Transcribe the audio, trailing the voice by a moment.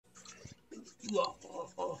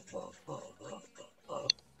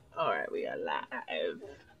Alright, we are live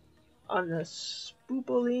on the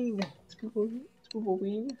Spoopoween.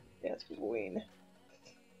 Spoopoween? Yeah, Spoopoween.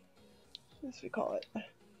 As we call it.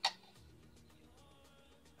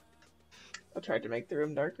 I tried to make the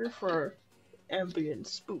room darker for ambient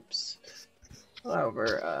spoops.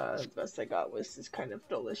 However, the best I got was this kind of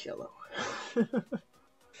dullish yellow.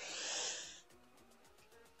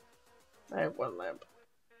 I have one lamp.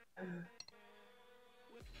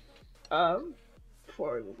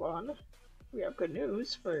 Before we move on, we have good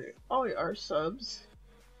news for all our subs.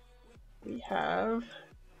 We have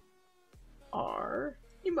our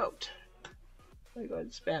emote. Let me go ahead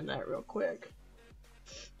and spam that real quick.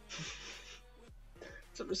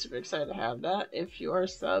 So I'm super excited to have that. If you are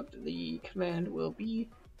subbed, the command will be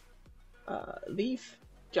Leaf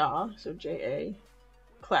Jaw, so J-A,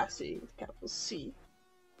 Classy, with capital C.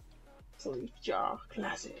 So Leaf Jaw,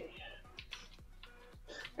 Classy.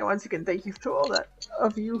 And once again, thank you to all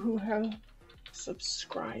of you who have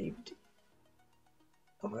subscribed.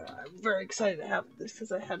 I'm very excited to have this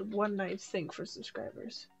because I had one nice thing for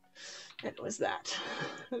subscribers. And it was that.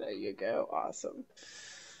 There you go. Awesome.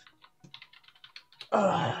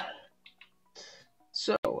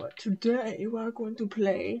 So, today we are going to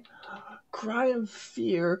play Cry of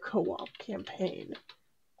Fear co-op campaign.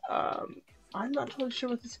 I'm not totally sure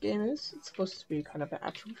what this game is. It's supposed to be kind of an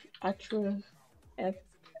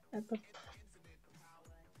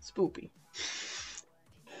spoopy.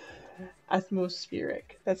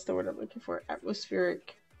 Atmospheric. That's the word I'm looking for.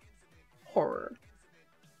 Atmospheric horror.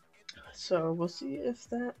 So we'll see if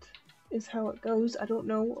that is how it goes. I don't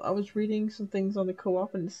know. I was reading some things on the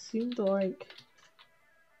co-op and it seemed like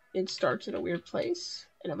it starts in a weird place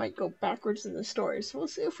and it might go backwards in the story. So we'll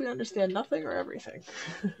see if we understand nothing or everything.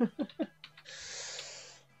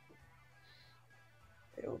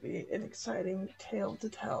 It will be an exciting tale to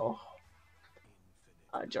tell.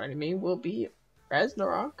 Joining me will be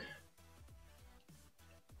Ragnarok.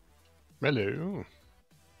 Hello.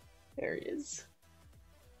 There he is.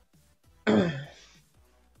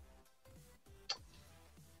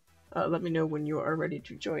 Let me know when you are ready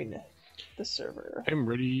to join the server. I'm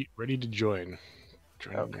ready to join.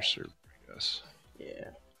 Join your server, I guess.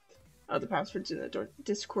 Yeah. The password's in the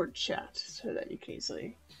Discord chat so that you can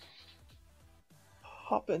easily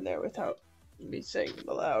hop in there without me saying them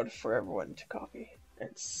aloud for everyone to copy and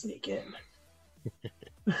sneak in.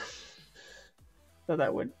 So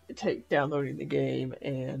that would take downloading the game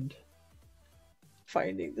and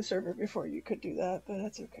finding the server before you could do that, but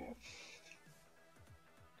that's okay.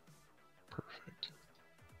 Perfect.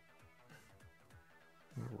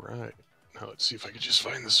 Alright. Now let's see if I can just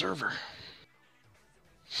find the server.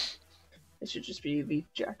 It should just be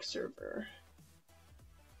Leaf Jack server.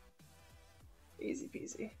 Easy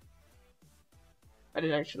peasy. I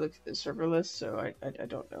didn't actually look at the server list, so I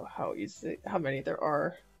don't know how many there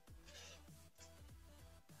are.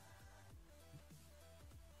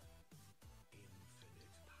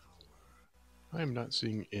 I am not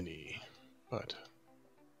seeing any, but...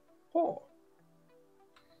 Oh.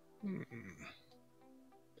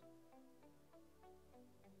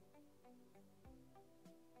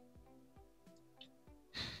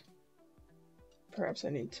 Perhaps I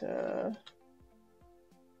need to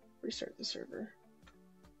restart the server.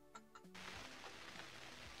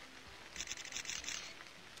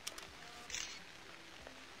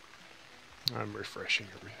 I'm refreshing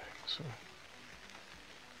everything, so...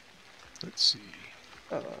 Let's see.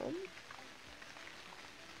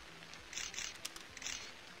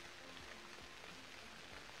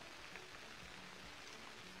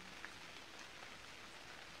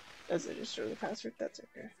 Does it just show the password? That's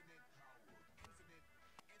okay.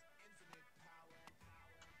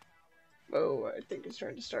 Oh, I think it's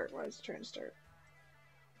trying to start. Why is it trying to start?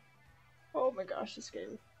 Oh my gosh, this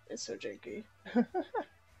game is so janky.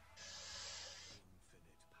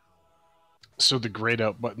 So the grayed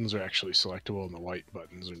out buttons are actually selectable and the white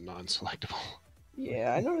buttons are non-selectable.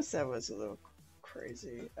 Yeah, I noticed that was a little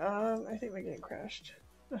crazy. I think my game crashed.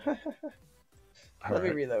 Let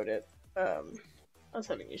me reload it. I was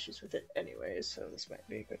having issues with it anyway, so this might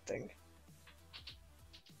be a good thing.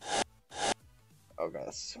 Oh god,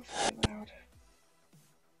 that's so fucking loud.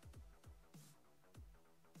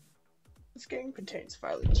 This game contains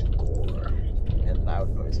violence, gore, and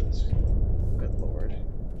loud noises. Good lord.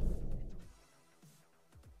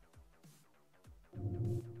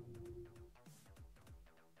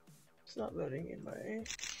 It's not loading in my...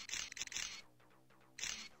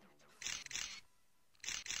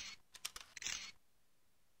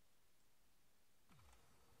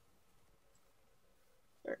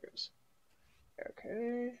 There it goes.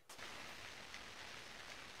 Okay.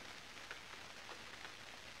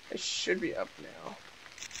 It should be up now.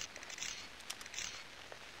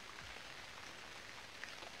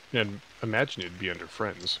 And imagine it'd be under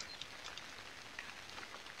friends.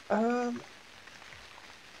 Not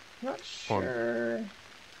sure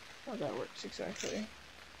how that works exactly.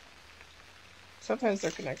 Sometimes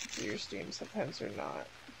they're connected to your Steam, sometimes they're not.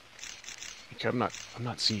 Like, I'm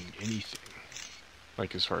not seeing anything.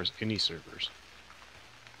 Like, as far as any servers.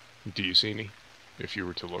 Do you see any? If you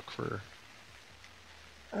were to look for...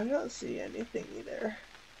 I don't see anything either.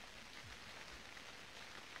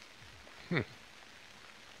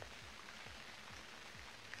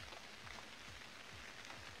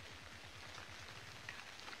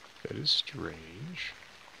 That is strange.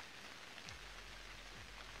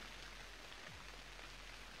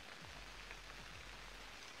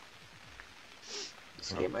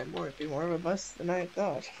 This game might be more robust than I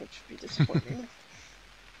thought, which would be disappointing.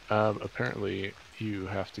 Apparently, you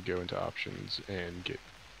have to go into options and get...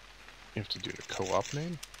 You have to do a co-op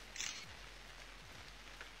name?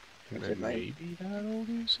 And then maybe that'll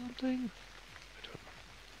do something? I don't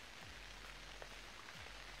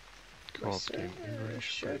know. Co-op game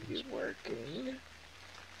English should be working.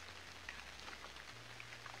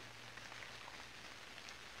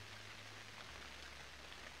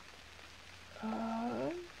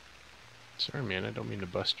 Sorry, man, I don't mean to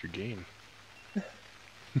bust your game.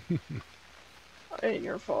 Ain't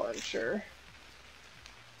your fault, I'm sure.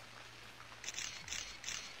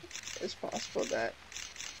 It's possible that...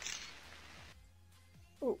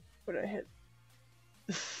 Oh, what did I hit?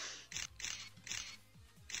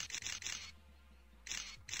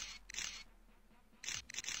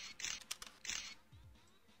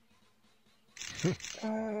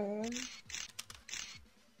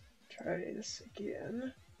 Try this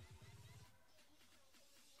again.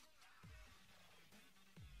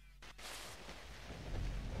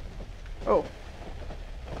 Oh.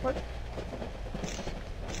 What? I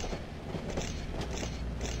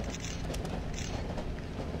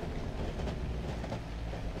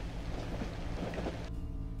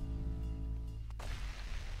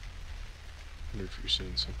wonder if you're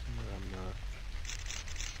seeing something that I'm not.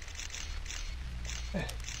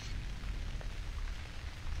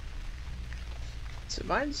 So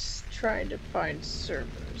mine's trying to find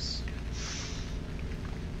servers.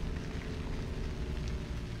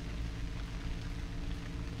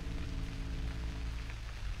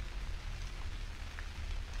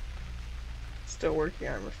 Still working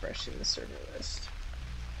on refreshing the server list.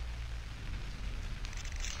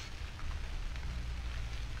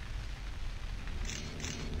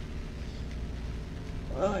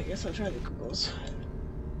 Well, I guess I'll try the Googles.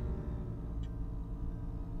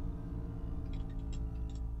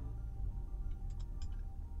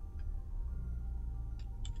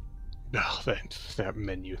 Oh, that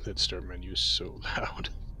menu, that start menu is so loud.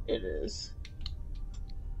 It is.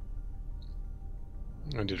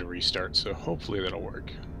 I did a restart, so hopefully that'll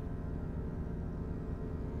work.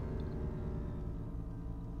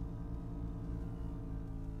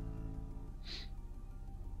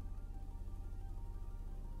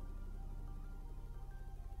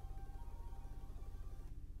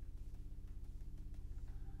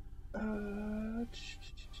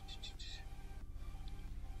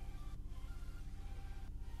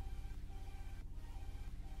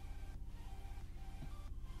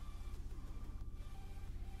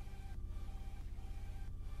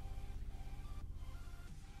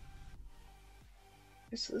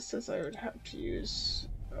 So this says I would have to use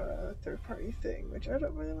a third-party thing, which I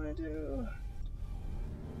don't really want to do.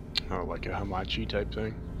 Oh, like a Hamachi type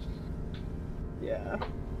thing? Yeah.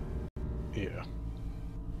 Yeah.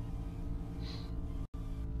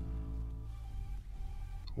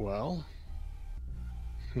 Well...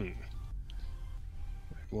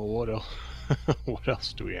 Well, what else? What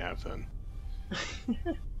else do we have then?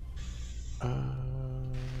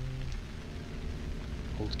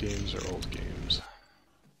 Old games are old games.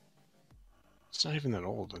 It's not even that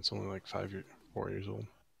old. It's only like 4 years old.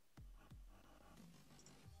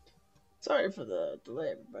 Sorry for the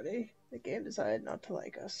delay, everybody. The game decided not to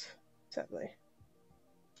like us, sadly.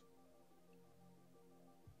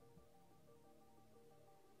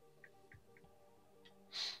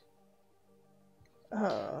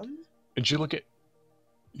 Did you look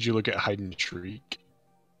at Hide and Shriek?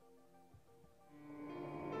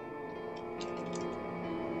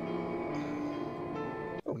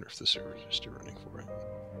 I wonder if the servers are still running for it.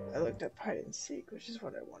 I looked up hide and seek, which is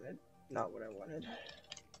what I wanted. Not what I wanted.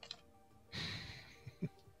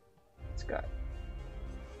 It's got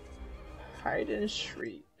hide and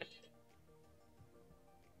shriek.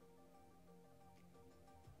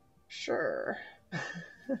 Sure.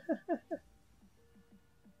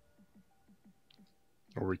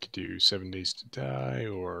 Or we could do 7 Days to Die,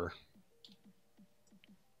 or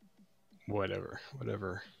whatever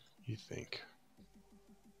you think.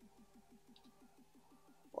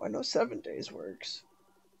 Well, I know 7 days works.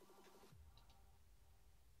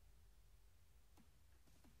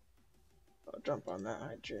 I'll jump on that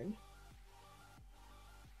high train.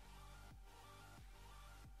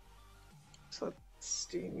 So let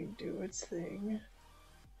Steamy do its thing.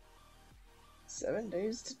 7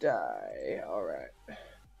 Days to Die. Alright.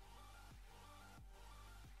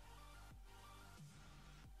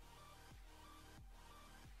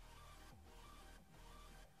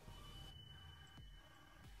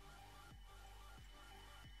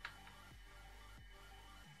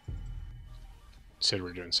 Said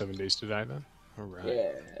we're doing 7 Days to Die then? Alright.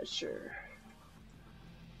 Yeah, sure.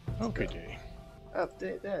 Okay, Jay.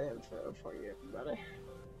 Update that info for you, everybody.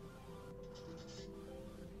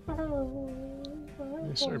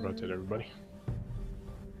 Yeah, sorry about that, everybody.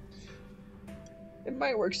 It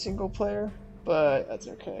might work single player, but that's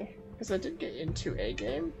okay. Because I did get into a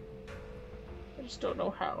game. I just don't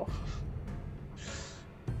know how.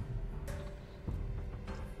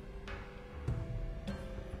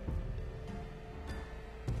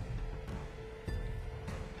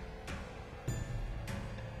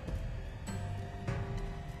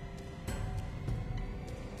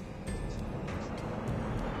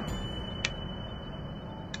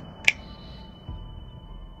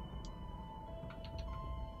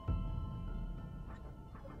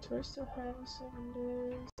 Do I still have 7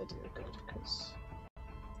 days? I do, good, because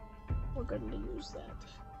we're going to use that.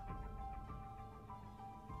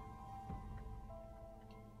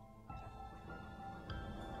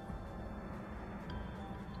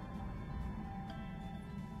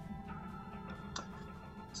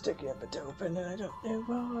 Sticking up it to open, and I don't know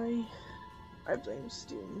why. I blame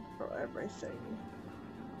Steam for everything.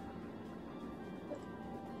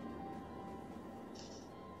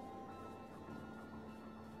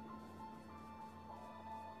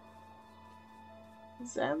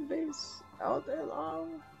 Zombies all day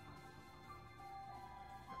long.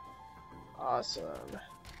 Awesome.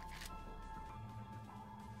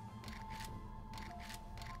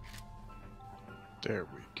 There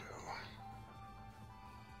we go.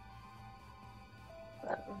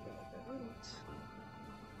 I don't know that.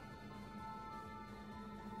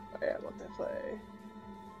 Oh yeah, I want to play.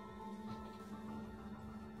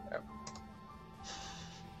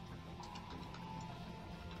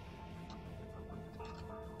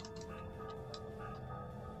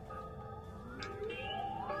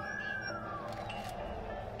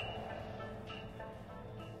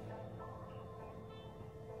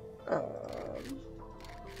 Oh.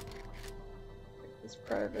 It's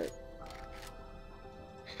private.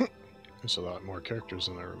 There's a lot more characters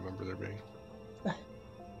than I remember there being.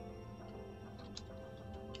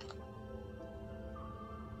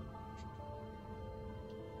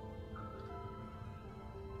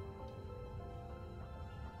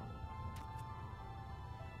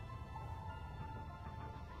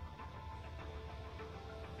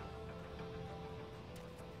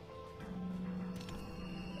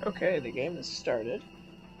 Okay, the game has started.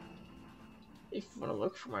 If you want to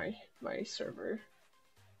look for my server,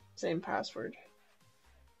 same password.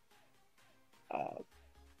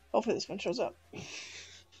 Hopefully this one shows up.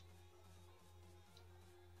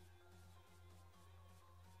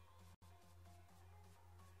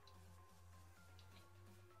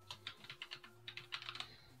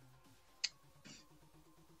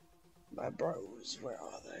 My bros, where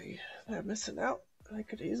are they? They're missing out. They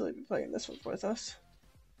could easily be playing this one with us.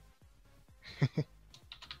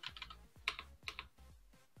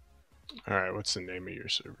 Alright, what's the name of your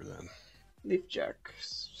server then? Leafjack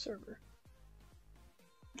server.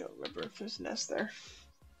 Don't remember if there's an S there.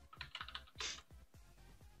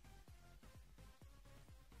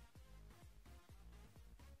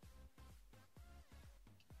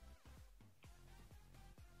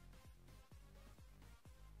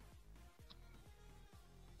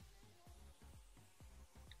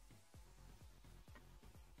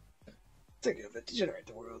 Think of it to generate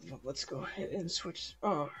the world. Let's go ahead and switch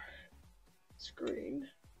our screen.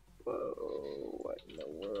 Whoa, what in the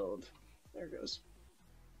world? There it goes.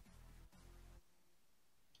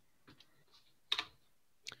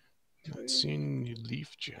 Not seeing any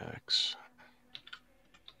leaf jacks.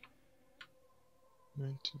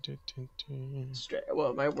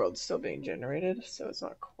 Well, my world's still being generated, so it's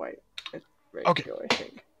not quite ready Okay. to go, I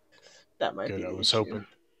think. That might be Good, the I was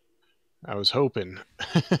issue. hoping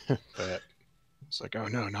that it's like, oh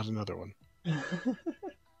no, not another one.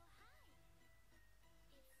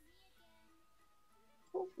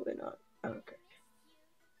 Hopefully not. Okay.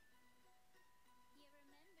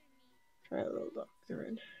 Try a little doctor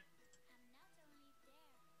in.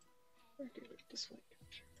 Okay, this way.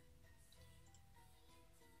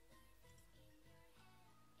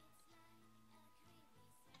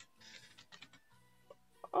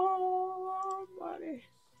 Oh, buddy.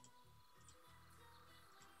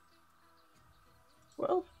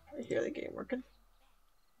 Well, I hear the game working.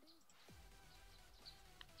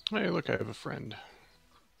 Hey, look, I have a friend.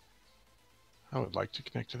 I would like to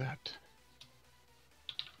connect to that.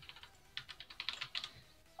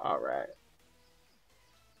 Alright.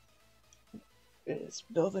 It's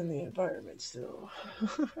building the environment still.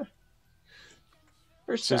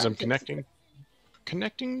 First Says time I'm connecting.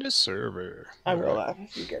 Connecting to server. I'm gonna laugh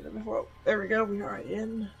if you get it before. There we go, we are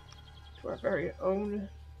in to our very own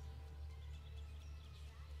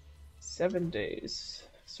 7 days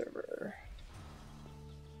server.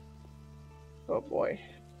 Oh boy.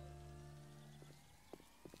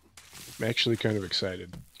 I'm actually kind of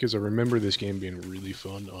excited because I remember this game being really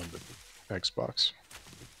fun on the Xbox.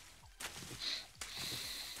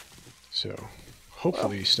 So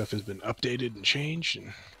hopefully stuff has been updated and changed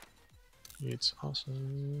and it's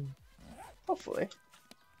awesome. Hopefully.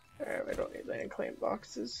 Alright, I don't need any claim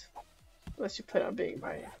boxes. Unless you plan on being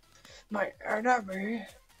my enemy.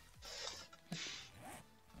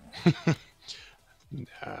 Nah,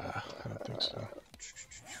 I don't think so.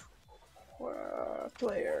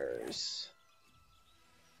 Players.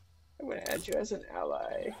 I'm going to add you as an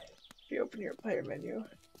ally. If you open your player menu.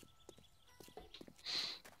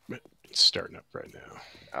 But it's starting up right now.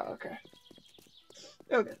 Oh, okay.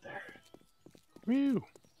 You'll get there. Woo!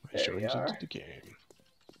 I There joined you into are. the game.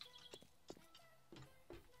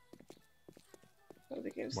 Oh, the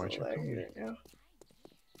game's Why'd still you call laggy me? right now.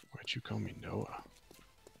 Why'd you call me Noah?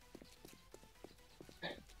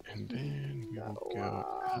 And then we will go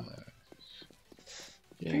allies.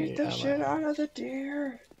 Beat the shit out of the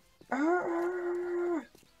deer! Ah! I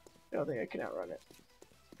don't think I can outrun it.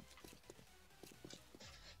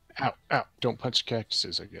 Ow, ow. Don't punch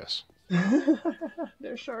cactuses, I guess.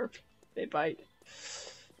 They're sharp. They bite.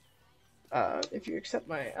 If you accept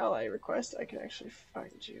my ally request, I can actually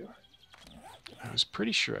find you. I was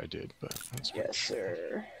pretty sure I did, but that's Yes,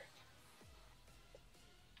 sir.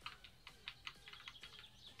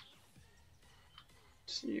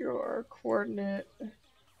 So your coordinate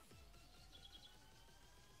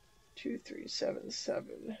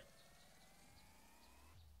 2377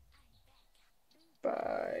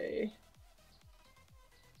 by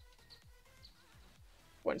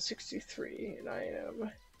 163, and I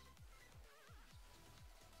am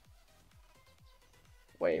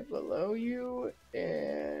way below you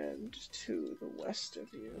and to the west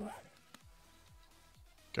of you.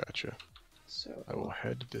 Gotcha. So I will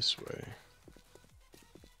head this way.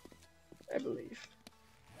 I believe.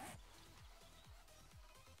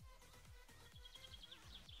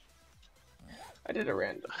 I did a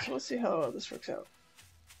random, so let's see how this works out.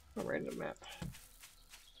 A random map.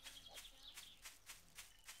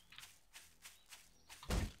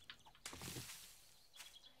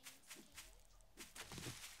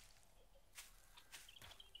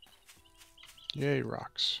 Yay,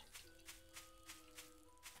 rocks.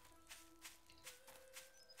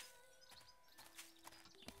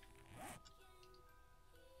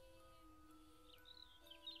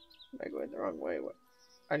 Am I going the wrong way? What?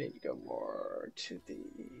 I need to go more to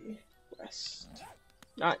the west,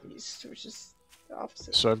 not east, which is the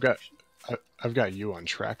opposite. So I've got you on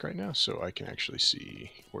track right now, so I can actually see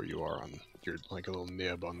where you are on your like a little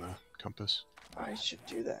nib on the compass. I should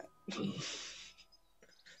do that.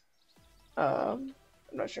 I'm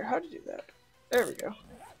not sure how to do that. There we go.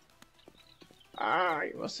 Ah,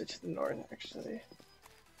 you're mostly to the north, actually.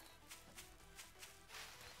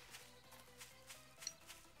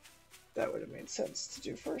 That would have made sense to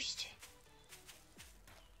do first.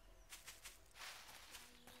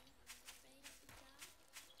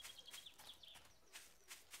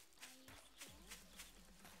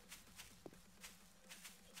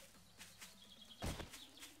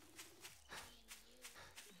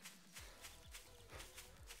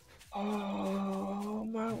 Oh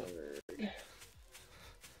my word.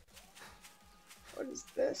 What is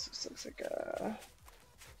this? This looks like a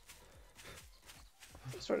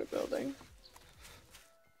some sort of building.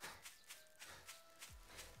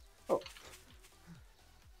 Oh.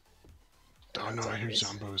 Oh no, I hear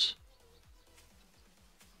zombos.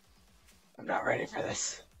 I'm not ready for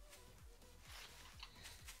this.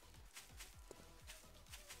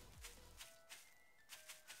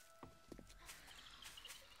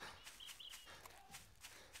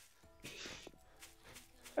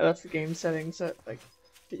 I left the game settings at like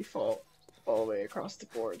default all the way across the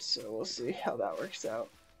board, so we'll see how that works out.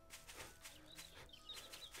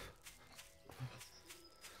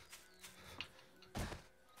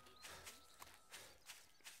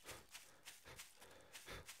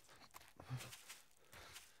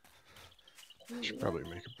 Should probably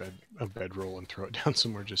make a bedroll and throw it down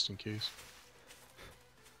somewhere just in case.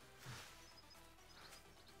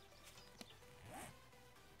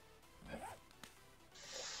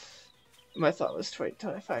 My thought was to wait till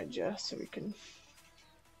I find you so we can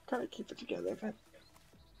kind of keep it together, but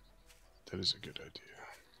That is a good idea.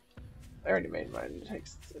 I already made mine.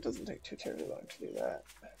 It doesn't take too terribly long to do that.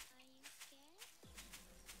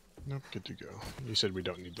 Nope, good to go. You said we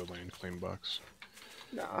don't need the land claim box.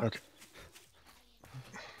 Nah. Okay.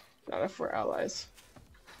 Not if we're allies.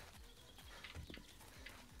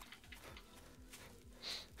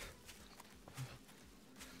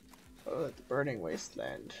 Oh, the burning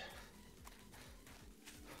wasteland.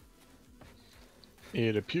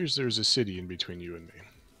 It appears there's a city in between you and me.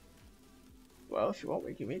 Well, if you want,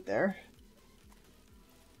 we can meet there.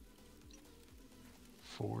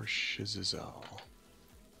 For Shizazal.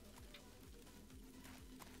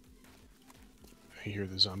 I hear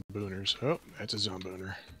the zombooners. Oh, that's a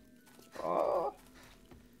zombooner. Oh.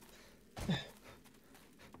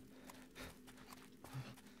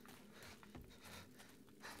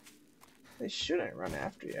 They shouldn't run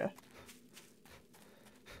after you.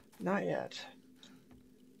 Not yet.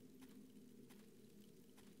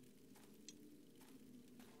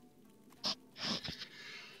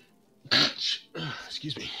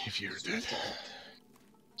 Excuse me, if you heard that.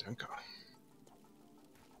 Danke.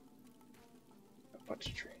 A bunch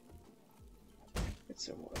of tree. Get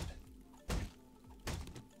some wood.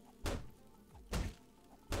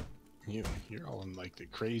 You're all in like the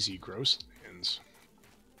crazy gross lands.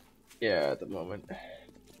 Yeah, at the moment.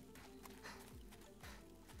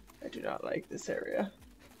 I do not like this area.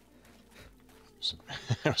 So,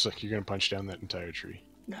 I was like, you're gonna punch down that entire tree.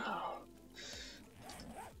 No.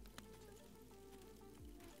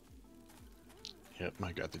 Yep,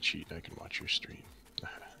 I got the cheat. I can watch your stream.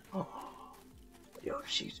 Oh. Yo,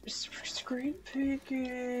 she's screen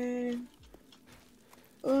picking.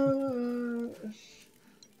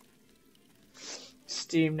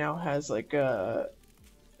 Steam now has like a...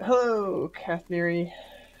 Hello, Kathneri.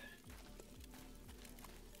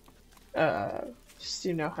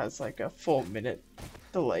 Steam now has like a full minute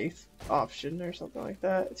delay option or something like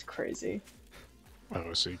that. It's crazy.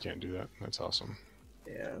 Oh, so you can't do that? That's awesome.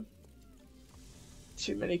 Yeah.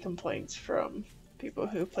 Too many complaints from people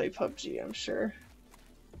who play PUBG, I'm sure.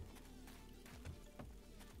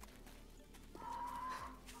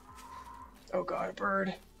 Oh god, a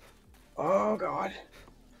bird. Oh god.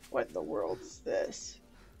 What in the world is this?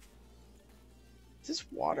 Is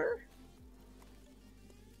this water?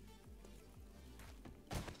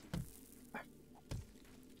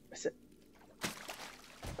 Is it?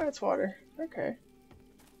 Oh, it's water. Okay.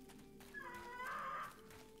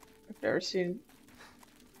 I've never seen...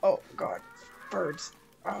 Oh god, birds.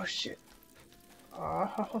 Oh shit.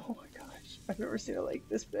 Oh my gosh. I've never seen a lake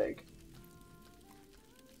this big.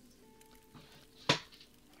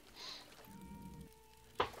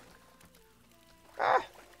 Ah!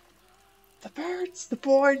 The birds! The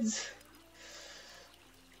boys!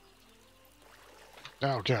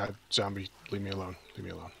 Oh god, zombie, leave me alone. Leave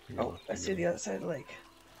me alone. Leave me alone. I see the other side of the lake.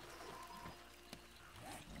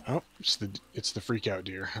 Oh, it's the freak out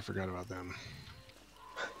deer. I forgot about them.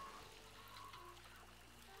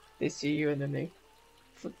 They see you and then they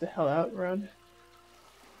flip the hell out and run.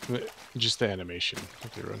 Just the animation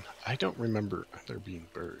that they run. I don't remember there being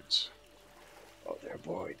birds. Oh, they're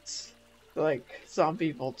boys. They're like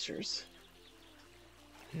zombie vultures.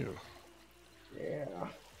 Ew. Yeah.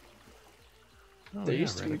 Oh, There yeah,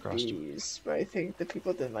 used to ran be across bees, but I think the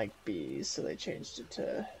people didn't like bees, so they changed it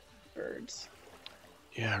to birds.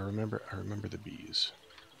 Yeah, I remember the bees.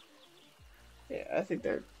 Yeah, I think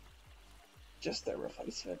they're just their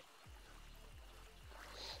replacement.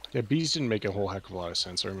 Yeah, bees didn't make a whole heck of a lot of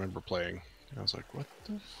sense. I remember playing. And I was like, what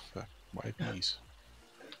the fuck? Why bees?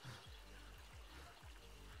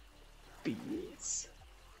 Bees.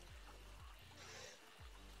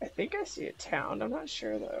 I think I see a town. I'm not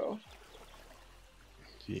sure, though.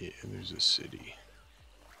 Yeah, there's a city.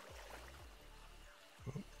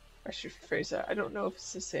 I should phrase that. I don't know if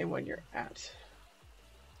it's the same one you're at.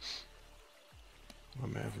 I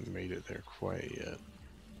haven't made it there quite yet.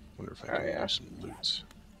 Wonder if I can do some loots.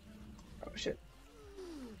 Oh shit.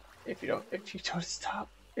 If you don't stop,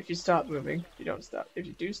 if you stop moving, you don't stop. If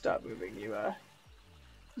you do stop moving, you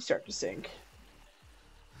start to sink.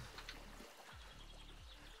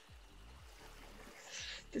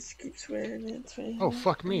 This keeps winning. Oh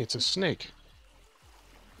fuck me! It's a snake.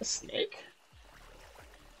 A snake?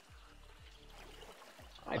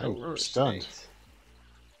 I'm stunned. Snakes.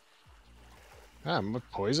 Ah, I'm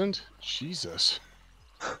poisoned? Jesus.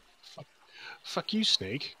 Fuck you,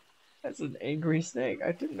 snake. That's an angry snake.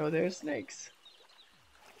 I didn't know there were snakes.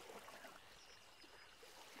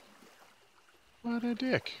 What a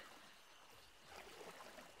dick.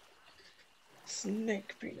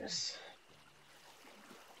 Snake penis.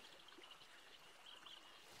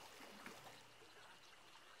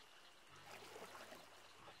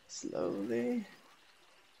 Slowly.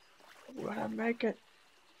 I'm gonna make it.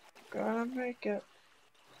 Gonna make it.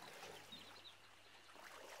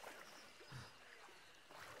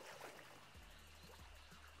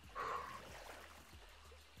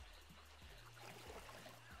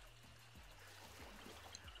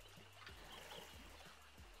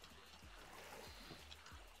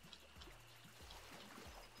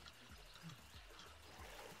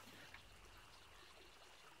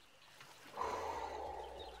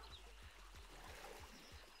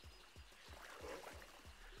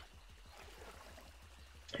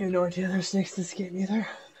 I have no idea there's snakes in this game either.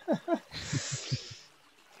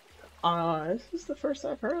 This is the first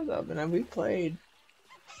I've heard of them, and we played.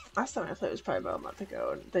 Last time I played was probably about a month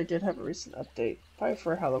ago, and they did have a recent update, probably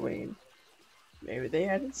for Halloween. Maybe they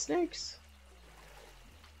added snakes.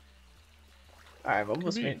 I've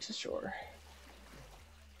almost made it to shore.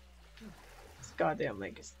 This goddamn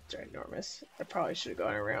lake is ginormous. I probably should have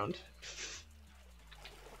gone around.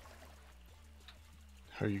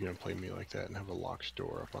 How are you gonna play me like that and have a locked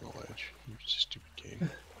door up on a ledge? You stupid game.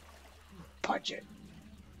 Punch it.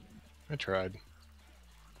 I tried.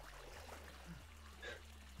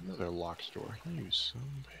 Another locked door. You son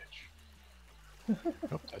of a bitch.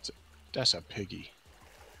 Oh, that's a piggy.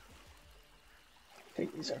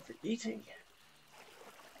 Piggies are for eating.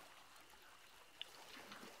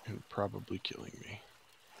 And probably killing me.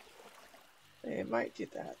 They might do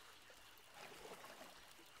that.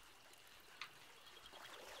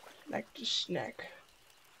 Like the snack.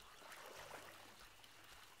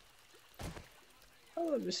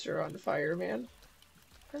 Hello, Mr. On Fire Man.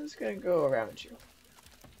 I'm just gonna go around you.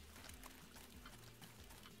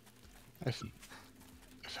 I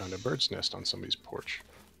found a bird's nest on somebody's porch.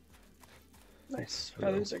 Nice.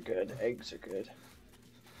 Hello. Feathers are good. Eggs are good.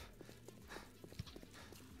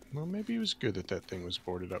 Well, maybe it was good that that thing was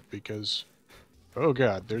boarded up because... Oh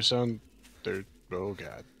god, oh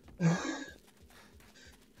god.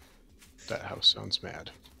 That house sounds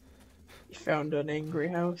mad. You found an angry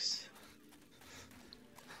house.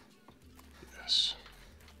 Yes.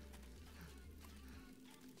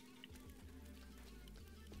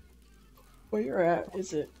 Where you're at,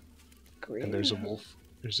 is it green? And there's a wolf.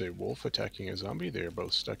 There's a wolf attacking a zombie. They are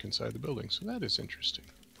both stuck inside the building, so that is interesting.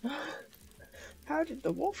 How did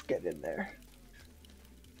the wolf get in there?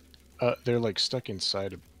 They're like stuck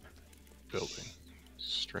inside a building.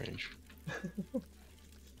 Strange.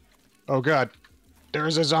 Oh god, there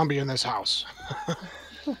is a zombie in this house.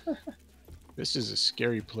 This is a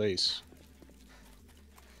scary place.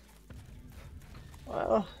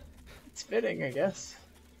 Well, it's fitting, I guess.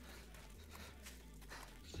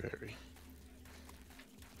 Very.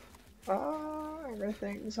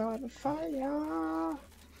 Everything's on fire.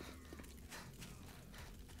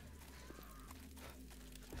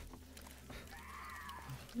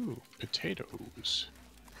 Ooh, potatoes.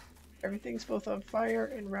 Everything's both on fire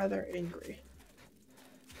and rather angry.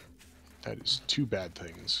 That is two bad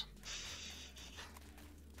things.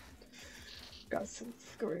 Got some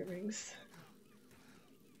screamings.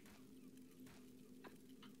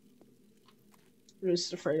 I'm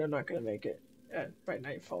just afraid I'm not gonna make it by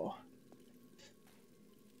nightfall.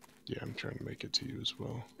 Yeah, I'm trying to make it to you as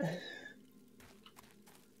well.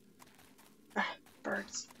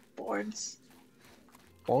 Birds. Boards.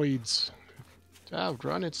 Boys.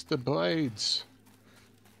 Run, it's the boys.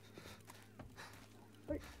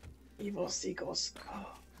 Like evil seagulls.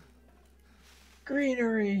 Oh.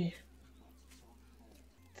 Greenery.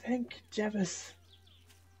 Thank Jevis.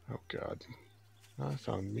 Oh god. I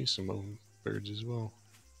found me some birds as well.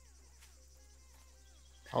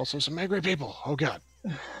 Also some angry people. Oh god.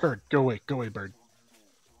 Bird, go away, bird.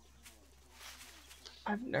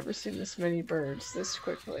 I've never seen this many birds this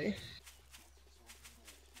quickly.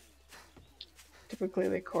 Typically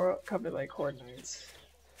they cover like horde nights.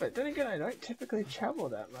 But then again, I don't typically travel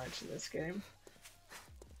that much in this game.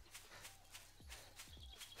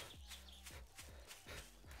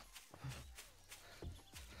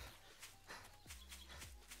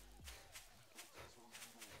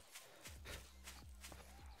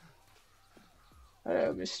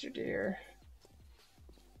 Hello, Mr. Deer.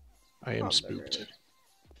 I am spooked.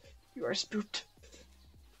 You are spooked.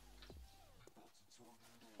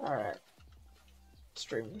 Alright.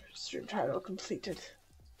 Stream title completed.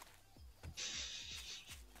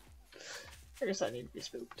 I guess I need to be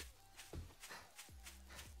spooked.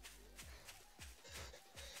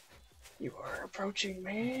 You are approaching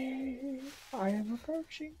me. I am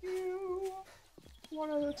approaching you.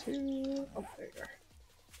 One of the two. Oh, there you are.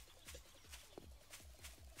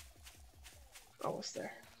 Almost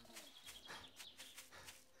there.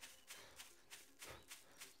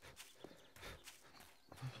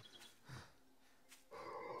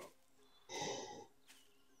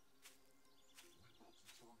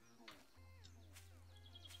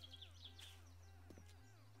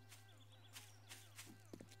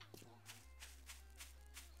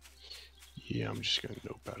 Yeah, I'm just gonna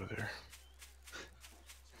nope out of there.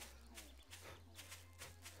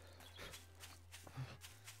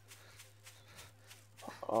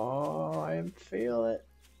 Oh, I feel it.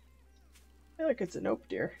 I feel like it's a nope,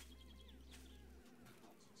 dear.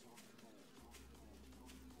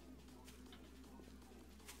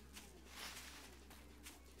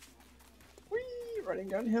 Whee! Running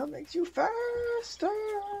downhill makes you faster.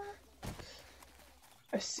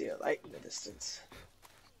 I see a light in the distance.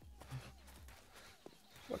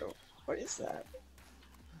 What is that?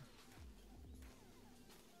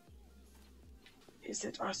 Is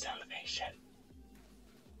it our salvation?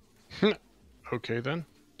 Okay then,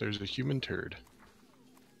 there's a human turd.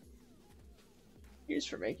 Used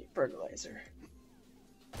for making fertilizer.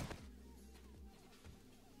 It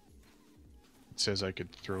says I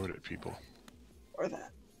could throw it at people. Or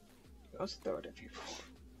that. Let's throw it at people.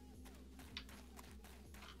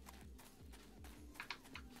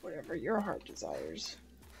 Whatever your heart desires.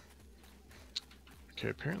 Okay,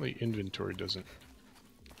 apparently inventory doesn't...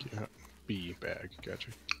 Yeah, B bag, gotcha.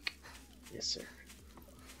 Yes, sir.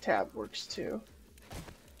 Tab works too.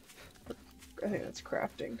 I think that's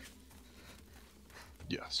crafting.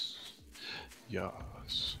 Yes.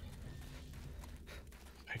 Yes.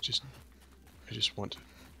 I just want...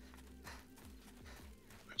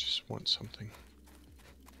 I just want something.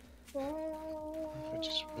 I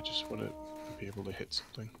just want to be able to hit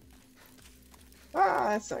something. Ah,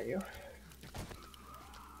 that's not you.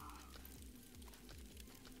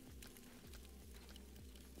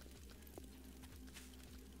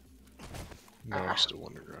 No, I'm still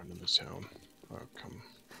wandering around in this town. I'll come.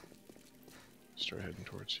 Start heading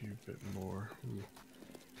towards you a bit more. Ooh.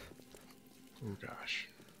 Oh gosh.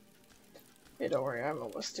 Hey, don't worry, I'm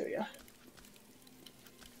almost to you.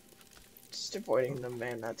 Just avoiding the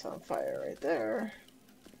man that's on fire right there.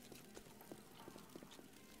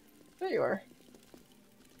 There you are.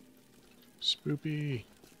 Spoopy.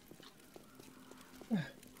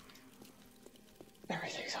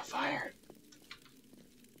 Everything's on fire.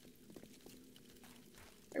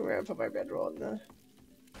 I'm gonna put my bedroll in the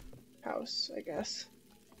house, I guess.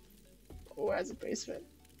 Oh, it has a basement.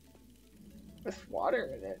 With water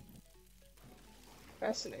in it.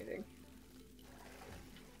 Fascinating.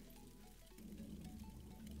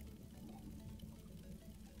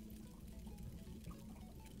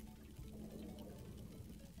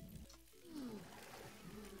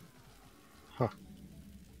 Huh.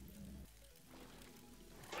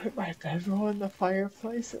 Put my bedroll in the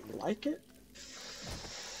fireplace and like it?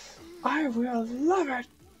 I will love it!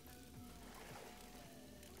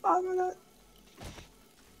 I'm gonna...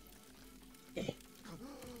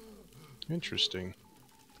 Interesting.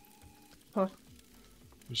 Huh?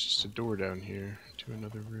 There's just a door down here to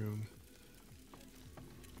another room.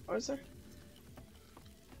 What is there?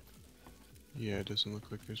 Yeah, it doesn't look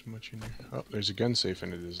like there's much in here. Oh, there's a gun safe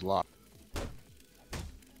and it is locked.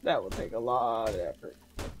 That will take a lot of effort.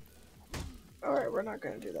 Alright, we're not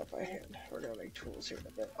gonna do that by hand. We're gonna make tools here in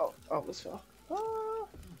a bit. Oh, almost fell. Ah.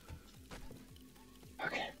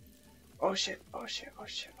 Okay. Oh shit, oh shit, oh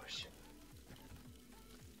shit, oh shit.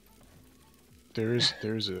 There's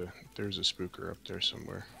a spooker up there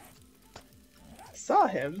somewhere. I saw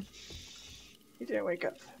him. He didn't wake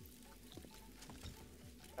up.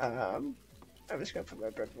 I'm just gonna put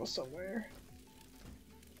my bedroll somewhere.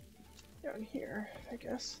 Down here, I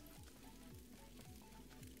guess.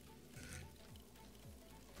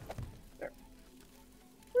 There.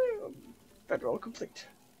 Woo! Bedroll complete.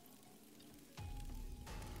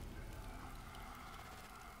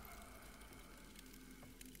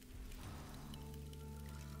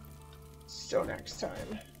 Stone axe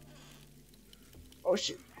time. Oh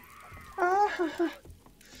shoot. Ah!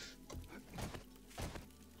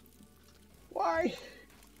 Why?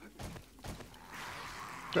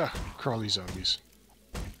 Ah, crawly zombies.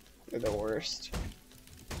 They're the worst.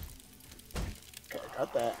 Okay, I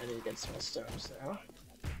got that. I need to get some stones now.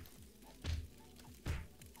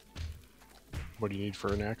 What do you need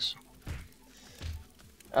for an axe?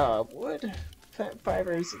 Wood, plant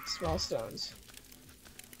fibers, and small stones.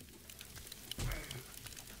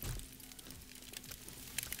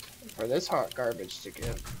 For this hot garbage to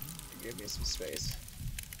get give me some space.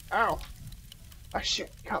 Ow! Oh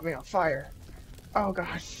shit, caught me on fire. Oh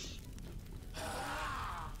god.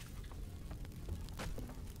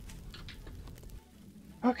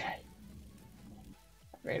 Okay.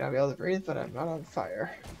 I may not be able to breathe, but I'm not on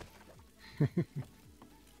fire.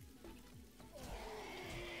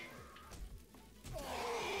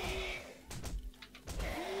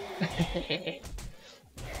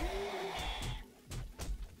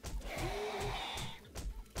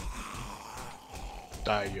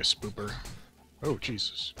 Die, you spooper. Oh,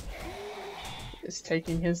 Jesus. It's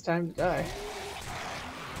taking his time to die.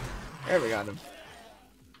 There, we got him.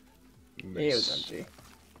 Nice. He was empty.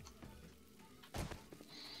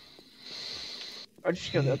 Oh, did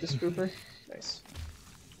you kill the other spooper? Nice.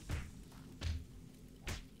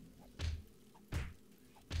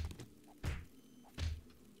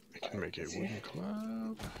 I can make a wooden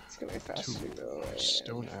club. It's gonna be fast to go.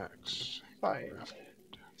 Stone axe. Fine.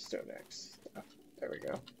 Stone axe. Oh, there we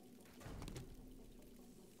go.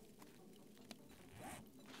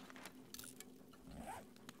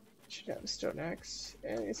 Should have a stone axe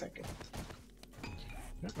any a second.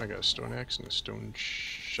 Yep, I got a stone axe and a stone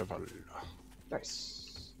shovel.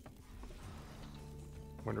 Nice.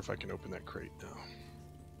 Wonder if I can open that crate now.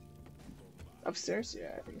 Upstairs?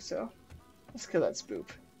 Yeah, I think so. Let's kill that spoop.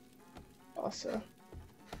 Also.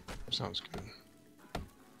 Sounds good.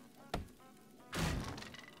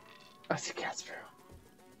 That's a cat sparrow.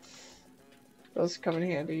 Those come in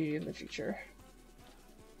handy in the future.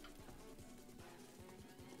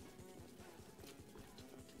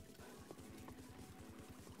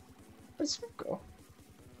 Where'd Spoop go?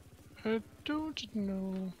 I don't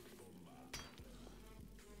know.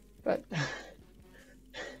 But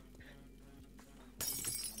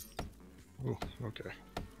Oh, okay.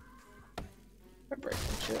 I break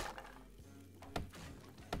that shit.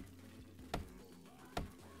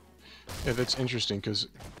 Yeah, that's interesting because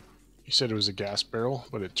you said it was a gas barrel,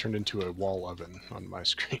 but it turned into a wall oven on my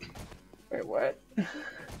screen. Wait, what?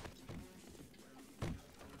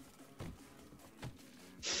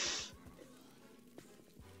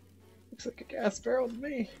 Looks like a gas barrel to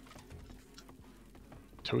me.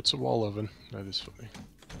 Totes a wall oven. That is funny.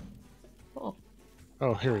 Oh.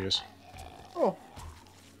 Oh, here he is. Oh.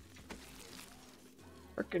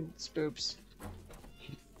 Frickin' spoops.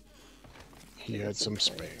 He had some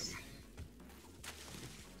spam.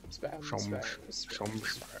 Spam, Some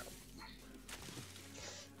spam.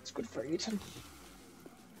 It's good for eating.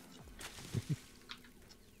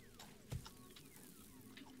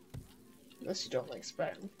 Unless you don't like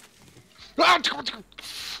spam.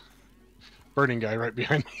 Burning guy right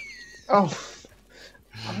behind me. Oh.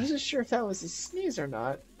 I wasn't sure if that was a sneeze or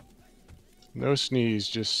not. No sneeze,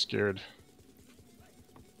 just scared.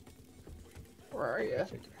 Where are you?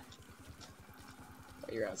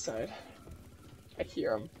 Oh, you're outside. I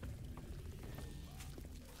hear him.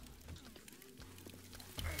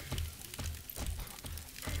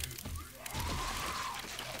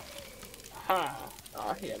 Ha!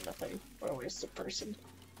 Oh, he had nothing. What a waste of person.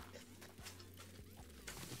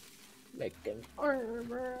 Making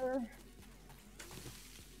armor.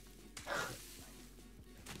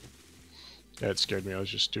 Yeah, it scared me. I was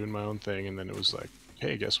just doing my own thing, and then it was like,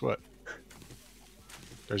 hey, guess what?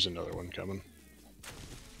 There's another one coming.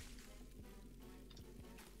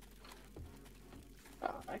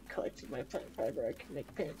 I collected my plant fiber. I can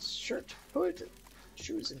make pants, shirt, hood,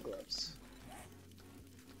 shoes, and gloves.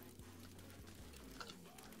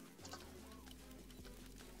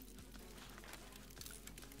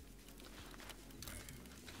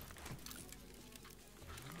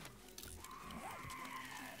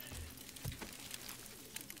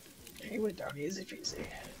 He went down easy peasy.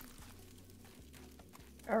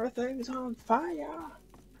 Everything's on fire.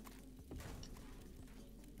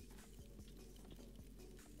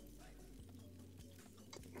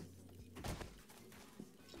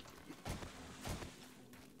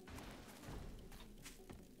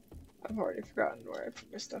 I've already forgotten where I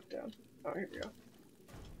put my stuff down. Oh, here we go.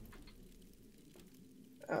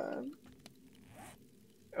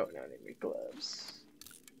 Oh, now I need my gloves.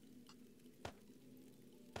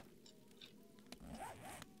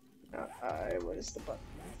 What is the button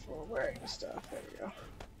for wearing stuff? There we go.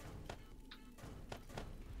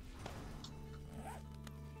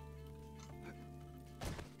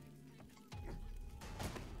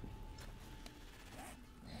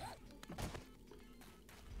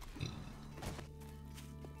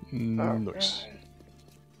 Nice. Right.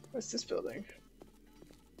 What's this building?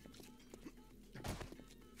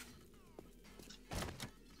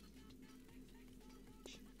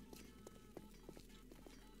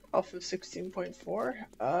 off of 16.4.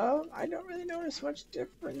 I don't really notice much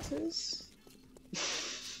differences.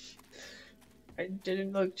 I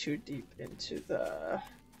didn't look too deep into the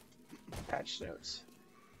patch notes.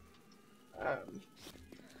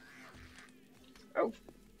 Oh,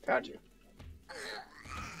 found you.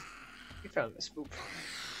 You found the spoop.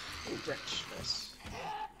 Oh, branch. Nice.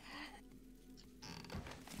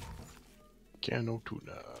 Cano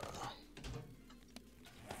tuna.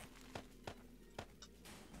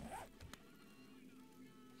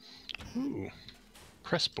 Ooh.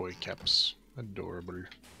 Press boy caps. Adorable.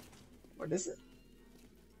 What is it?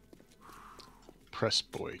 Press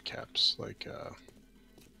boy caps. Like,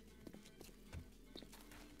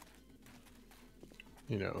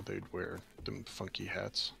 you know, they'd wear them funky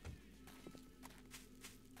hats.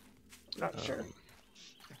 Not sure.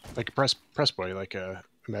 Like a press boy, like a,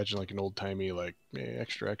 imagine like an old timey, like, hey,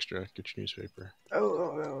 extra, extra, get your newspaper.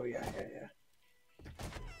 Oh, yeah.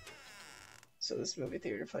 So this movie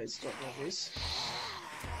theater plays adult movies.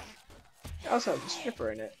 It also has a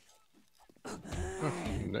stripper in it. Oh,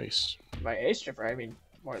 nice. By a stripper, I mean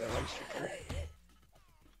more than one stripper.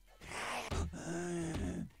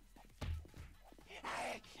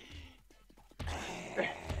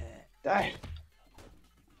 Die.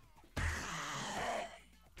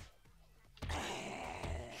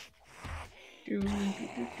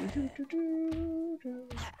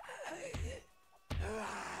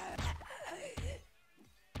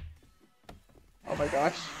 Oh my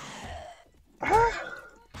gosh. Ah!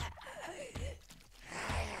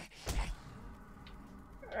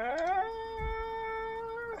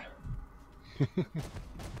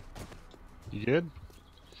 You good?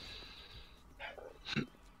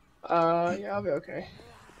 Yeah, I'll be okay.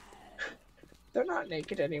 They're not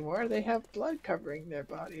naked anymore. They have blood covering their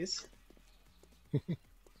bodies.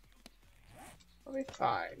 I'll be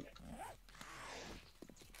fine.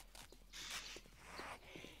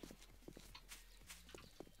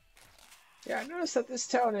 Yeah, I noticed that this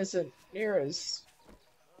town isn't near as...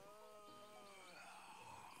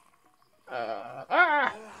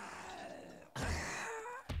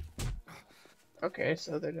 Okay,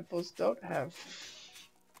 so their nipples don't have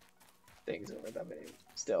things over them anymore.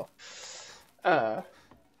 Still.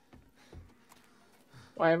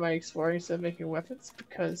 Why am I exploring instead of making weapons?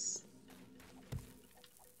 Because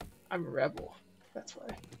I'm a rebel. That's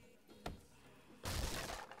why.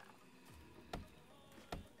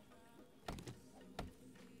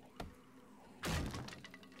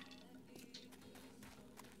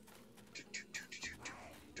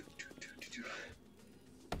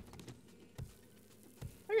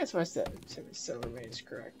 I guess my step still remains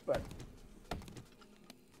correct, but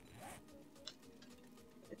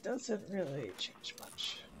it doesn't really change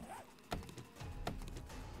much.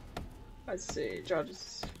 Let's see,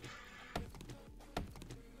 judges.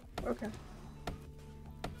 Okay.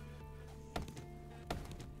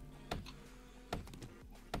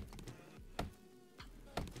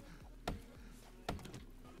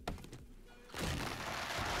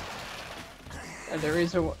 And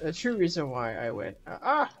the true reason why I went,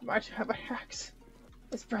 I have a axe.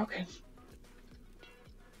 It's broken.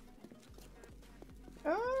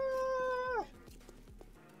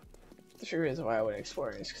 The true reason why I went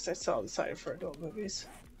exploring is because I saw the sign for adult movies.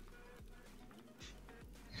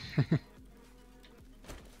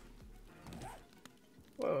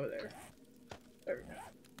 Whoa there. There we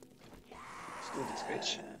go. Let's do this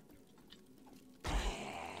bitch.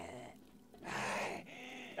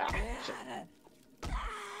 Ah, shit.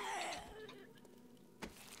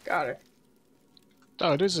 Got her.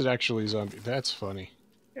 Oh, it is actually zombie. That's funny.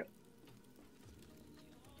 Yep.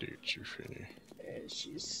 Dude, you're funny. And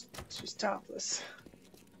she's topless.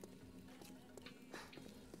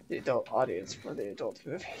 The adult audience for the adult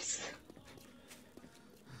movies.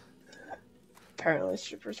 Apparently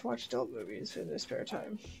strippers watch adult movies in their spare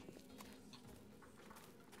time.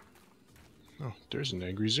 Oh, there's an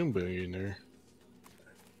angry Zumba in there.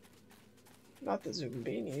 Not the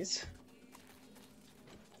Zumbinis.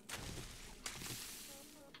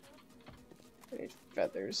 I need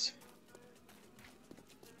feathers.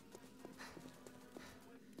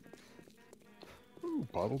 Ooh,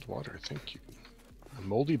 bottled water, thank you.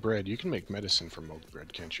 Moldy bread. You can make medicine from moldy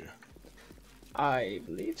bread, can't you? I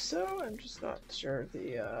believe so. I'm just not sure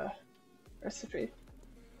the recipe.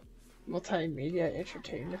 Multimedia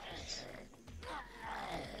entertainment.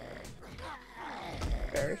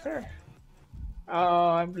 Very fair. Oh,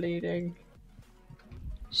 I'm bleeding.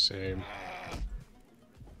 Same.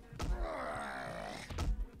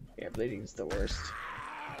 Yeah, bleeding's the worst.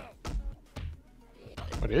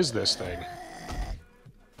 What is this thing?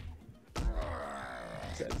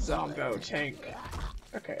 It's that Zombo tank.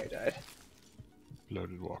 Okay, I died.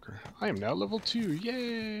 Loaded walker. I am now level 2.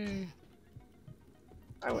 Yay!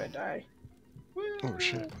 I would die. Oh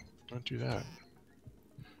shit. Don't do that.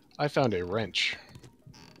 I found a wrench.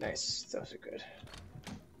 Nice. Those are good.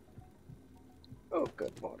 Oh,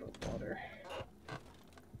 good bottled water.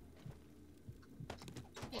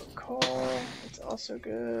 More coal. It's also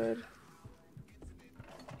good.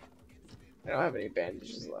 I don't have any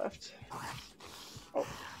bandages left. Oh,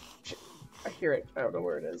 shit. I hear it. I don't know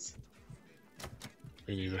where it is.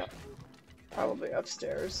 Me neither. Probably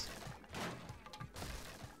upstairs.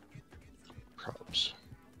 Probs.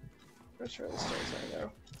 Not sure the stairs are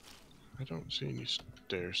though. I don't see any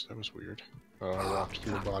stairs. That was weird. Oh, I walked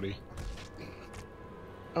through a body.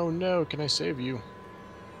 Oh no, can I save you?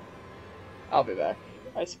 I'll be back.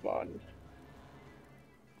 I spawned.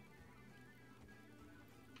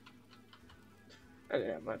 I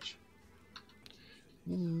didn't have much.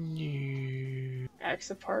 No.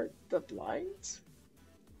 Axe apart the blinds?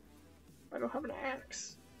 I don't have an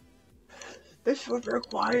axe. This would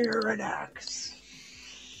require an axe.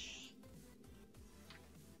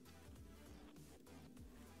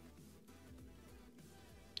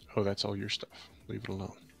 Oh, that's all your stuff. Leave it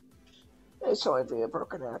alone. It's only be a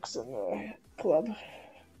broken axe in the club.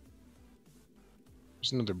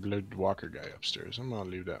 There's another blood walker guy upstairs. I'm gonna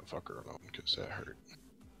leave that fucker alone because that hurt.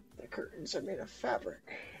 The curtains are made of fabric.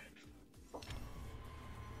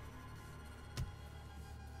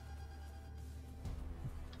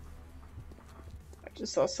 I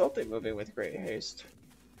just saw something moving with great haste.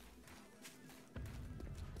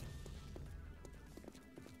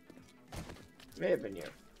 May have been you.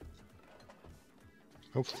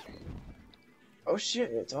 Hopefully. Oh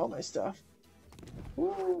shit, it's all my stuff.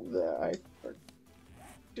 Ooh, I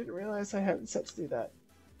didn't realize I hadn't set to do that.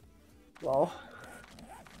 Lol.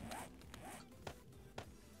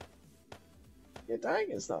 Yeah,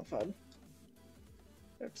 dying is not fun.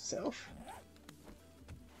 Note to self.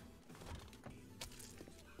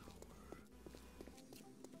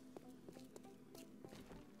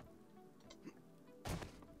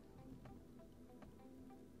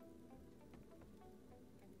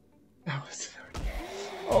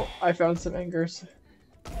 Oh, I found some angers.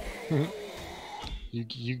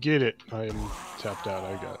 You get it. I am tapped out.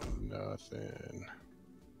 I got nothing.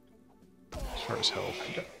 As far as health.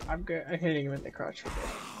 I'm good. I'm hitting him in the crotch for good.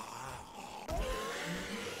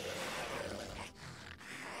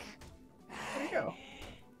 Where'd he go?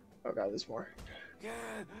 Oh god, there's more.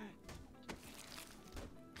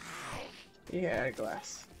 He had a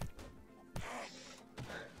glass.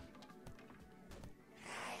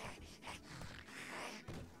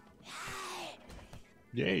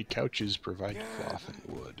 Yay, couches provide cloth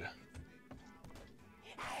and wood.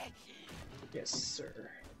 Yes,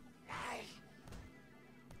 sir.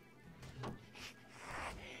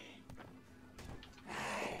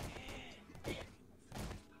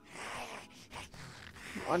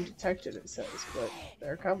 Undetected, it says, but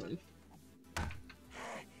they're coming.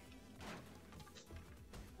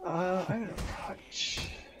 I don't know. Touch.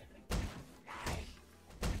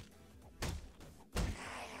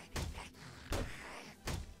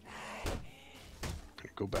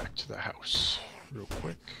 Gonna go back to the house real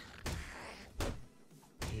quick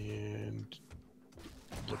and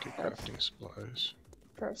look at crafting supplies.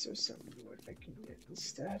 Perhaps there's some wood I can get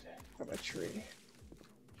instead of a tree.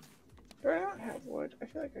 Do I not have wood? I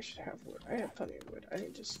feel like I should have wood. I have plenty of wood. I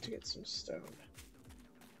need just to get some stone.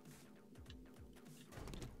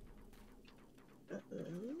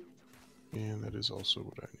 And that is also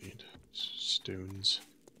what I need. Stones.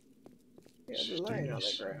 Yeah, they're laying on the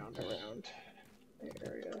Stones. ground around the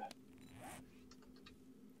area.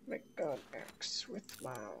 Make an axe with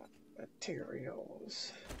my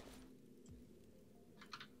materials.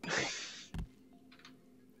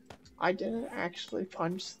 I didn't actually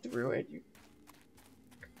punch through it, you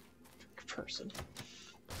person.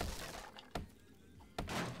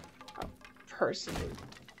 A person in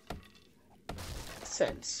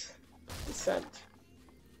sense. Descent.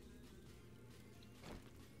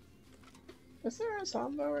 Is there a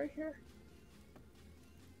zombo right here?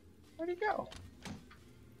 Where'd he go?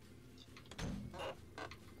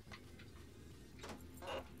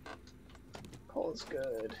 Coal is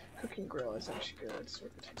good. Cooking grill is actually good, so we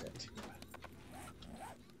can take that too.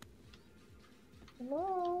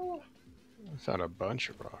 Hello? I found a bunch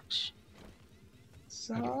of rocks.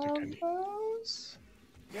 I don't think I need. Zombos?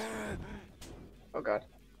 Oh god.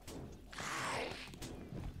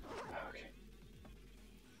 Okay.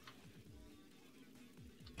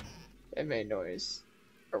 It made noise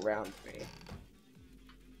around me.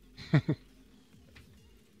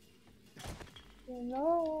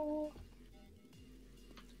 Hello?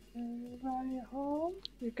 Fly home.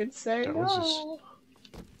 You can say That no.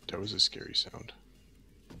 was a scary sound.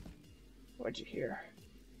 What'd you hear?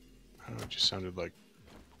 I don't know, it just sounded like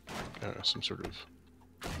some sort of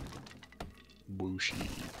whooshy,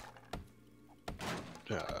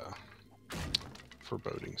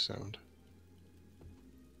 foreboding sound.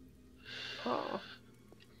 Oh.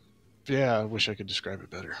 Yeah, I wish I could describe it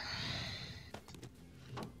better.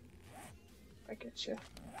 I get you.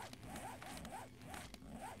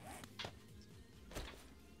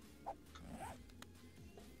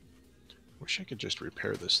 Wish I could just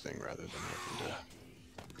repair this thing rather than having to...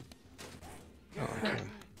 Oh, I can.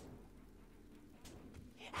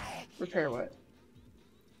 Repair what?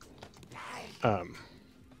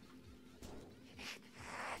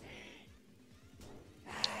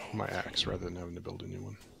 My axe rather than having to build a new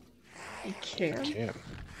one. You can. I can.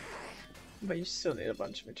 But you still need a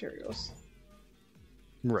bunch of materials.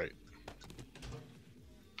 Right.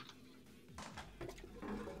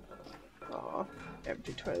 Aw,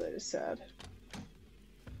 empty toilet is sad.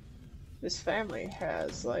 This family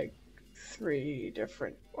has like 3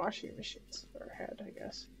 different washing machines, or had, I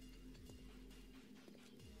guess.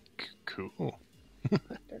 Cool. I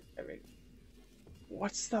mean,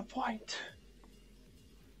 what's the point?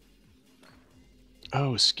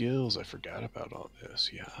 Oh, skills. I forgot about all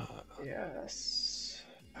this. Yeah. Yes.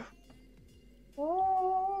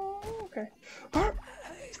 Oh, okay.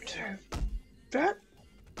 That.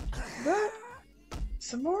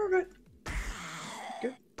 Some more of it.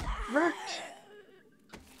 Get wrecked.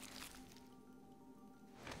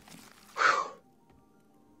 Whew.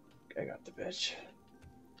 I got the bitch.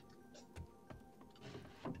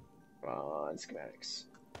 On schematics.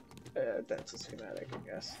 That's a schematic, I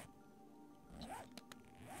guess.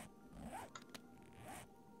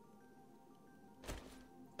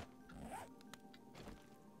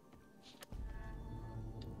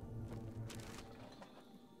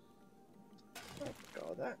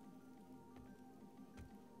 All that.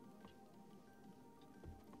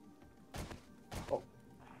 Oh.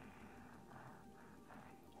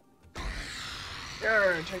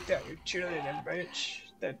 Arr, take that, you cheerleading bitch.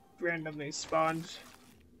 That randomly spawned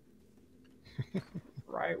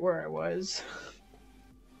right where I was.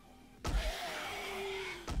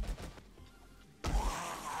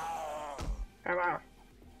 Hammer!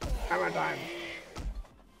 Hammer time!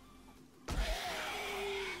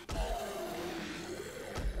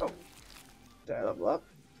 Oh. Did I level up?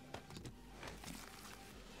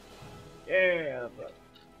 Yeah, level up.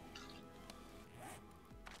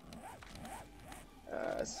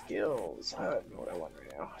 Skills. I don't know what I want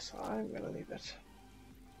right now, so I'm gonna leave it.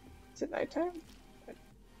 Is it nighttime?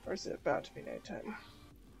 Or is it about to be nighttime?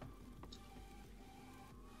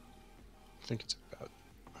 I think it's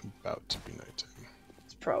about to be nighttime.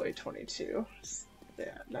 It's probably 22. It's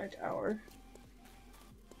the night hour.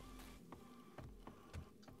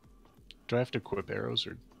 Do I have to equip arrows,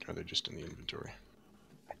 or are they just in the inventory?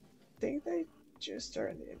 I think they just are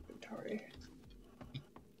in the inventory.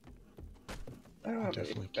 I don't have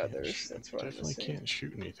any feathers, that's what I'm missing. Definitely can't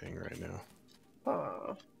shoot anything right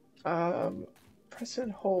now. Press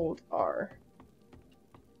and hold R.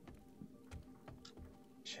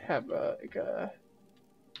 Should have an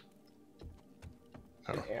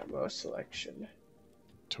ammo selection.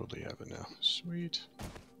 Totally have it now. Sweet.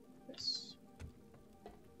 Yes.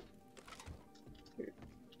 Dude.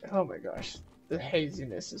 Oh my gosh, the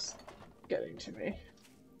haziness is getting to me.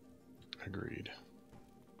 Agreed.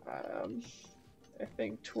 I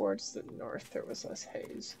think towards the north there was less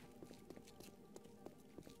haze.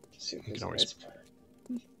 You can always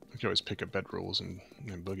pick up bedrolls and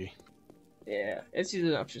boogie. Yeah, it's easy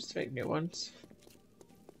enough just to make new ones.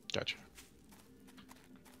 Gotcha.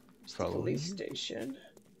 The police station.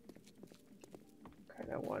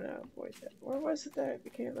 Kind of want to avoid that. Where was it that it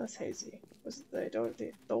became less hazy? Was it the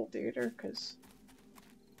adult theater? Because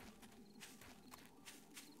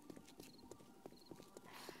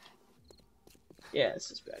yeah,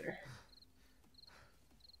 this is better.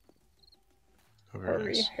 Oh,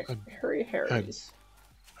 very nice. Hurry, Harry's.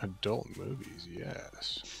 Adult movies,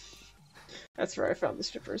 yes. That's where I found the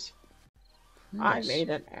strippers. Nice. I made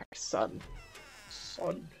an axe, son.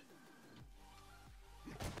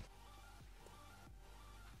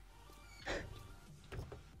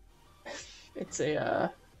 It's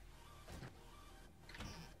a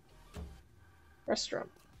restaurant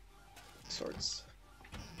of sorts.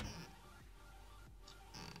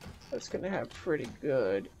 That's gonna have pretty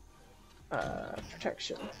good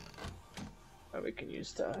protection that we can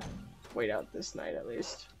use to wait out this night at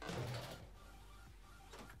least.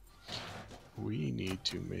 We need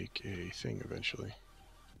to make a thing eventually.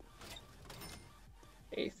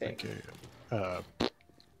 A think. Like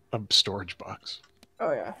a storage box.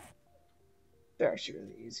 Oh yeah, they're actually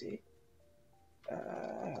really easy.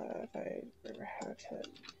 If I remember how to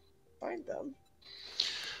find them.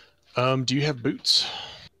 Do you have boots?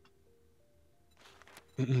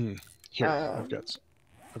 Here, I've got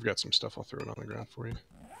some stuff. I'll throw it on the ground for you.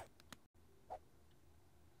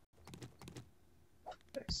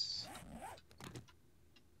 Nice.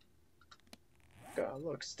 Gotta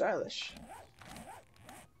look stylish.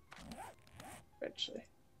 Eventually.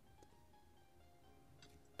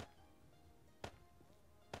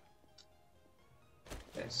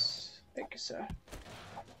 Nice. Thank you, sir.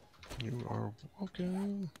 You are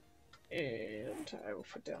welcome. And I will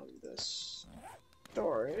put down this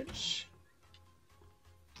storage.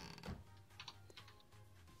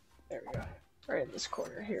 There we go. Right in this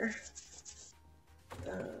corner here.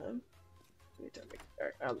 Need to make.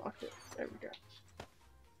 Alright, I unlocked it. There we go.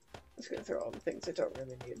 I'm just gonna throw all the things I don't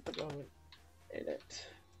really need at the moment in it.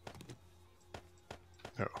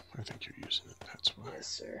 Oh, I think you're using it. That's why. Yes,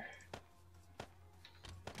 sir.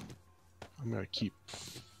 I'm gonna keep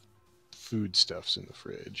foodstuffs in the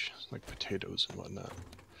fridge, like potatoes and whatnot.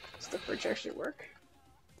 Does the fridge actually work?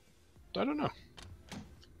 I don't know.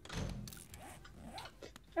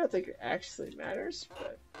 I don't think it actually matters,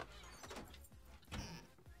 but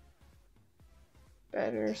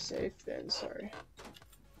better safe than sorry.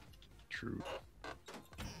 True.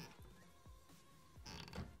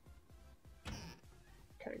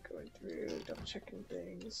 Kind of going through, double checking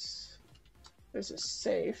things. There's a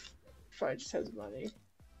safe. Fine, just has money.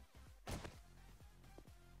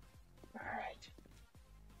 Alright.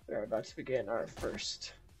 We're about to begin our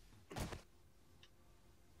first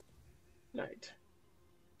night.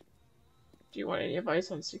 Do you want any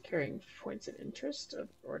advice on securing points of interest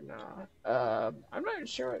or not? I'm not even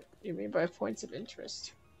sure what you mean by points of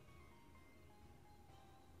interest.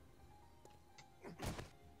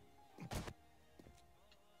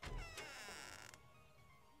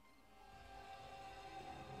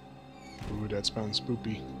 Ooh, that sounds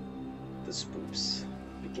spoopy. The spoops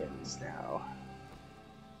begins now.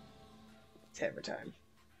 It's hammer time.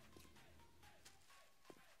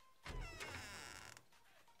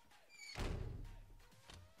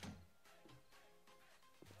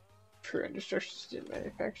 True instructions didn't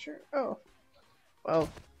manufacture. Oh, well,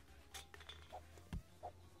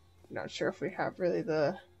 not sure if we have really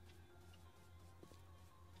the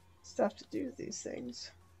stuff to do these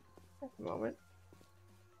things at the moment.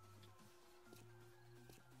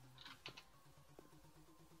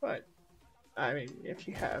 But, I mean, if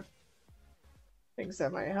you have things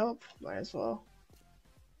that might help, might as well.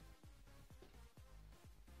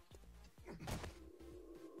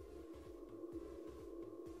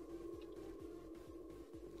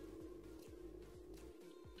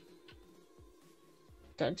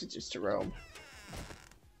 Time to just to roam.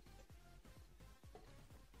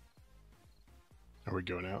 Are we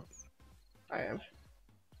going out? I am.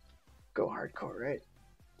 Go hardcore, right?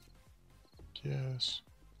 Yes.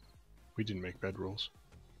 We didn't make bedrolls.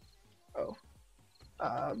 Oh.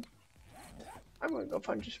 I'm gonna go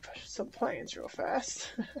punch some plants real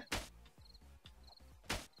fast.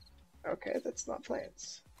 Okay, that's not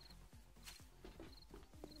plants.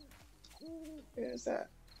 What is that?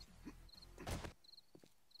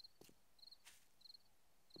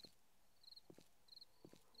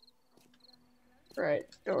 Right,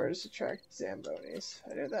 doors attract Zambonis.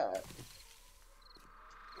 I knew that.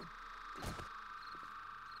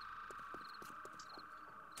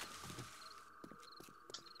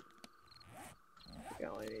 We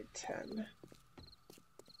only need 10.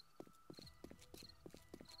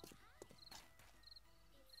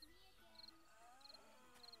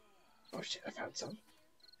 Oh shit, I found some.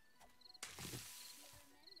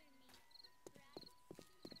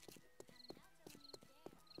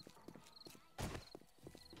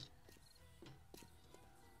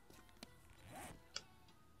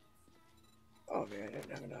 Oh man, I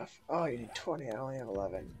didn't have enough. Oh, you need 20, I only have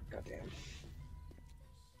 11. Goddamn.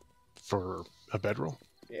 For a bedroll?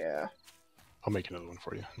 Yeah. I'll make another one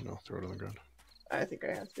for you, and I'll throw it on the ground. I think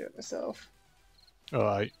I have to do it myself.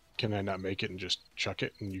 Oh, can I not make it and just chuck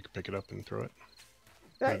it, and you can pick it up and throw it?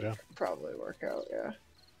 That could probably work out, yeah.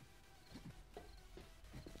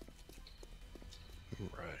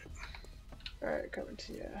 Right. Alright, coming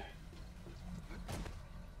to you.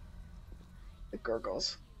 The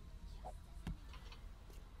gurgles.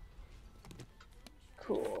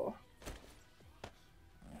 Cool.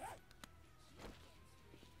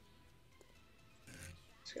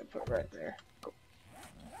 Just gonna put it right there. Cool.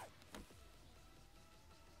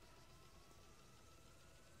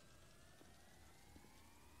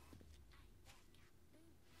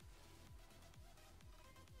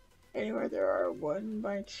 Anywhere there are 1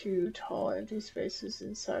 by 2 tall empty spaces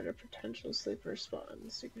inside a potential sleeper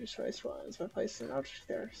spawns. You can destroy spawns by placing an object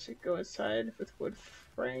there. So you go inside with wood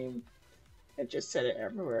frame and just set it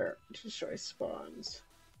everywhere to destroy spawns.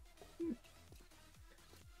 You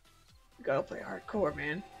gotta play hardcore,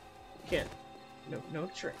 man. You can't. No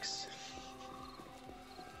tricks.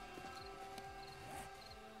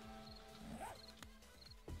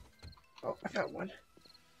 Oh, I found one.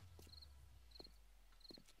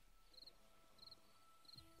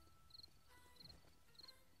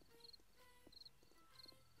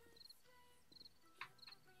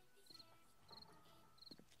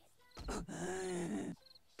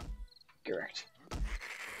 Correct.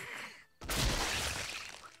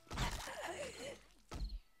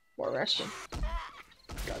 More resting.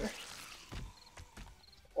 Got her.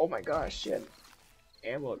 Oh my gosh, she had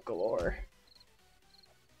ammo galore.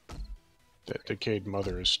 That decayed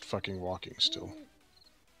mother is fucking walking still.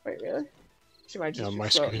 Wait, really? She might just Yeah, be my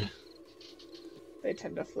floating. screen. They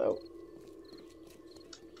tend to float.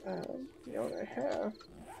 You know what I have?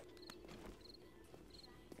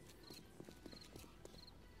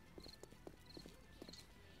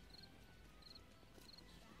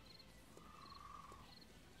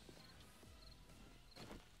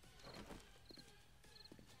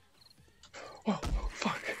 Oh,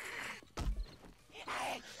 fuck.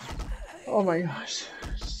 Oh my gosh.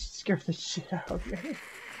 Scared the shit out of me.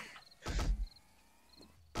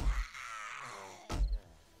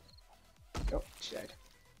 Oh, she died.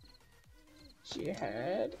 She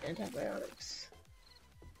had antibiotics.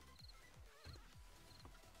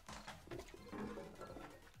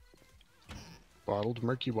 Bottled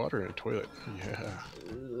murky water in a toilet. Yeah.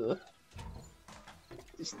 Ugh.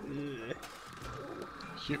 Just, ugh.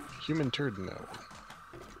 Human turd in that one.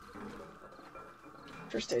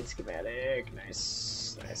 First aid schematic.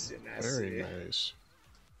 Nice. Nice. Very nice.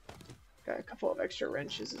 Got a couple of extra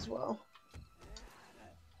wrenches as well.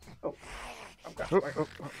 Oh. I've got Oh,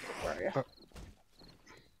 where are you? oh.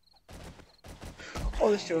 Oh,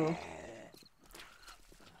 there's 2 of them.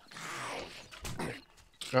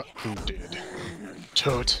 Oh, who did?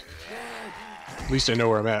 Tote. At least I know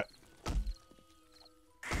where I'm at.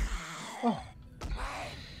 Oh.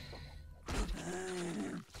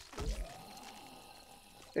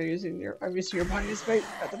 I'm using your body as bait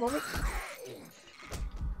at the moment.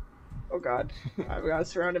 Oh god. I got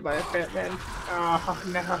surrounded by a fat man. Oh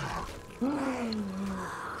no.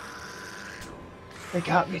 They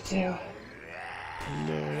got me too.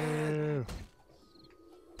 No.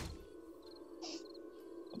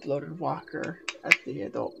 Bloated walker at the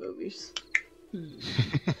adult movies.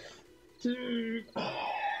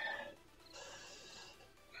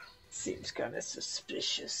 Seems kind of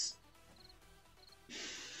suspicious.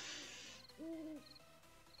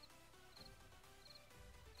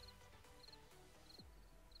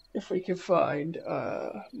 If we can find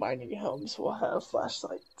mining helms, we'll have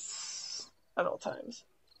flashlights at all times.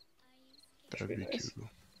 That'd be nice. cool.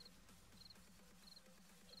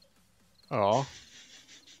 Aw.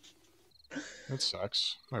 That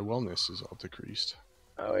sucks. My wellness is all decreased.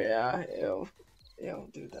 Oh yeah, it'll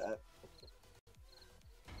do that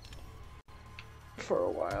for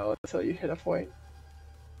a while until you hit a point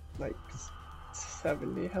like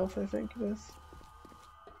 70 health, I think it is.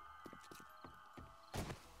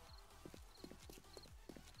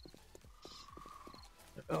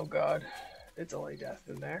 Oh god, it's only death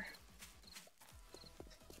in there.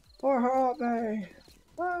 Or help me!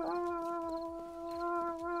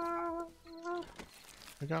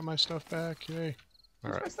 I got my stuff back, yay.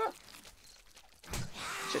 Alright. My stuff.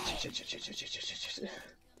 Shit.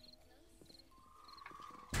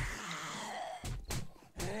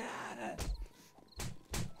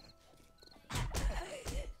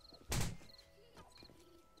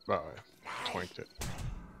 Oh, I twinked it.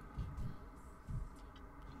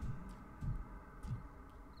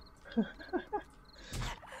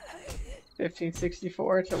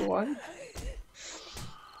 $15.64 to 1.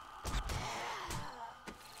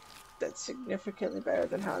 That's significantly better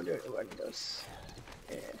than how I'm doing the windows.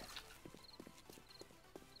 Yeah.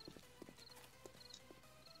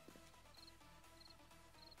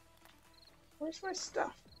 Where's my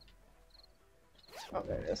stuff? Oh,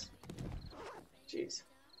 there it is. Jeez.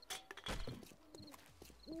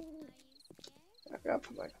 I've got to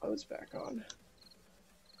put my clothes back on.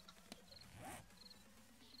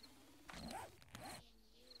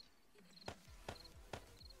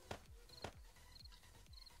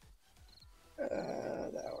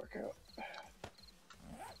 That'll work out.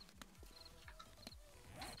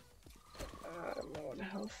 I'm low on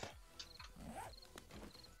health.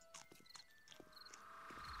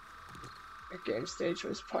 Your game stage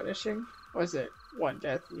was punishing? Was it one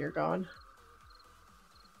death and you're gone?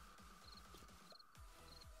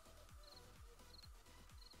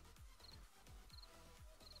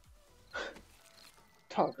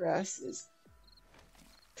 Tall grass is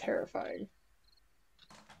terrifying.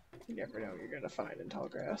 You never know what you're gonna find in tall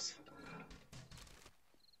grass.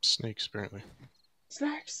 Snakes, apparently.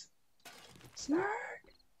 Snacks! Snack!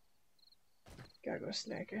 Gotta go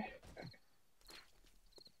snack it.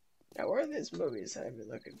 Now, where are these movies I've been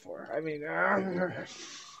looking for? I mean, not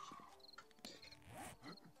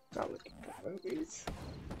looking for movies.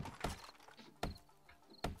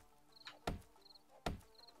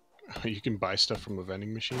 You can buy stuff from a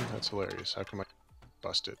vending machine? That's hilarious. How come I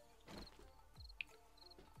bust it?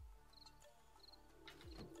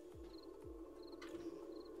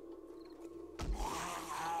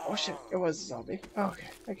 Oh shit, it was a zombie. Oh, okay,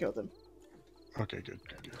 I killed him. Okay, good.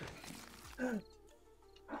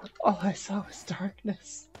 All I saw was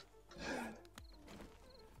darkness.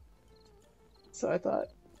 So I thought,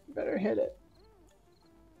 better hit it.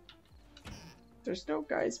 There's no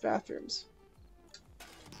guys' bathrooms.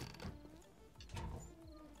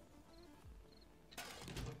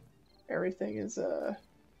 Everything is, the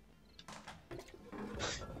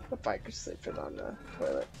biker's sleeping on the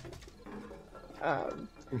toilet.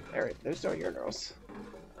 There's no urinals.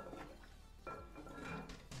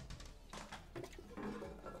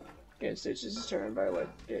 Game stage is determined by what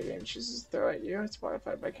game chooses to throw at you. It's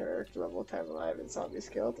modified by character level, time alive, and zombies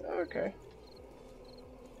killed. Okay.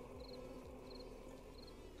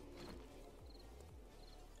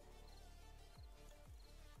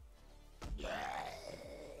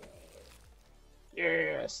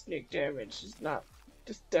 Yeah, sneak damage is not,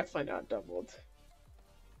 just definitely not doubled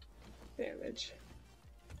damage.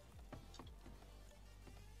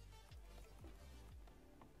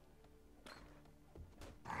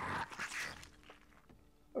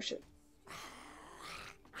 Oh shit.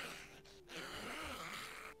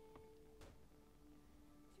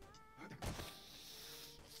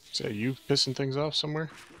 So you pissing things off somewhere?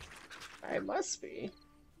 I must be.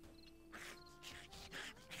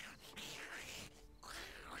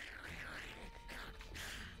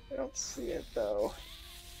 I don't see it though.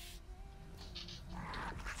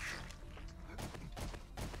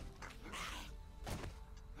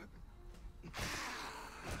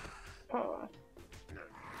 Oh.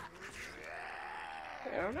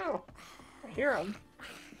 I don't know. I hear him.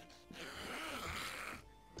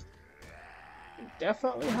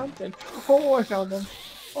 Definitely hunting. Oh, I found him.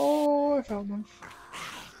 Oh, I found him.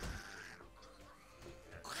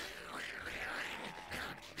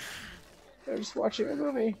 They're just watching a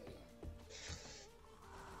movie.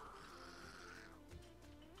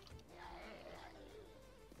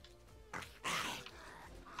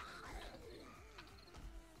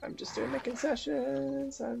 I'm just doing the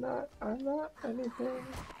concessions. I'm not anything.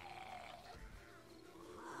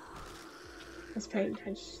 Let's pay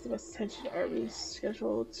attention to the attention. Are we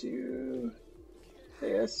scheduled to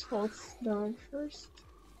say a small nine first?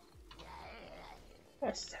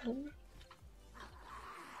 That's 10.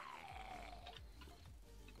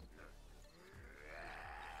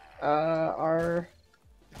 Our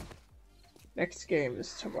next game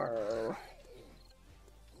is tomorrow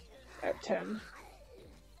at 10.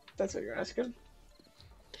 That's what you're asking?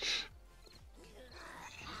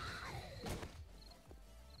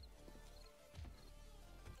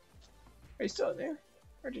 Are you still in there?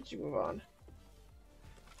 Or did you move on?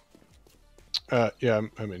 Yeah,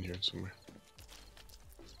 I'm in here somewhere.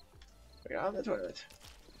 You're on the toilet.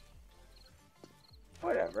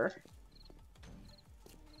 Whatever.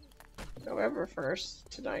 November 1st,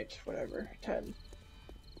 tonight, whatever, 10.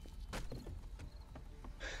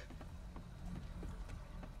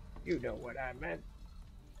 You know what I meant.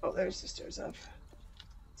 Oh, there's the stairs up.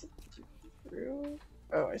 Is it through?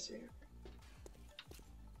 Oh, I see.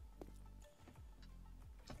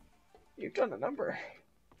 You've done a number.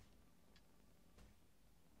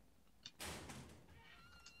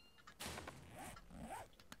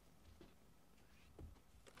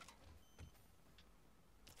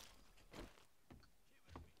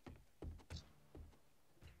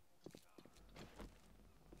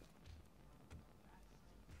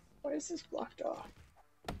 Why is this blocked off?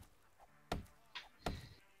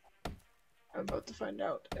 I'm about to find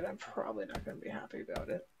out, and I'm probably not going to be happy about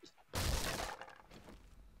it.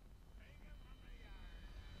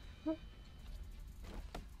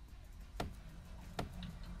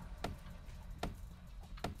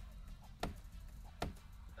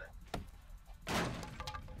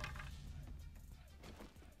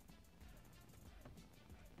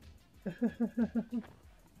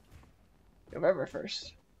 November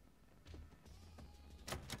 1st.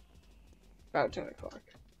 About 10 o'clock.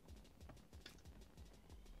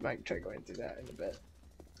 Might try going through that in a bit.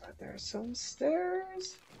 But there's some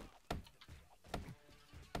stairs.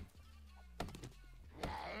 I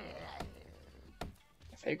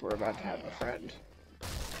think we're about to have a friend.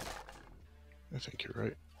 I think you're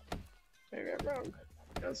right. Maybe I'm wrong.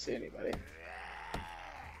 I don't see anybody.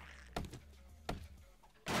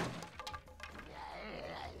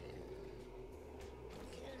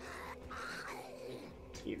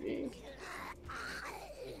 TV.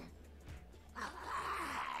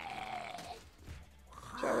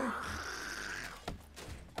 Joey.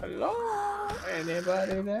 Hello?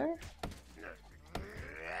 Anybody there?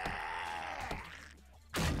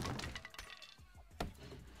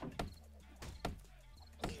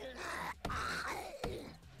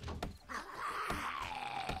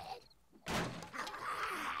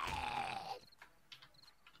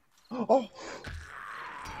 Oh!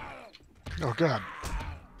 Oh god.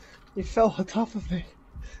 He fell on top of me.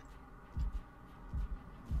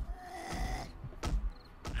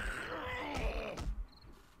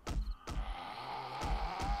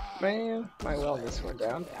 Man, my wellness went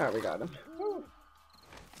down. Ah, we got him. Woo.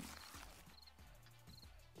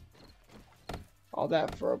 All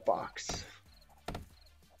that for a box.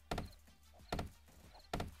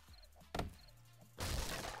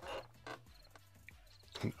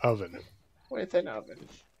 An oven. With an oven.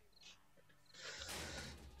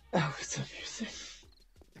 Oh, it's amusing.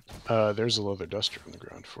 There's a leather duster on the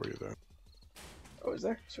ground for you, though. Oh, is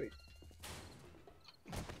there? Sweet.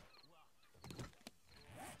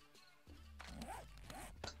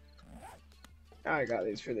 I got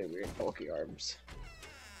these really weird bulky arms.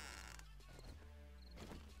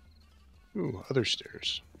 Ooh, other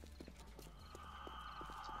stairs.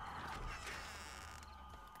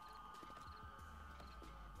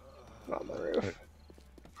 On the roof.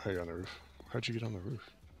 How are you on the roof? How'd you get on the roof?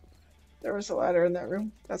 There was a ladder in that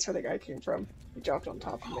room. That's where the guy came from. He dropped on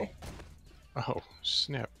top of me. Oh,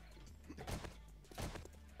 snap.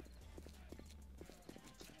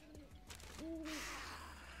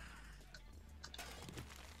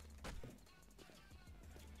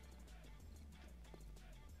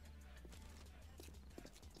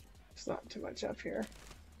 There's not too much up here.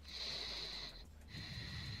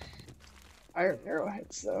 Iron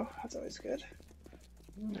arrowheads, though. That's always good.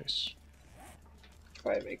 Nice.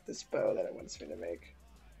 Try to make this bow that it wants me to make.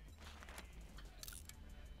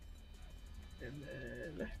 And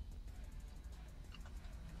then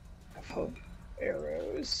I have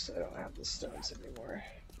arrows. I don't have the stones anymore.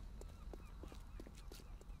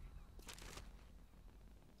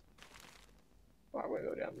 Well, I'm gonna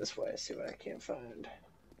go down this way, see what I can find.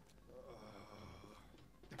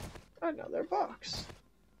 Another box.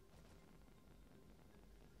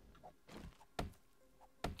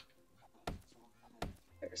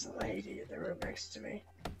 There's a lady in the room next to me.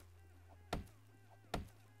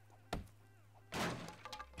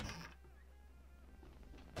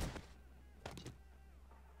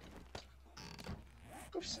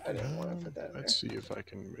 Oops, I didn't want to put that in there. Let's see if I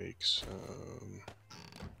can make some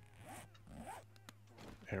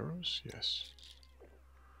arrows. Yes.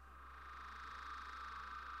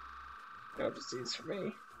 No, just these for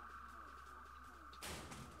me.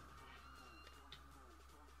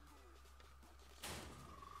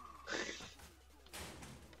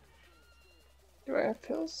 Do I have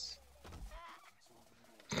pills?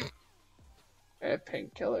 I have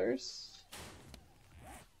painkillers.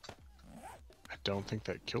 I don't think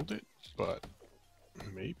that killed it, but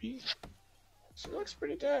maybe? She looks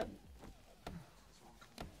pretty dead.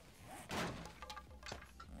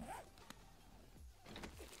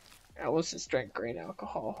 I almost just drank grain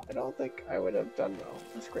alcohol. I don't think I would have done well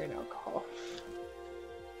with grain alcohol.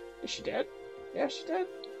 Is she dead? Yeah, she's dead.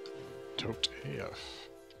 Doped AF.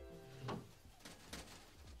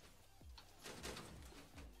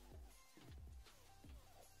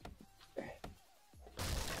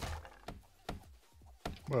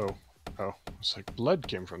 Whoa. Oh, it's like blood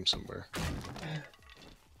came from somewhere.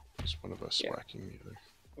 Just one of us whacking the other.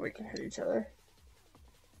 We can hit each other.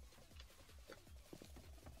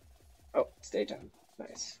 Oh, it's daytime.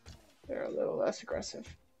 Nice. They're a little less aggressive.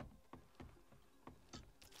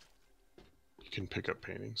 You can pick up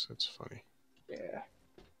paintings, that's funny. Yeah.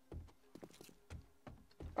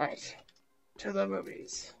 Alright. To the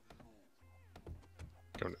movies.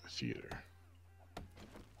 Going to the theater.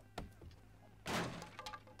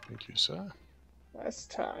 Thank you, sir.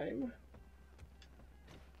 Last time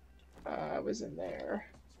I was in there.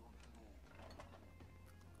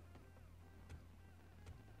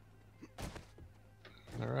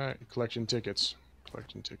 Alright, collecting tickets.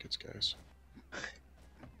 Collecting tickets, guys.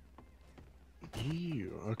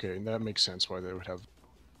 Ew. Okay, that makes sense why they would have.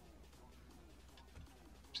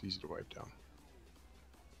 It's easy to wipe down.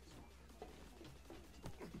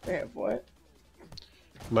 They have what?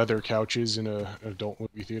 Leather couches in an adult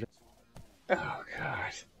movie theater. Oh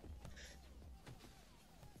god.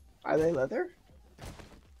 Are they leather?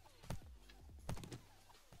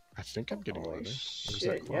 I think I'm getting Holy leather.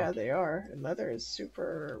 shit, yeah, they are. And leather is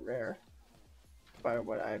super rare by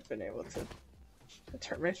what I've been able to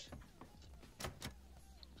determine.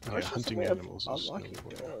 Yeah, hunting animals is unlocking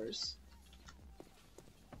doors.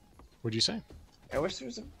 What'd you say? I wish there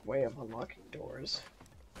was a way of unlocking doors.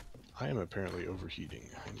 I am apparently overheating.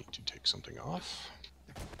 I need to take something off.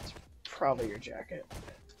 It's probably your jacket.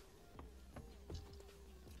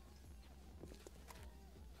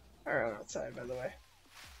 Alright, outside, by the way.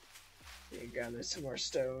 You can gather some more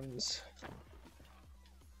stones.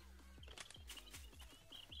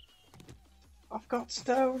 I've got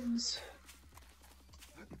stones!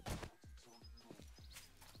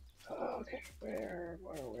 Okay, where?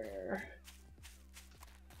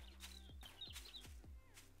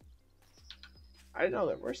 I didn't know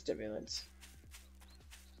there were stimulants.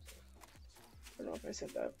 I don't know if I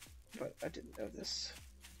said that, but I didn't know this.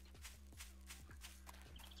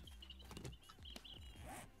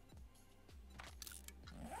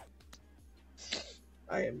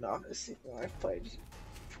 I am not a sequel. I've played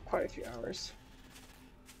for quite a few hours.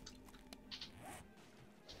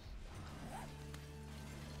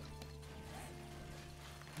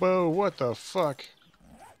 Whoa, what the fuck?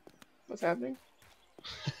 What's happening?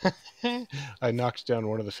 I knocked down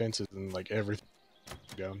one of the fences and like everything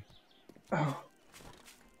down. Oh.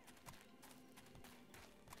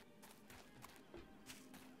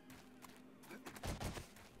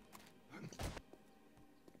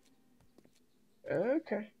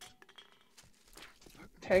 Okay.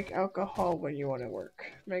 Take alcohol when you want to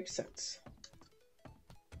work. Makes sense.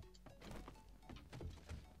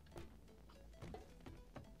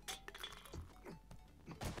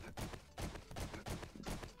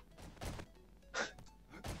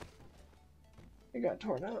 It got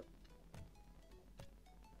torn up.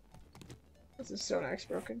 Is the stone axe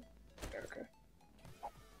broken? Okay.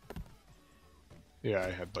 Yeah,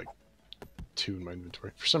 I had like 2 in my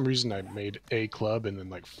inventory. For some reason, I made a club and then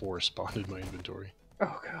like 4 spawned in my inventory.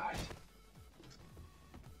 Oh god.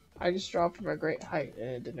 I just dropped from a great height and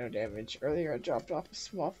it did no damage. Earlier I dropped off a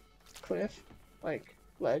small cliff, like,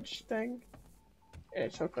 ledge thing, and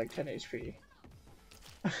it took like 10 HP.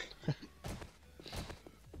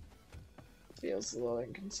 Feels a little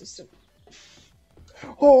inconsistent.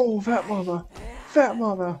 Oh, fat mama! Fat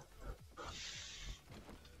mama!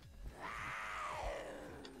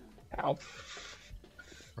 Ow.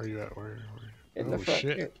 Where are you at? Where? In the front,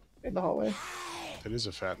 shit. in the hallway. That is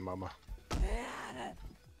a fat mama.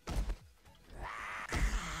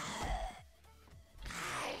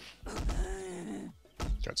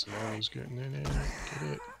 Got some arrows getting in it.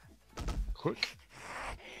 Get it. Hook.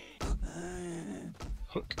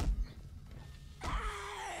 Hook.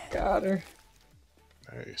 Got her.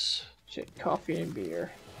 Nice. Shit, coffee and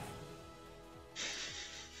beer.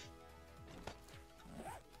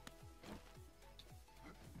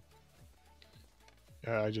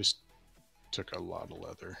 Yeah, I just took a lot of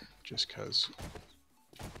leather, just cause.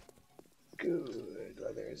 Good,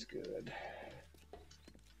 leather is good.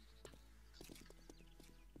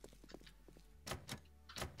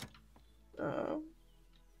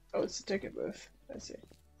 Oh, it's a ticket booth. I see.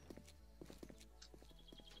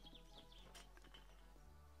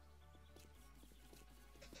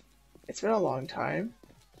 It's been a long time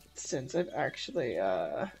since I've actually,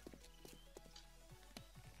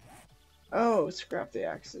 Oh, scrap the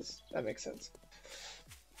axes. That makes sense.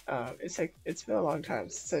 It's been a long time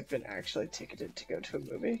since I've been actually ticketed to go to a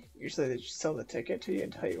movie. Usually they just sell the ticket to you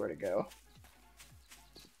and tell you where to go.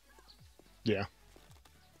 Yeah.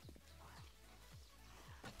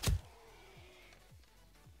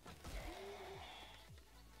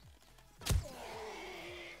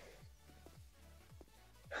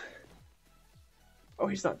 Oh,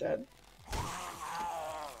 he's not dead.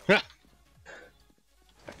 I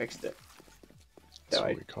fixed it. That's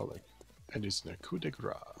what we call it. And it's the coup de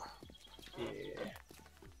grace. Yeah.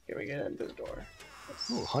 Here we get into the door.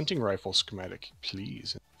 Oh, hunting rifle schematic,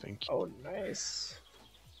 please. Thank you. Oh, nice.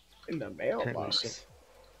 In the mailbox.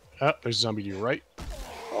 Oh, there's a zombie to your right.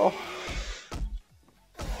 Oh.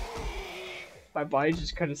 My body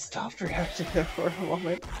just kind of stopped reacting there for a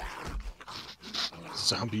moment.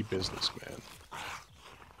 Zombie businessman.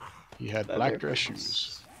 He had black dress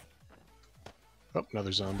shoes. Oh,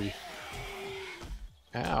 another zombie.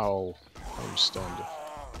 Ow. I'm stunned.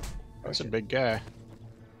 That's a big guy.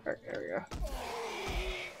 Alright, there we go.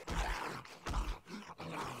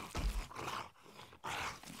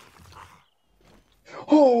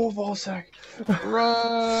 Oh, ballsack!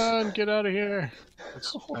 Run! Get out of here!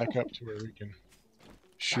 Let's back up to where we can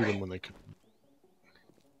shoot them when they come.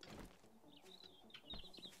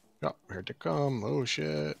 Oh, here they come. Oh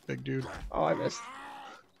shit, big dude. Oh, I missed.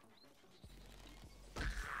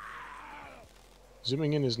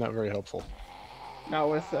 Zooming in is not very helpful. Not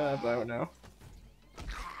with bow, no.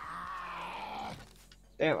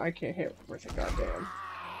 Damn, I can't hit worth a goddamn.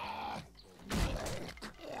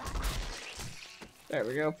 There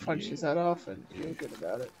we go. Punch his head off and feel good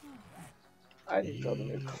about it. I need to build a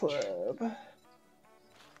new club.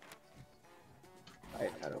 I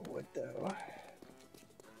ain't out of wood though.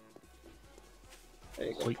 There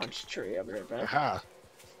you go. Wait. Punch a tree. I'll be right back. Aha!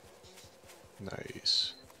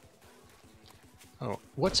 Nice. Oh,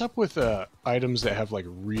 what's up with items that have like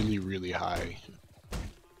really, really high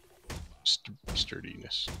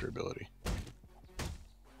sturdiness, durability?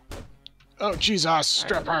 Oh, Jesus!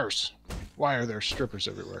 Strippers! Why are there strippers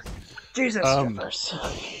everywhere? Jesus strippers.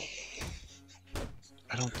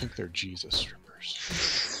 I don't think they're Jesus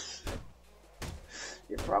strippers.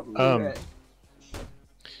 You're probably right.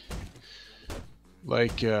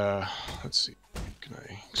 Like, let's see. Can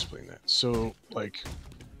I explain that? So, like,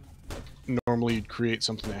 normally you'd create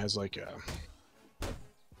something that has like a,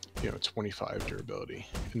 25 durability,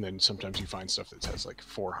 and then sometimes you find stuff that has like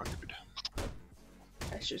 400.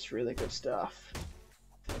 That's just really good stuff.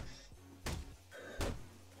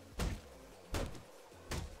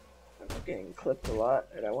 I'm getting clipped a lot,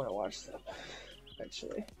 and I want to watch them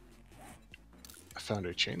eventually. I found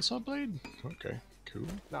a chainsaw blade? Okay, cool.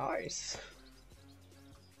 Nice.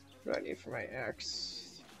 What do I need for my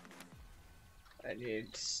axe? I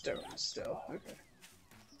need stone still. Okay.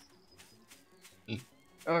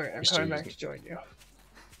 Alright, I'm coming back to join you.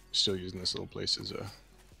 Still using this little place as a...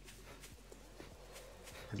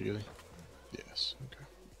 Really? Yes, okay.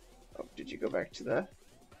 Oh, did you go back to the...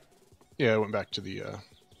 Yeah, I went back to the,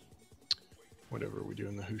 whatever we do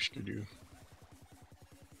in the Hushkadu.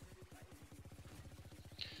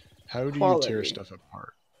 How do you tear stuff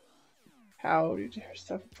apart? How do you tear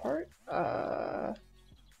stuff apart?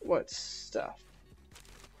 What stuff?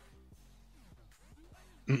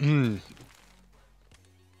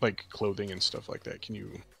 Like clothing and stuff like that. Can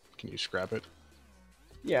you scrap it?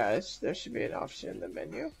 Yeah, there should be an option in the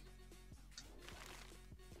menu.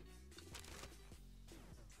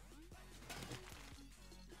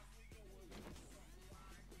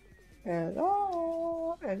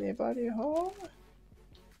 Hello? Anybody home?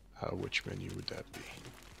 Which menu would that be?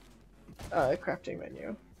 The crafting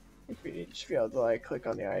menu. You should be able to like click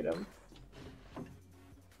on the item.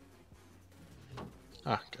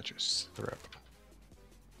 Ah, gotcha.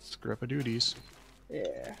 Scrap duties.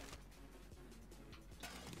 Yeah.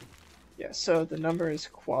 Yeah, so the number is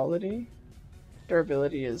quality.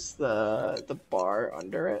 Durability is the bar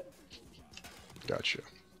under it. Gotcha.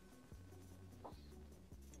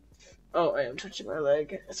 Oh, I am touching my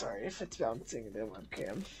leg. Sorry if it's bouncing the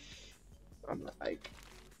webcam. I'm like...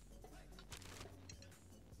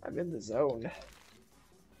 I'm in the zone.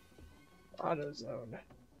 Auto zone.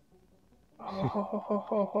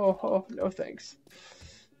 Oh, no thanks.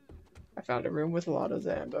 I found a room with a lot of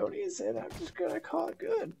Zambonis, and I'm just gonna call it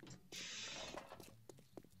good.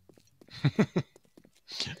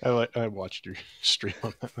 I watched your stream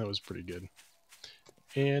on that. That was pretty good.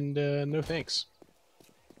 And no thanks.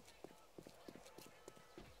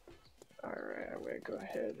 Alright, I'm gonna go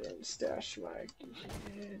ahead and stash my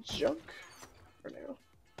junk for now.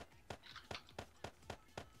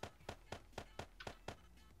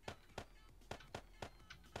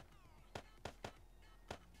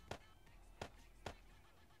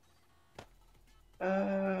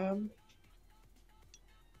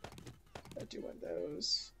 I'll do one of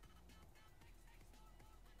those.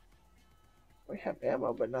 We have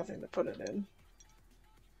ammo, but nothing to put it in.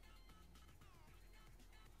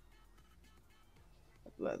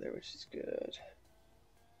 Leather, which is good.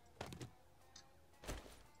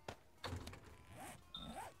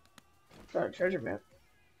 Found a treasure map.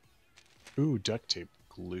 Ooh, duct tape,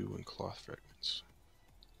 glue, and cloth fragments.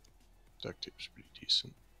 Duct tape's pretty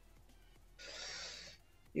decent.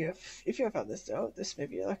 If you have found this note, this may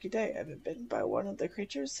be a lucky day. I've been bitten by one of the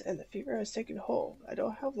creatures, and the fever has taken hold. I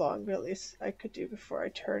don't have long, but at least I could do before I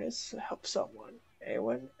turn is to help someone.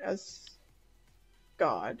 Anyone as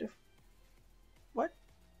God. What?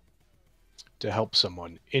 To help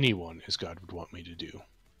someone, anyone, as God would want me to do.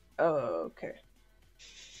 Oh, okay.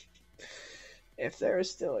 If there is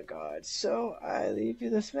still a God. So, I leave you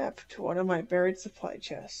this map to one of my buried supply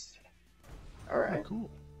chests. Alright. Oh, cool.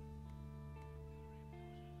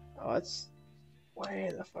 Oh, it's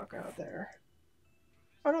way the fuck out there.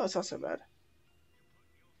 Oh no, it's not so bad.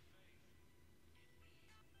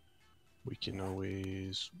 We can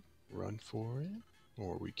always run for it,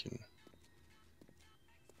 or we can...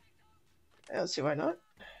 I don't see why not.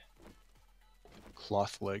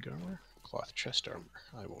 Cloth leg armor? Cloth chest armor.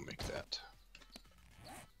 I will make that.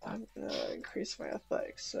 I'm gonna increase my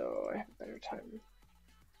athletics so I have a better time.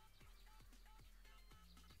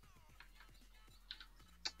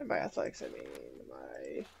 And by athletics, I mean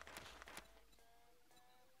my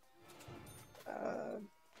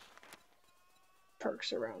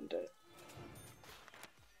perks around it.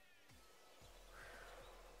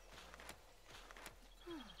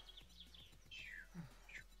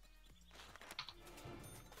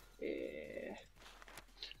 Yeah.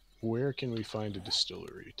 Where can we find a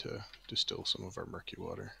distillery to distill some of our murky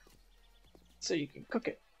water? So you can cook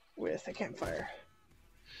it with a campfire.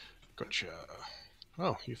 Gotcha.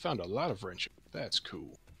 Oh, you found a lot of wrenches. That's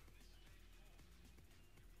cool.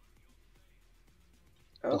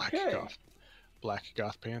 Okay. Black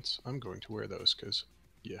goth pants. I'm going to wear those because,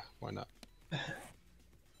 yeah, why not?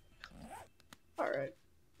 Alright.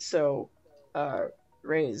 So,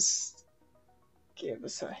 Ray's gave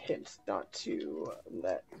us a hint not to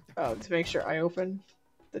to make sure I open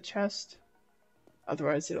the chest.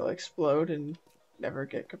 Otherwise, it'll explode and never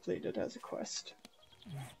get completed as a quest.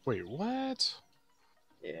 Wait, what?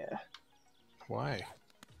 Yeah. Why?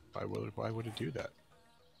 Why would it do that?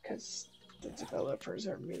 Because the developers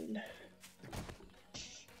are mean.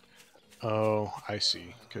 Oh, I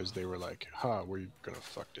see. Because they were like, we're gonna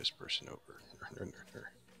fuck this person over.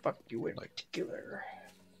 Fuck you in like, particular.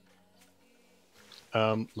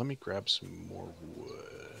 Let me grab some more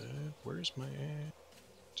wood. Where's my...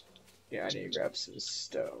 Yeah, I need to grab some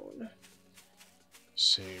stone.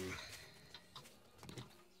 Same.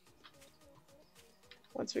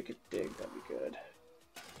 Once we could dig, that'd be good.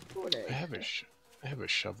 I have a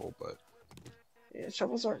shovel, but... Yeah,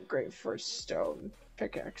 shovels aren't great for stone.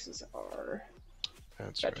 Pickaxes are.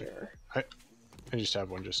 That's better. Right. I just have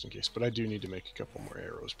one just in case, but I do need to make a couple more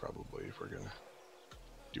arrows probably if we're gonna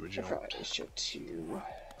do a jump. I probably should too.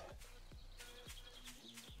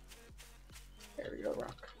 There we go,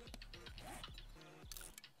 rock.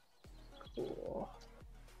 Cool.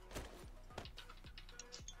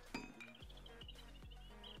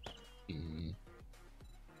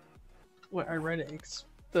 When I read it,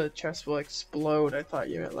 the chest will explode. I thought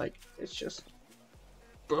you meant like it's just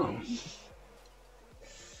boom.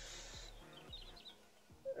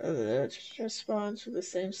 The chest spawns with the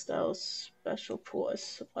same style special pool as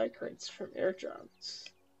supply crates from airdrops.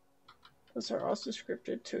 Those are also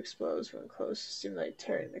scripted to explode when close, stimulate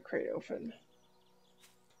tearing the crate open.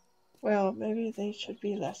 Well, maybe they should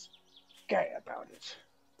be less gay about it.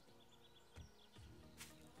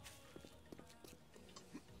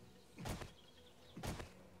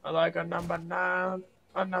 I like a number 9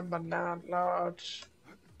 large,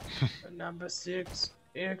 a number 6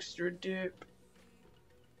 extra dip.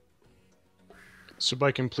 So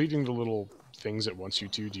by completing the little things it wants you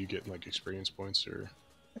to, do you get like experience points or?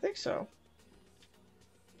 I think so.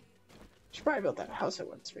 Should probably build that house it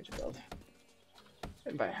wants me to build.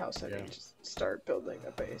 And by house I mean just start building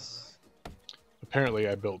a base. Apparently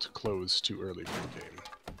I built clothes too early for the game.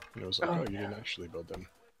 And it was like, you didn't actually build them.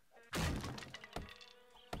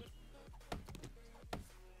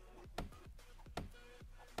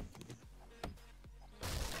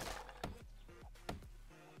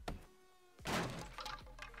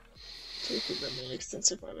 So we could remove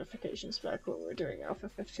extensive modifications back when we were doing Alpha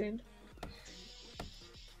 15.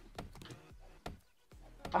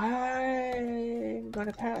 I'm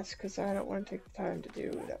gonna pass because I don't want to take the time to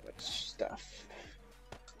do that much stuff.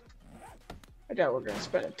 I doubt we're gonna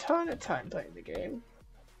spend a ton of time playing the game.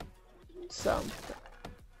 Some,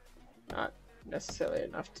 but not necessarily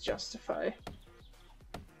enough to justify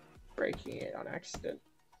breaking it on accident.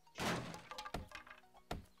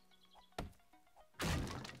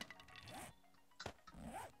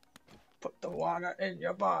 Put the water in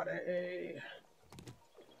your body.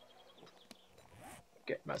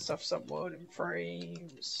 Get myself some wooden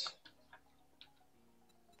frames.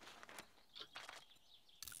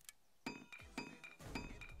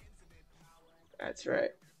 That's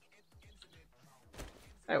right.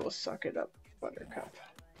 I will suck it up, Buttercup.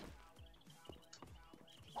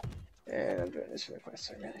 And I'm doing this for the quest,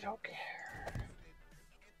 so I really don't care.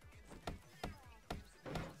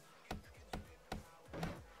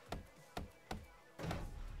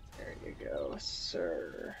 There you go,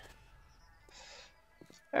 sir.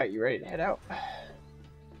 Alright, you ready to head out? Yeah,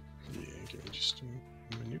 give me just a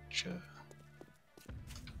minutia.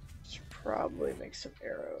 Should probably make some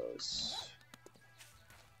arrows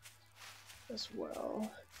as well.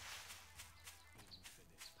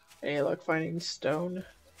 Hey, look, finding stone.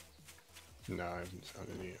 No, I haven't found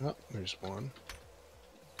any. Oh, there's one.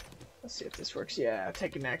 Let's see if this works. Yeah,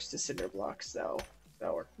 take an axe to cinder blocks. That'll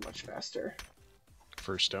work much faster.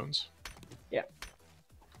 First stones? Yeah.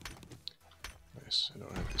 Nice. I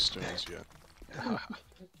don't have the stones yet.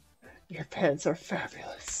 Your pants are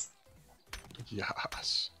fabulous.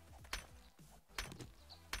 Yes.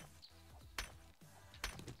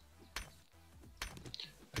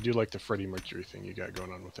 I do like the Freddie Mercury thing you got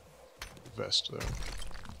going on with the vest, though.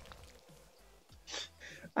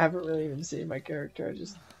 I haven't really even seen my character. I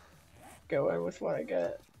just go in with what I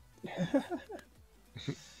get.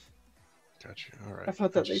 Gotcha. All right. I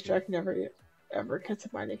thought that Jack never ever gets a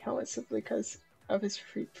mining helmet simply because of his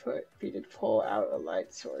feet to pull out a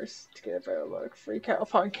light source to get a better look. Freak out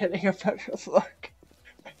upon getting a better look.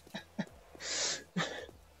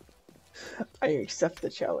 I accept the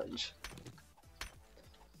challenge.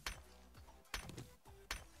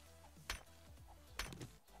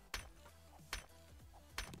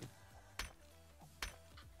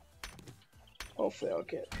 Hopefully I'll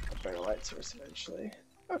get a better light source eventually.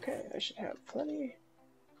 Okay, I should have plenty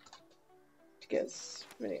to get as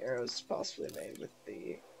many arrows as possibly made with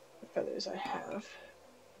the feathers I have.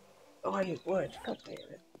 Oh, I need wood. God damn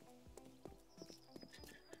it.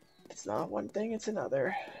 It's not one thing, it's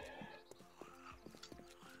another.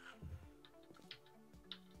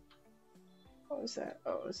 What was that?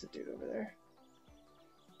 Oh, it's a dude over there.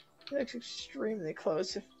 He looks extremely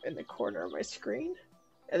close in the corner of my screen.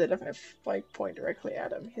 And then if I point directly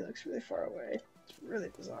at him, he looks really far away. It's really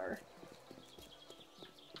bizarre.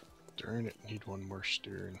 Darn it, need one more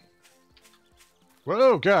steering.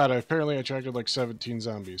 Whoa, God, apparently I attracted like 17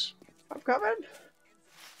 zombies. I'm coming!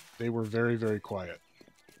 They were very, very quiet.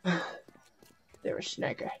 They were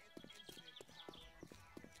snacker.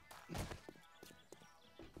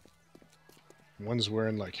 One's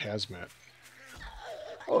wearing like hazmat.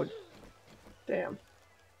 Oh, damn.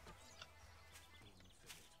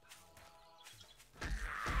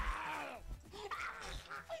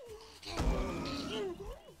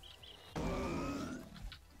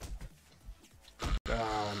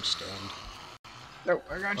 Ah, I'm stunned. Nope,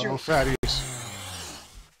 I got you. Oh, fatties.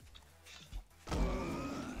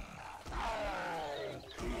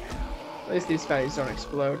 At least these fatties don't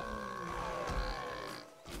explode.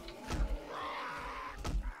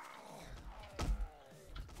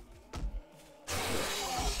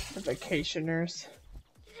 The vacationers.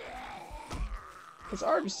 His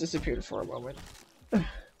arm just disappeared for a moment.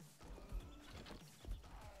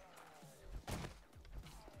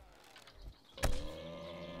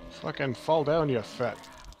 Fucking fall down, you fat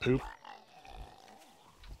poop.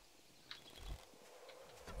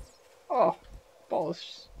 Oh,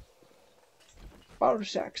 balls. Bottle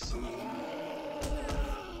sacks.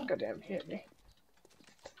 Goddamn, he hit me.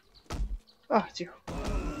 Oh, it's you.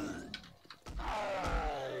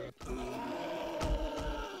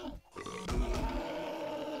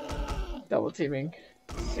 Double teaming.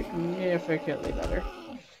 Significantly better.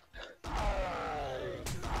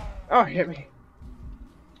 Oh, he hit me.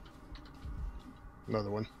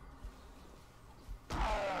 Another one.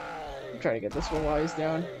 I'm trying to get this one while he's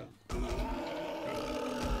down.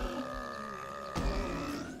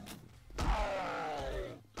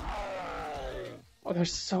 Oh, they're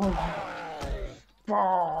so loud.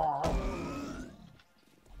 Oh,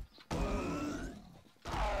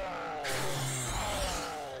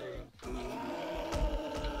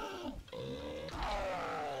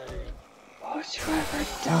 would you ever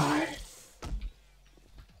die?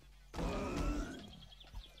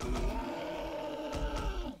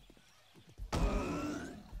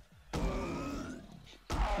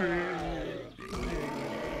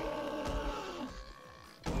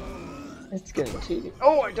 It's getting tedious.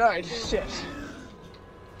 Oh, I died. Shit.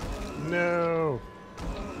 No.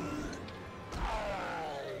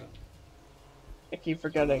 I keep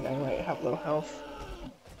forgetting I might have low health.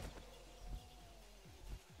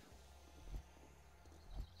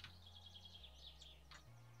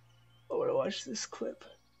 I want to watch this clip.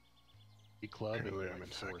 Club. Apparently I'm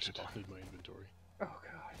infected. I need my inventory. Oh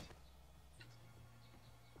god.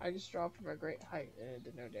 I just dropped from a great height and it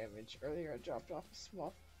did no damage. Earlier I dropped off a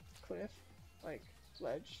small cliff, like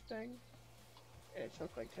ledge thing, and it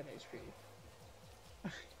took like 10 HP.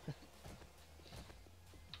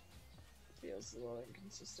 Feels a little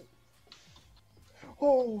inconsistent.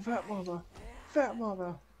 Oh, fat mama! Fat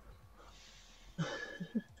mama!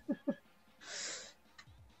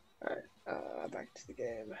 Alright, back to the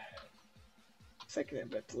game. Second a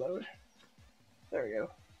bit to load. There we go.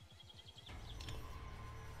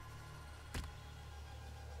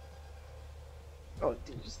 Oh,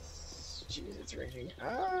 jeez, it's raining.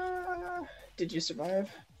 Did you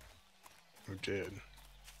survive? Who did?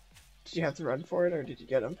 Did you have to run for it, or did you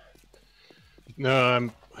get him? No,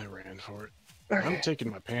 I ran for it. Okay. I'm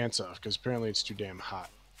taking my pants off because apparently it's too damn hot.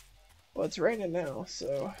 Well, it's raining now,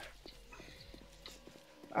 so...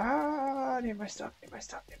 Ah, I need my stuff, need my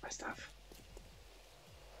stuff, need my stuff.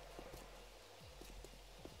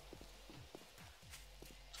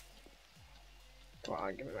 Come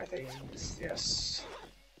on, give me my things. Yes.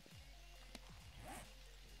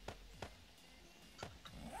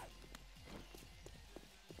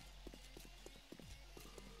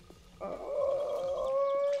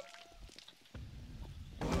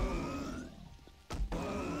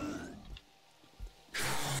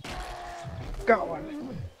 Got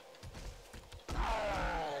one.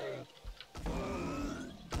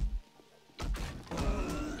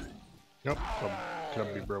 Nope,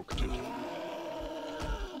 club be broke too.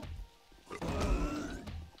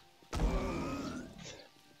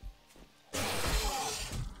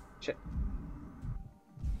 Shit.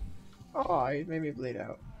 Oh, he made me bleed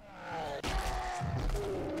out.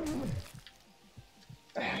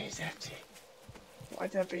 Ah, he's empty. Why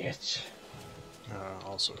that bitch?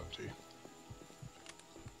 Also empty.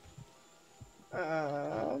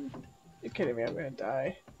 You're kidding me, I'm gonna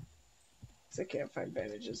die. Because I can't find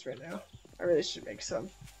bandages right now. I really should make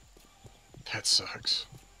some. That sucks.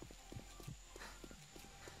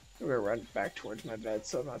 I'm gonna run back towards my bed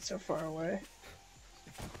so I'm not so far away.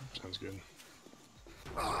 Sounds good.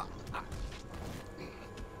 I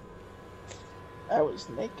was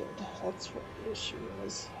naked. That's what the issue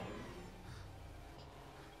was.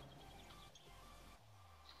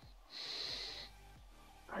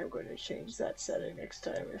 I'm going to change that setting next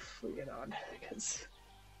time if we get on, because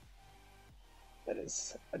that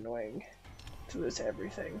is annoying to lose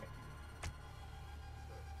everything.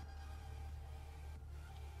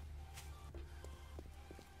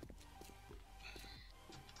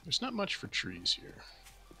 There's not much for trees here.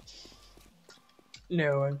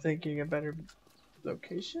 No, I'm thinking a better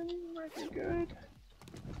location might be good.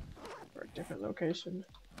 Or a different location.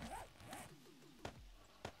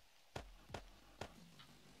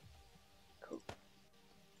 Cool.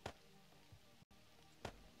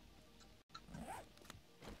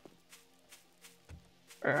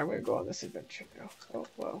 Alright, I'm gonna go on this adventure now. Oh,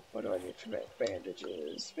 well, what do I need for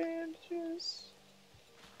bandages? Bandages.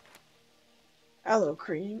 Aloe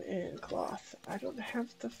cream and cloth. I don't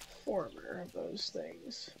have the former of those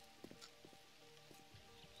things.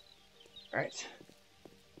 Alright.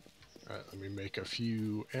 Alright, let me make a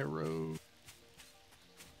few arrows.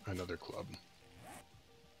 Another club.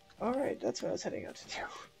 Alright, that's what I was heading out to do.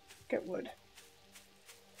 Get wood.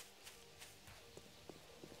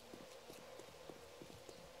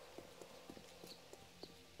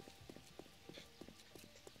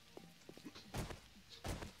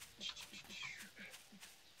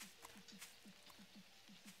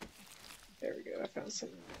 There we go, I found some...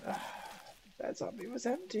 that zombie was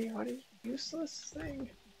empty. What a useless thing.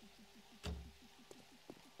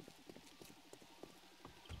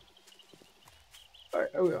 Alright,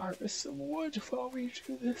 I will harvest some wood while we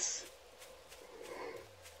do this.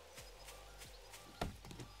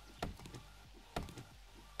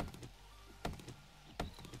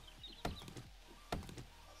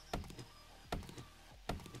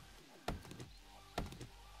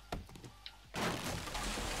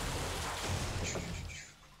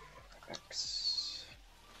 Axe.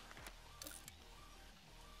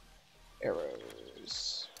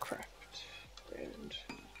 Arrows. Craft. And...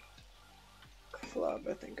 club.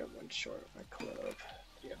 I think I'm one short of my club.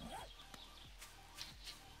 Yeah.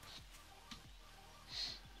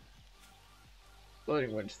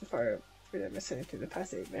 Loading wood to the fire. Did I miss anything in the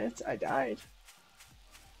past 8 minutes? I died.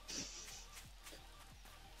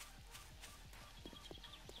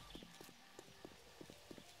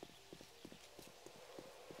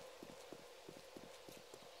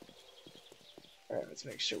 Alright, let's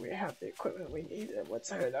make sure we have the equipment we need and let's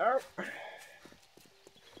head out.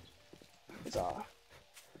 Huzzah.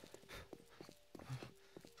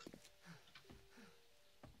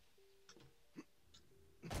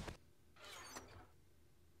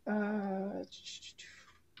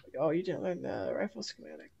 Oh, you didn't learn the rifle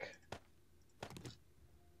schematic.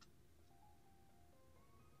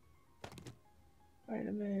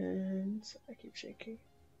 Vitamins. I keep shaking.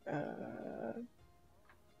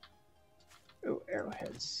 Oh,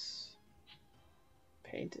 arrowheads.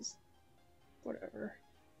 Paint is whatever.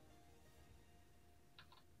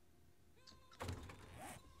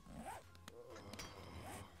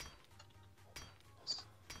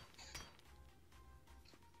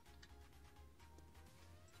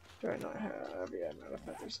 Do I not have? Yeah, I'm out of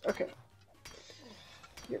feathers. Okay.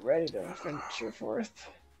 Get ready to venture forth.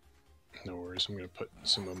 No worries, I'm gonna put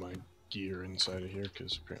some of my gear inside of here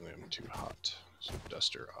because apparently I'm too hot. So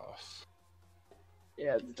duster off.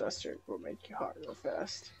 Yeah, the duster will make you hot real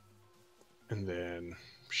fast. And then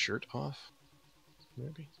shirt off,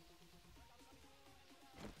 maybe?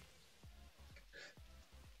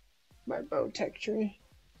 My bow tech tree.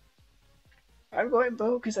 I'm going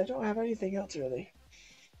bow because I don't have anything else really.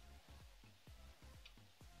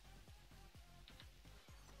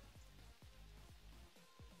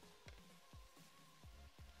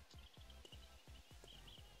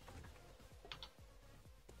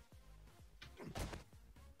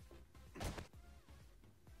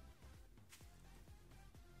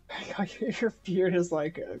 Your beard is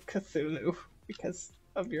like a Cthulhu because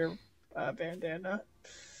of your bandana.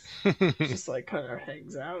 Just like kind of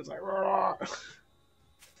hangs out. It's like, "Rah."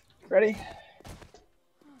 Ready?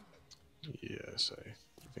 Yes, I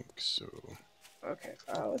think so. Okay,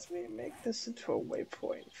 let's make this into a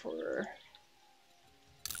waypoint for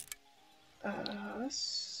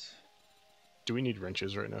us. Do we need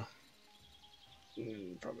wrenches right now?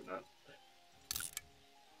 Probably not.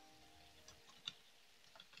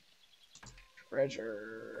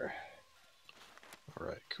 Treasure.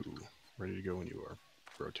 Alright, cool. Ready to go when you are,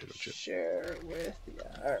 Rotato Chip. Share with,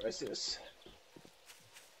 yeah. Alright, let's do this.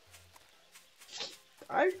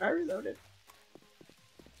 I reloaded.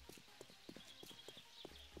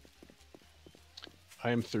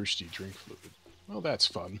 I am thirsty, drink fluid. Well, that's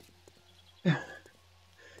fun.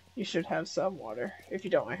 You should have some water. If you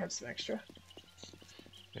don't, I have some extra.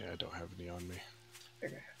 Yeah, I don't have any on me.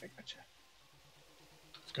 Okay, I gotcha.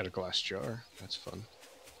 I've got a glass jar. That's fun.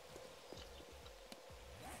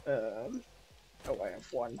 Oh, I have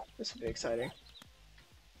one. This will be exciting.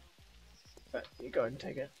 But you go ahead and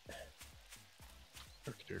take it.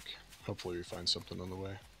 Okie doke. Hopefully we find something on the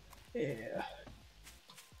way. Yeah.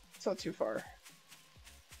 It's not too far.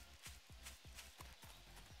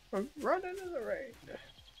 We're running in the rain.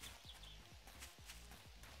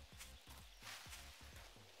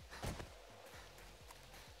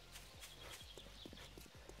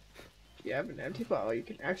 If you have an empty bottle, you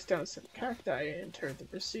can axe down some cacti and turn the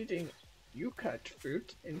preceding you-cut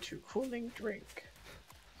fruit into cooling drink.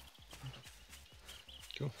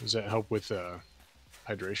 Cool. Does that help with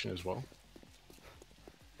hydration as well?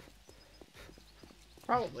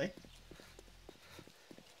 Probably.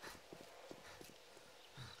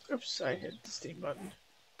 Oops, I hit the Steam button.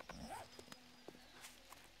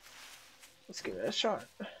 Let's give it a shot.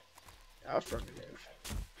 Affirmative.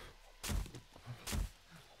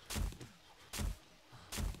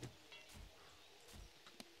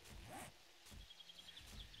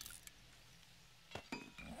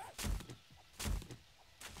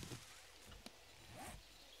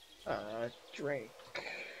 Drink.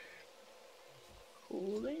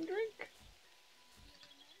 Cooling drink?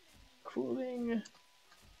 Cooling.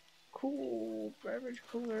 Cool. Beverage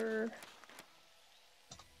cooler.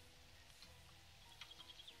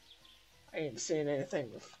 I ain't seeing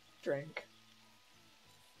anything with drink.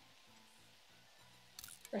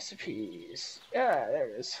 Recipes. Yeah, there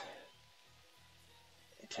it is.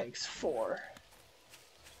 It takes 4.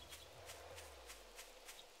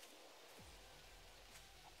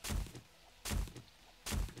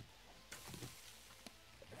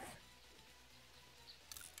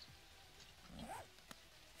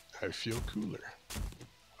 I feel cooler.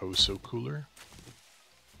 Oh, so cooler.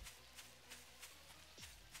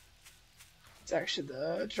 It's actually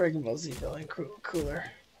the Dragon Ball Z villain cooler.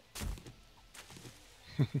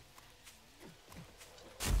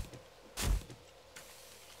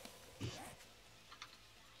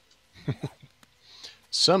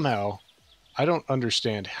 Somehow, I don't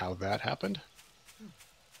understand how that happened.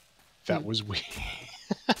 That was weird.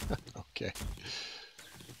 Okay.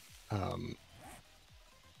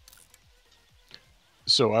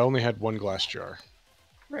 So I only had one glass jar.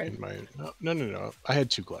 Right. In my no. I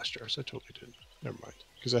had 2 glass jars. I totally did. Never mind.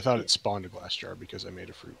 Because I thought it spawned a glass jar because I made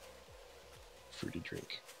a fruity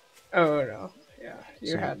drink. Oh no. Yeah,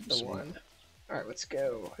 you had the one. Alright, let's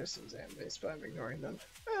go. There's some zombies, but I'm ignoring them.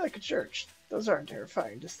 I like a church. Those aren't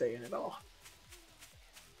terrifying to stay in at all.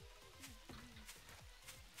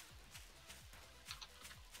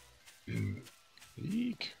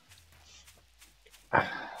 Eek.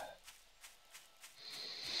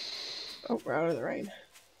 Oh, we're out of the rain.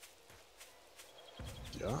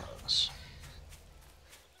 Yes.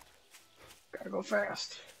 Gotta go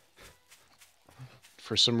fast.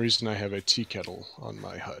 For some reason, I have a tea kettle on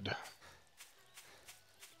my HUD.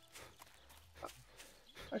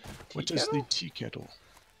 What is the tea kettle?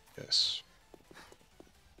 Yes.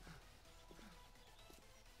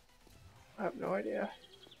 I have no idea.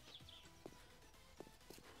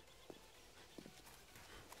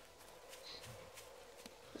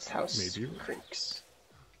 This house Maybe. creaks.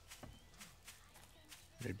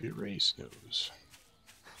 Maybe a race knows.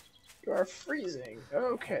 You are freezing.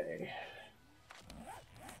 Okay.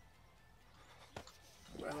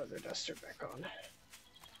 My leather duster back on.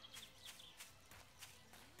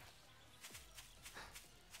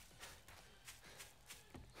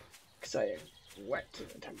 Because I am wet and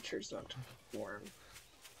the temperature's not warm.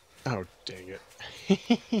 Oh, dang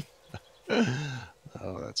it.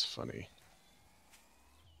 Oh, that's funny.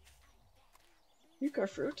 Yucca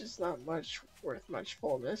fruit is not worth much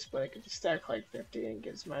fullness, but it can stack like 50 and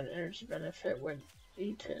gives mine an energy benefit when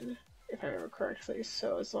eaten, if I remember correctly.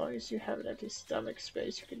 So as long as you have an empty stomach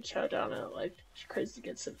space, you can chow down on it like crazy to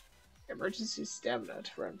get some emergency stamina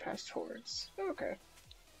to run past hordes. Okay.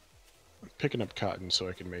 I'm picking up cotton so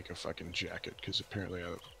I can make a fucking jacket, because apparently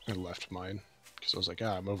I left mine. Because I was like,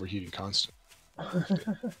 I'm overheating constantly.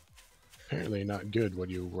 Apparently not good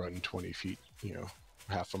when you run 20 feet,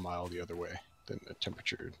 half a mile the other way. Then the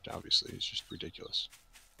temperature, obviously, is just ridiculous.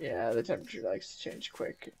 Yeah, the temperature likes to change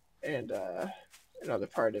quick. And another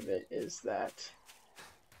part of it is that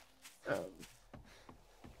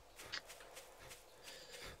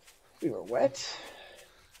we were wet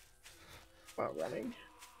while running.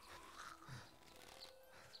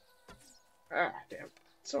 Ah, damn.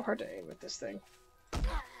 It's so hard to aim with this thing.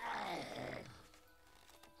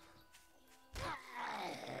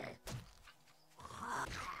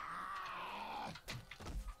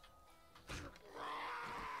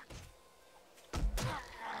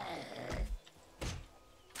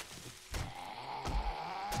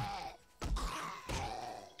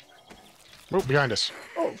 Oh, behind us.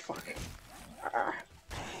 Oh, fuck. Ah.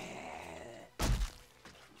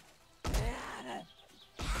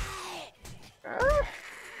 Ah.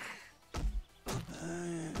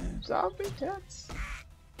 Zombie tits.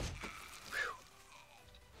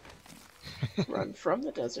 Run from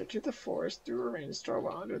the desert to the forest through a rainstorm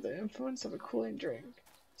while under the influence of a cooling drink.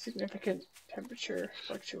 Significant temperature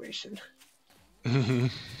fluctuation.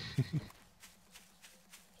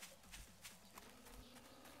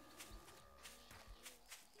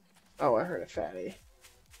 Oh, I heard a fatty.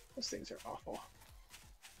 Those things are awful.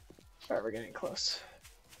 Alright, we're getting close.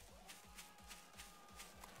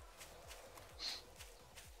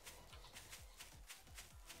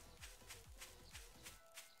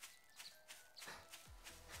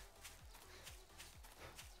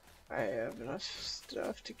 I have enough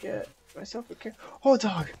stuff to get myself a kill. Oh,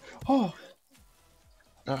 dog! Oh!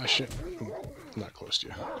 Ah, shit. I'm not close to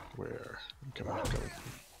you. Where? Come on, come on.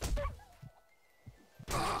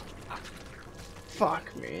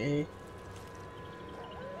 Fuck me.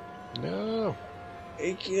 No!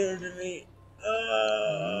 He killed me.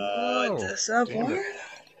 Oh, No. disappointed.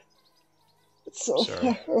 It's so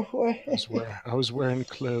Sorry. far away. I was wearing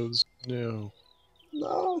clothes. No.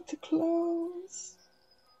 No, to close.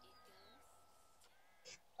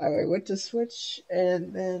 I went to switch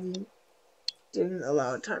and then didn't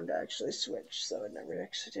allow time to actually switch, so it never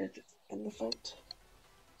actually did in the fight.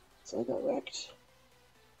 So I got wrecked.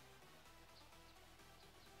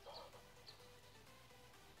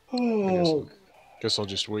 Oh. Guess I'll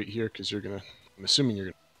just wait here because I'm assuming you're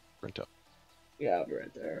gonna rent up. Yeah, I'll be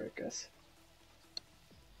right there, I guess.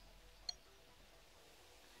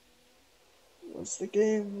 Once the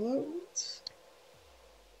game loads.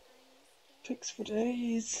 Picks for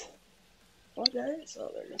days. What days?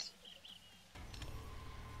 Oh, there it is.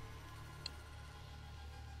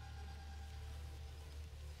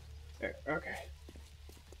 There, okay.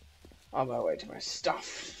 On my way to my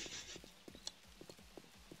stuff.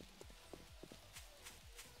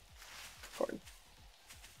 Important.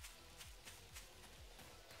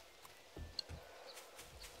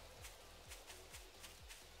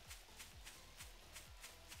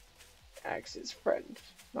 Axe is friend,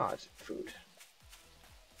 not food.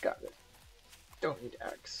 Got it. Don't need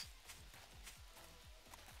axe.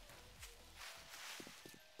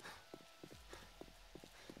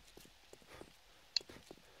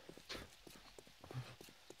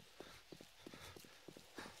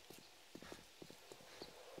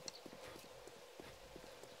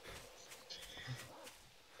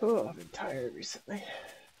 Oh, I've been tired recently.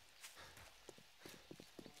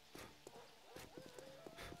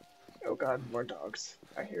 Oh god, more dogs.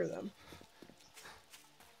 I hear them.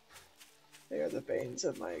 They are the banes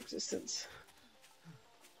of my existence.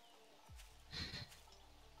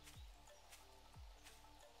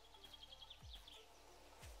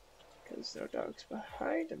 Because no dogs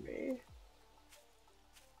behind me.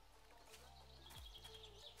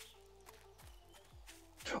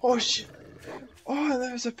 Oh shit! Oh,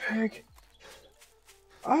 there's a pig!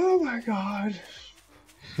 Oh my god!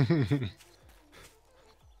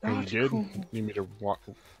 Are you Not good? cool. Need me to walk?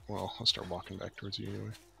 Well, I'll start walking back towards you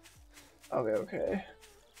anyway. I'll be okay.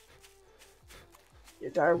 Yeah,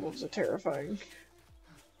 direwolves are terrifying.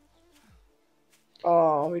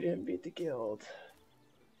 Oh, we didn't beat the guild.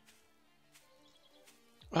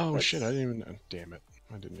 Oh shit! I didn't even. Damn it!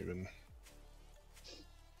 I didn't even.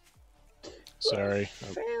 Sorry.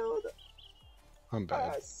 Failed. I'm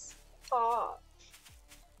bad. Us. Ah.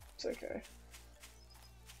 It's okay.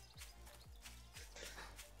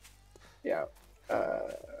 Yeah.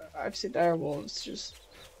 I've seen direwolves, just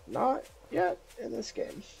not yet in this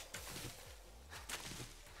game.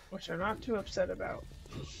 Which I'm not too upset about.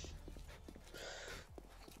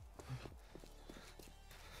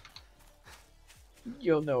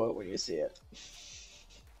 You'll know it when you see it.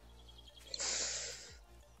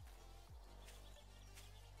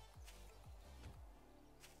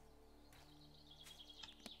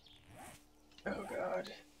 Oh god.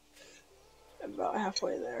 I'm about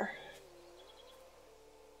halfway there.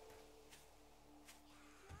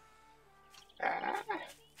 Ah.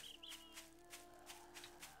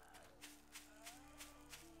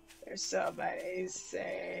 There's so many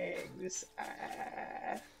things.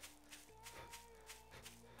 Ah.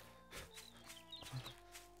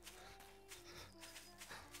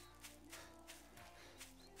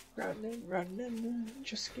 Running, running,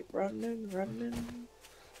 just keep running, running.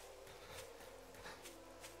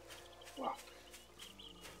 Wow.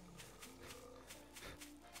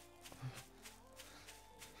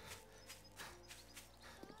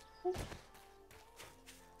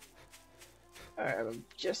 Alright, I'm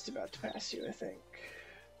just about to pass you, I think.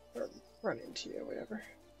 Or run into you, whatever.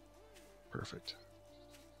 Perfect.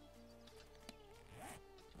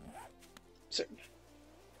 So,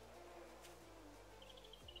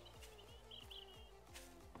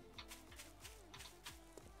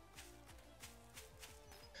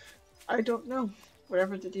 I don't know.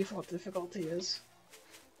 Whatever the default difficulty is.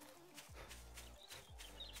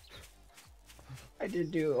 I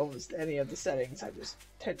didn't do almost any of the settings. I just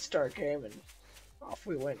hit start game and off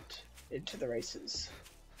we went into the races.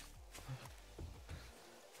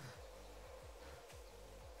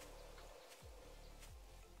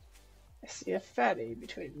 I see a fatty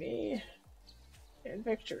between me and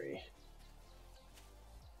victory.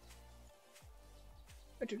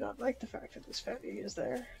 I do not like the fact that this fatty is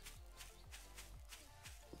there.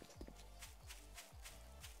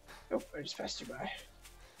 Oh, I just passed you by.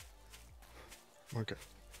 Okay.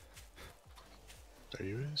 There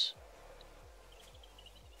you is.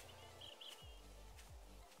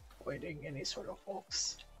 Avoiding any sort of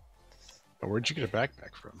wolves. Oh, where'd you get a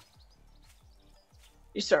backpack from?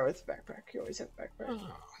 You start with the backpack. You always have a backpack.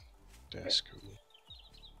 Oh, that's cool.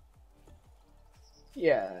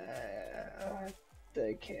 Yeah,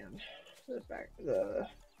 they can. The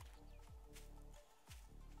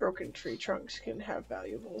broken tree trunks can have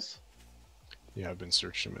valuables. Yeah, I've been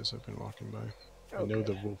searching them as I've been walking by. Okay. I know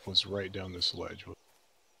the wolf was right down this ledge.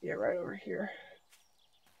 Yeah, right over here.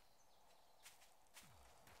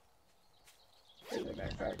 Here's the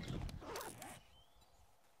backpack.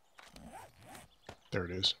 There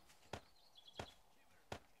it is.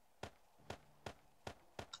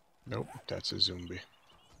 Nope, that's a zombie.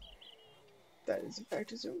 That is in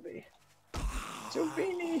fact a zombie.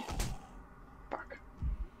 Zombini! Fuck.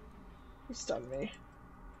 He stunned me.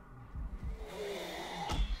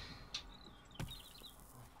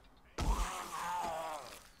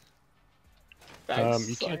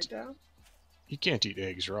 You can't eat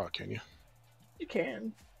eggs raw, can you? You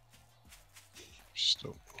can. Just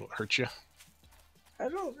will it hurt you? I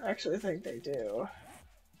don't actually think they do.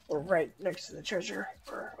 We're right next to the treasure.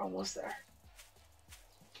 We're almost there.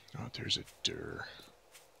 Oh, there's a door.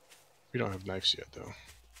 We don't have knives yet, though.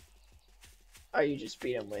 Oh, you just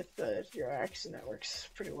beat him with your axe, and that works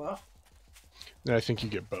pretty well. No, I think you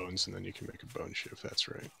get bones, and then you can make a bone shift. That's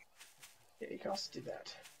right. Yeah, you can also do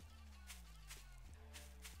that.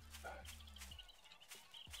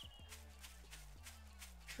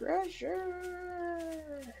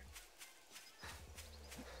 Treasure!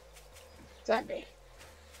 Zombie!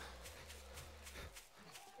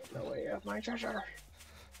 No way of my treasure.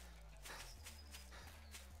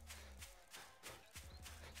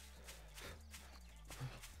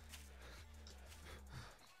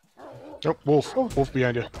 Oh, wolf! Oh. Wolf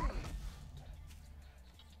behind you.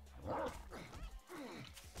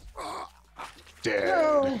 Dead.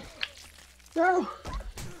 No! No!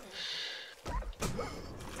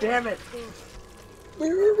 Damn it! We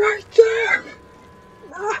were right there!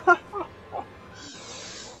 No!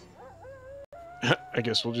 I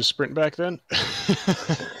guess we'll just sprint back then.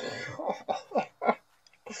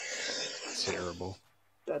 Terrible.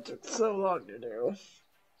 That took so long to do.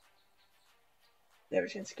 They have a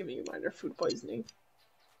chance of giving you minor food poisoning.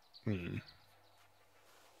 Hmm.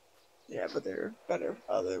 Yeah, but they're better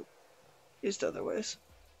used other ways.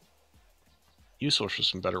 Useful for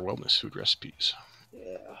some better wellness food recipes.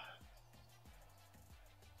 Yeah.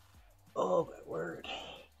 Oh my word.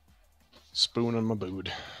 Spoon on my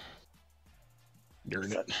bood.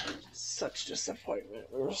 Darn it. Such disappointment.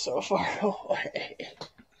 We were so far away.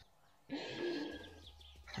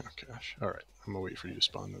 Oh gosh. Alright, I'm gonna wait for you to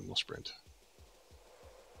spawn, then we'll sprint.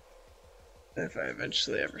 If I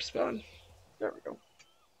eventually ever spawn. There we go.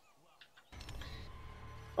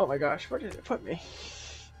 Oh my gosh, where did it put me?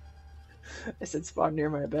 I said spawn near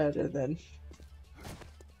my bed, and then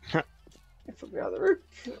it put me on the roof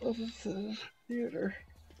of the theater.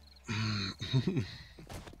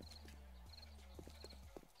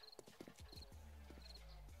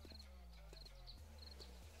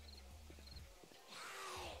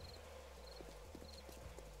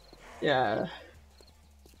 Yeah.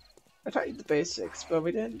 I taught you the basics, but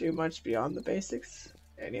we didn't do much beyond the basics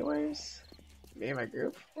anyways. Me and my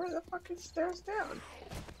group. Where the fuck is stairs down?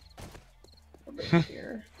 Over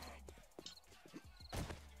here.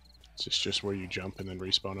 Is this just where you jump and then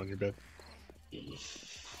respawn on your bed?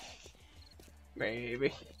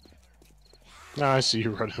 Maybe. No, I see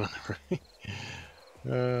you running on the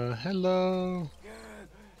right. Hello.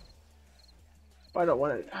 But I don't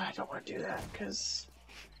want to do that because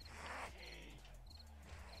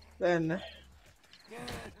then.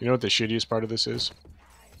 You know what the shittiest part of this is?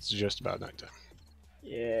 It's just about nighttime.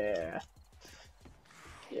 Yeah.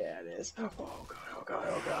 Yeah, it is. Oh god! Oh god!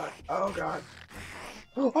 Oh god! Oh god!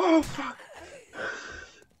 Oh fuck!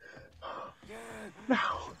 No!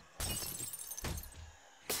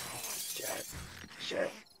 Shit! Shit!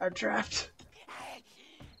 I'm trapped.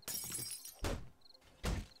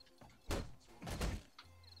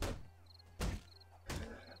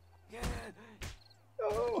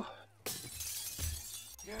 Oh!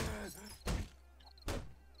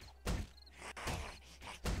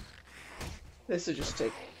 This would just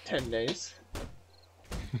take 10 days.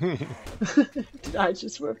 Did I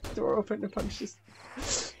just rip the door open and punch this?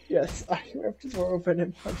 Yes, I ripped the door open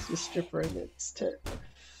and punched the stripper in its tit.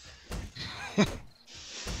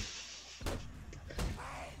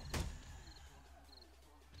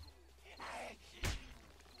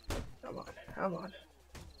 Come on, come on.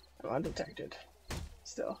 I'm undetected.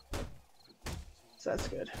 Still. So that's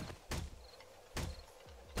good.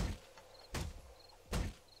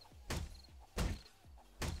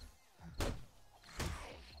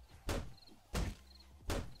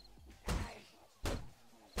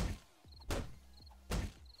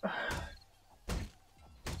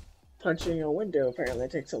 Punching a window apparently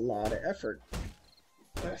takes a lot of effort.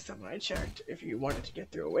 Last time I checked, if you wanted to get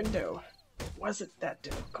through a window, it wasn't that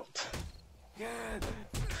difficult.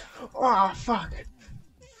 Oh, fuck!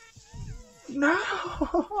 No!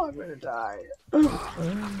 I'm gonna die. I'd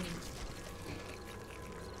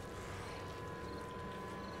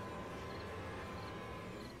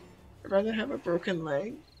rather have a broken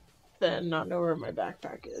leg than not know where my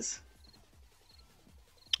backpack is.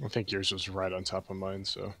 I think yours was right on top of mine,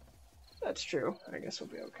 so... That's true. I guess we'll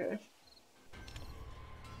be okay.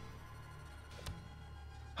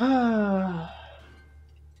 I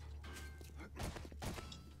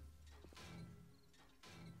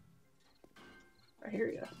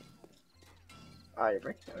hear ya. Ah, you're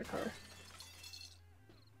breaking down a car.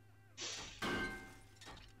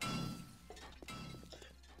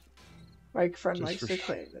 My friend Just likes for to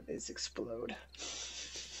claim that these explode.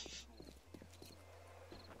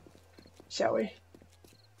 Shall we?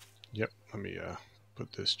 Yep, let me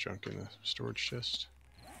put this junk in the storage chest.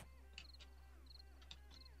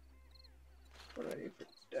 What do I need for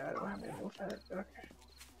that? I don't have any more fat. Okay.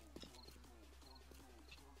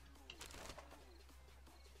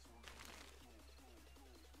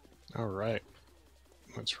 Alright,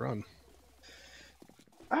 let's run.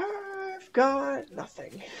 I've got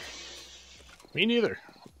nothing. Me neither.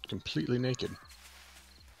 Completely naked.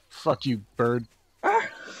 Fuck you, bird. Ah!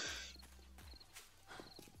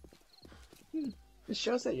 It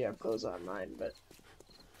shows that you have clothes on mine, but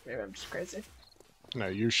maybe I'm just crazy. No,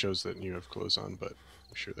 yours shows that you have clothes on, but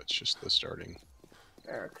I'm sure that's just the starting.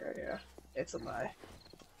 Okay, yeah. It's a lie.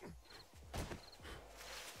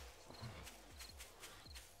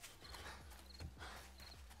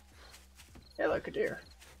 Hey, look, a deer.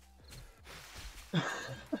 I'm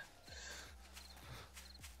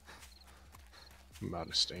out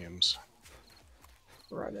of stams.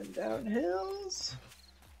 Running down hills.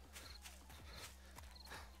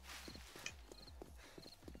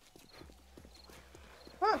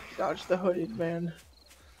 Ah, dodge the hooded man.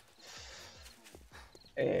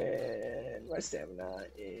 And my stamina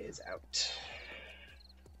is out.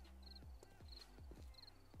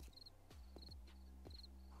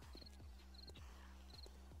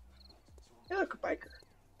 Hey, look, a biker.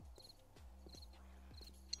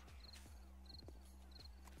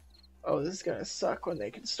 Oh, this is gonna suck when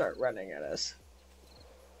they can start running at us.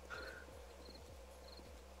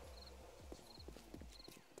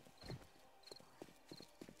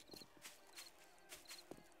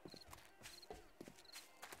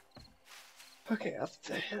 Okay, up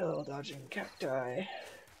the hill, dodging cacti.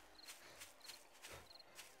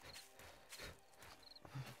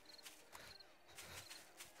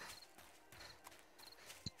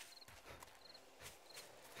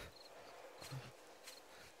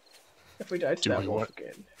 If we die to that wolf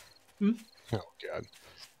again. Hmm? Oh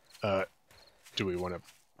god. Do we want to?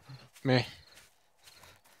 Meh.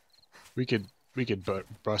 We could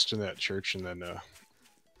bust in that church and then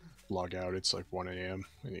log out. It's like 1 a.m.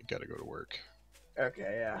 and you gotta go to work.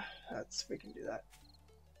 Okay, yeah, we can do that.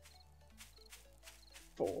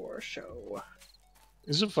 For show.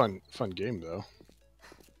 It's a fun game though.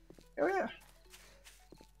 Oh yeah.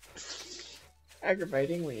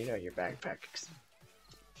 Aggravating when you know your backpack's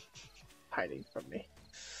hiding from me.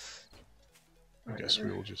 I guess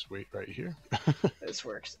we will just wait right here. This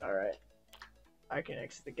works. Alright. I can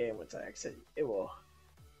exit the game. Once I exit, it will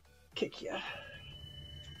kick you.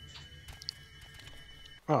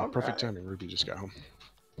 Oh, perfect timing. Ruby just got home.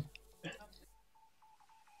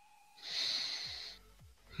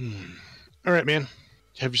 Alright, man.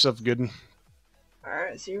 Have yourself a good one.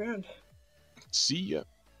 Alright, see you around. See ya.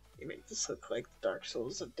 You make this look like the Dark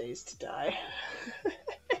Souls of Days to Die.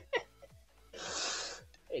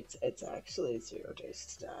 It's actually 0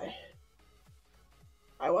 Days to Die.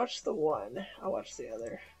 I watched the one. I'll watch the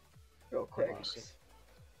other real quick. Awesome.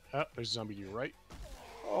 Oh, there's a zombie to your right.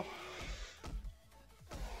 Oh.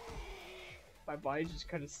 My body just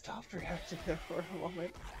kind of stopped reacting there for a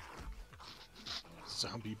moment.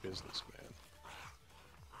 Zombie businessman.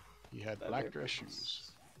 He had black dress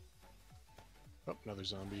shoes. Oh, another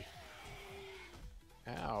zombie.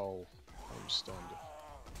 Ow. I'm stunned.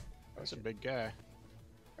 That's a big guy.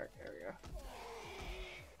 Alright, there we go.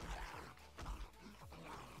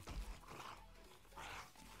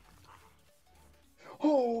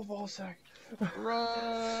 Oh, ballsack!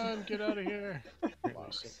 Run! Get out of here!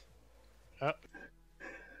 Awesome.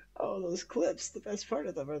 Oh, those clips, the best part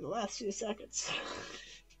of them are the last few seconds.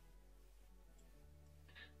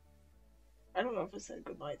 I don't know if I said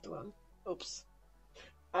goodnight to him. Oops.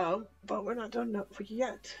 But we're not done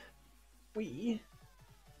yet. We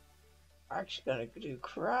are actually gonna do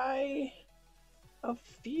Cry of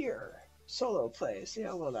Fear solo play. See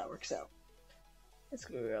how well that works out. Let's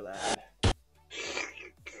go that.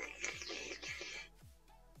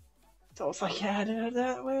 It's almost like I did it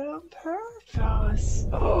that way on purpose.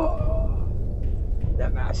 Oh, the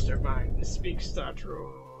mastermind speaks the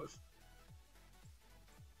truth.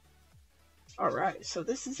 Alright, so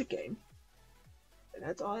this is a game. And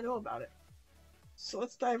that's all I know about it. So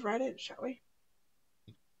let's dive right in, shall we?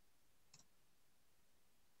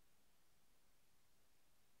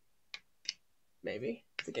 Maybe,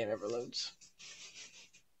 if the game ever loads.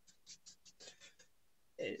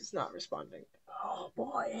 It is not responding. Oh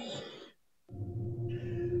boy.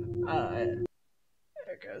 There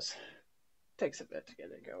it goes. Takes a bit to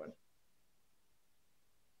get it going.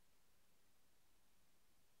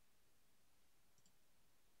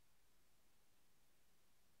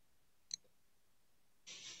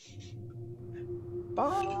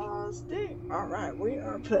 Busting! Alright, we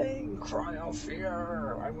are playing Cry of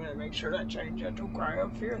Fear. I'm gonna make sure that changes it to Cry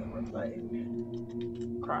of Fear that we're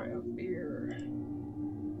playing. Cry of Fear.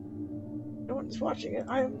 No one's watching it.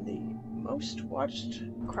 I am the most watched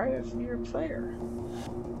Cry of Fear player.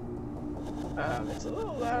 It's a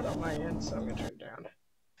little loud on my end, so I'm gonna turn it down.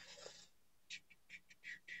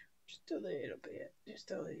 Just a little bit.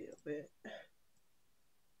 Just a little bit.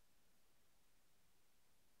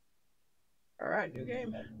 Alright, new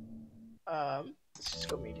game. Let's just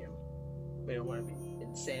go medium. We don't want to be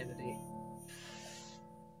insanity.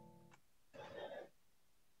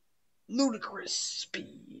 Ludicrous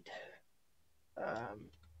speed.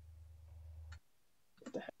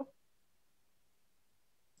 What the hell?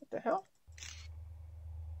 What the hell?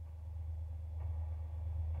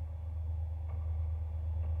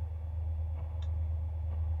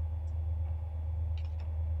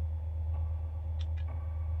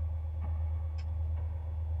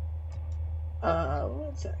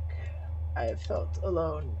 One sec. I have felt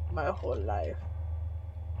alone my whole life.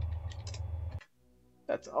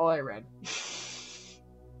 That's all I read.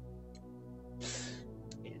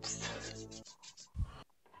 It's...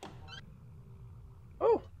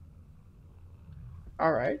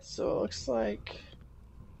 Alright, so it looks like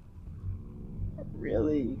a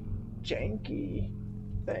really janky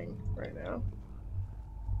thing right now.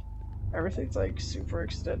 Everything's like super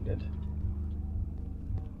extended.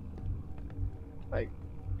 Like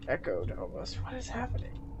echoed almost. What is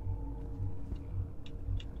happening?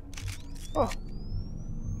 Oh.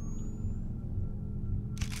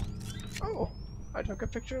 Oh. I took a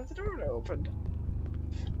picture of the door and it opened.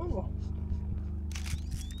 Oh.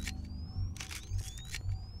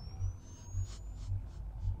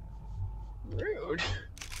 Rude.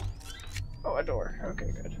 Oh, a door.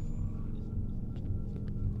 Okay, good.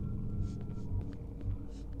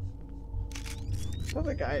 So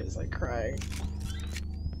the guy is like crying.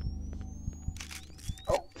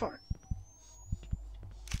 Oh, fuck.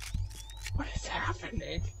 What is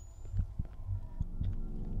happening?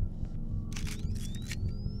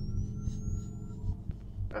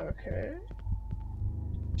 Okay.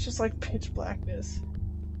 It's just like pitch blackness.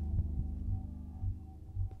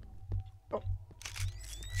 Oh.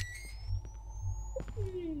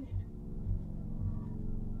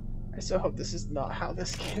 I so hope this is not how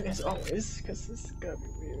this game is always, because this is gonna be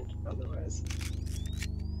weird otherwise.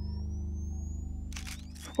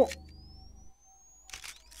 Oh.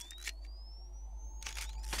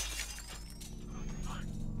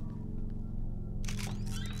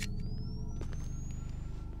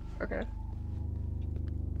 Okay.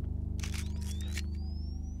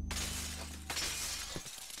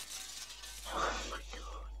 Oh my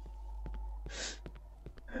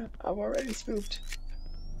god. I'm already spooked.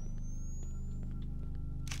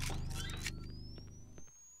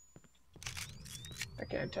 I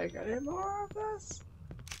can't take any more of this.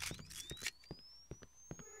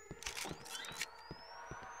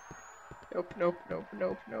 Nope, nope, nope,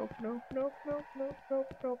 nope, nope, nope, nope, nope, nope,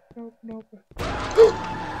 nope, nope, nope, nope.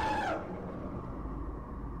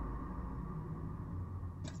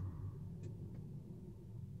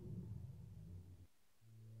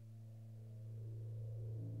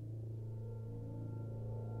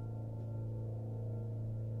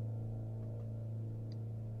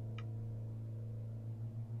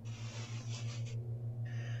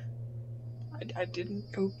 I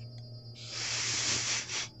didn't poop.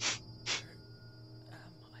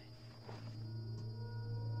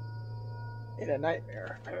 In a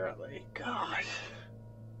nightmare, apparently. God.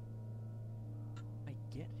 I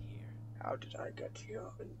get here. How did I get here,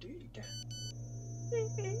 indeed?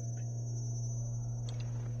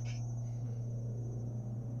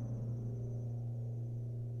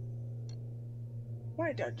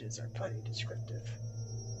 My dungeons are plenty descriptive.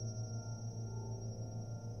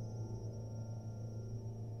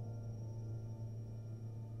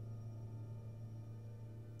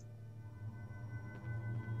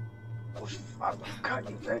 Oh, fuck, cut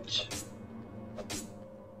you, bitch.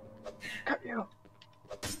 Cut you.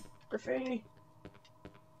 Graffiti.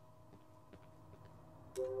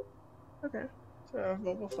 Okay, so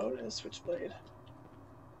mobile phone and switchblade.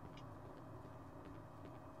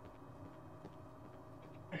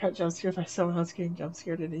 I got jump scared by someone else getting jump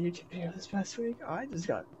scared in a YouTube video this past week. I just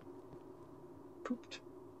got pooped.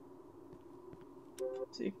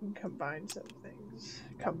 So you can combine some things.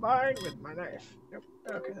 Combine with my knife. Nope.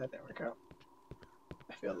 Okay, that didn't work out.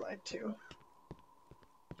 I feel lied to.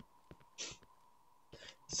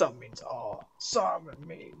 Some means all. Some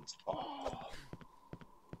means all.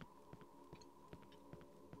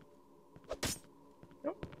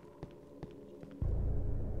 Nope.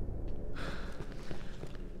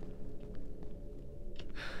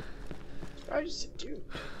 I just a dude.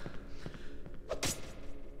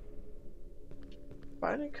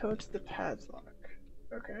 Find a code to the padlock.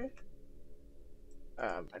 Okay.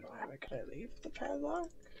 I don't have it. Can I leave the padlock?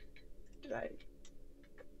 Did I?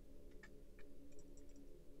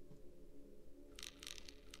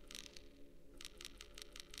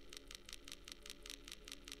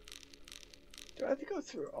 Do I have to go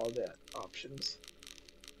through all the options?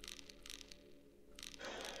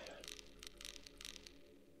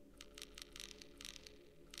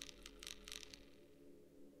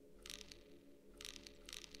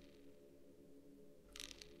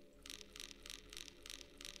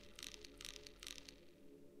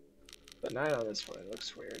 The 9 on this one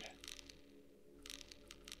looks weird.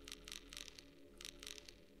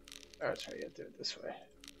 Oh, that's right, you have to do it this way.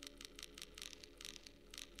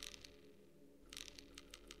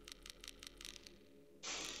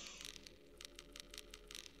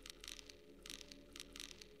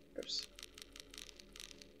 Oops.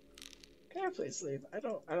 Can I please leave? I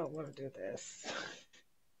don't want to do this.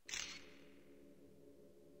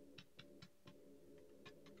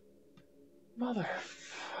 Motherfuck.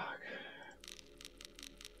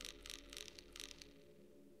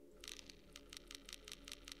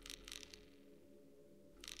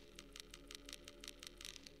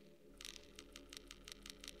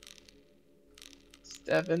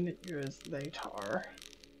 7 years later.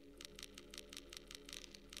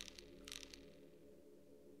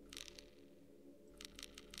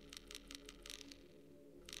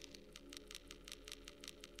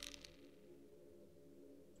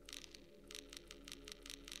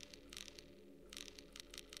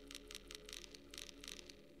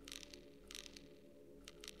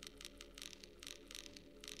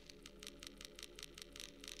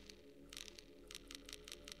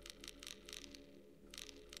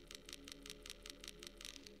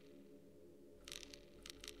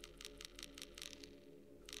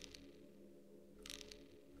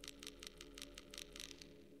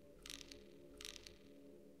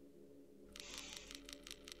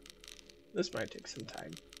 This might take some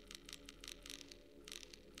time.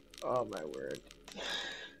 Oh my word.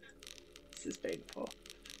 This is painful.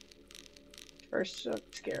 First jump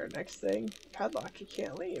scare, next thing, padlock, you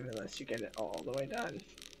can't leave unless you get it all the way done.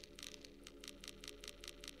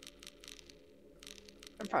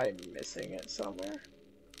 I'm probably missing it somewhere.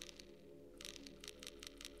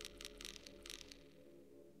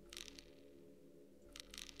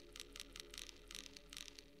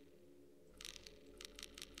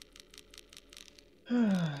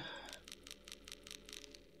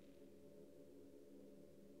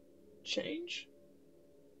 Change?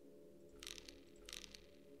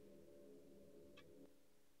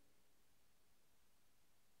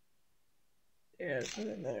 Yeah, it's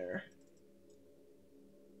in there.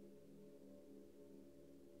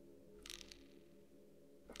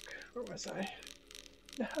 Okay, where was I?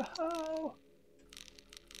 No!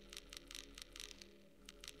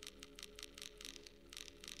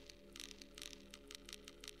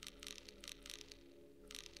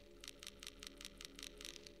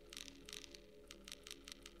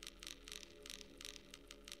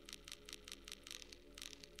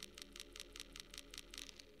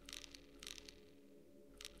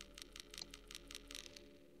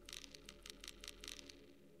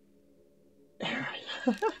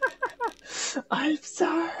 I'm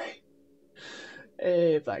sorry.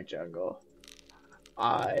 Hey, Black Jungle.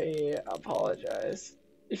 I apologize.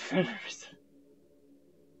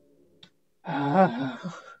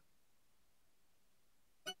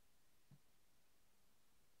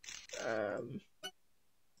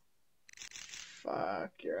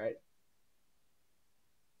 Fuck, you're right.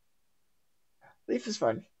 Leaf is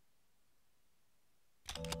fun.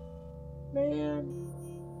 Man.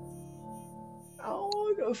 I don't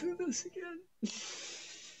want to go through this again.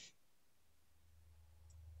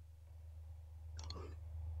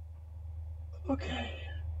 Okay.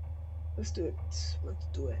 Let's do it. Let's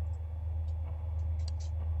do it.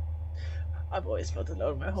 I've always felt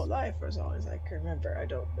alone my whole life for as long as I can remember. I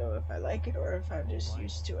don't know if I like it or if I'm just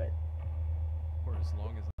used to it. For as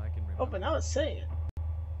long as I can remember. Oh, but now it's saying.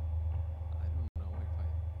 I don't know if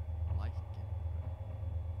I like it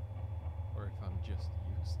or if I'm just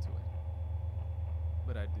used to it.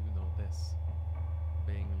 But I do know this.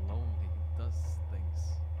 Being lonely does things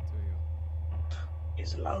to you.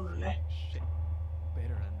 He's lonely. Shit.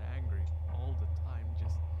 Bitter and angry all the time.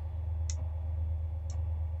 Just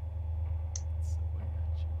it's away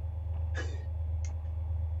at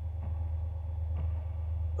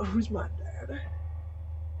you. Who's my daddy?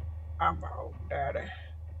 I'm my own daddy.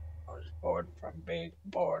 I was born from being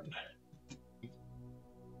born.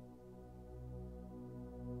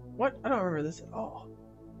 What? I don't remember this at all.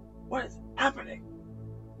 What is happening?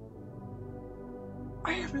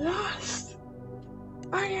 I am lost.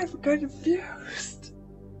 I am confused.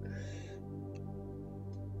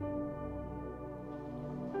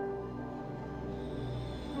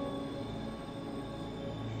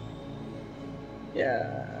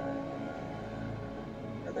 Yeah.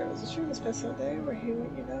 There was a stream this past Sunday where he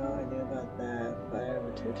went, you know, I knew about that, but I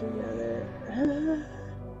never two together.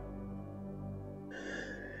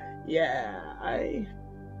 Yeah, I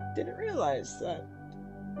didn't realize that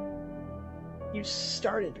you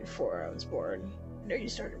started before I was born. I know you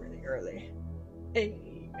started really early.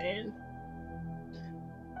 Hey, man.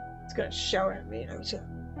 It's gonna shout at me and I was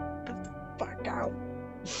gonna put the fuck out.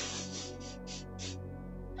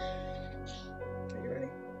 Are you ready?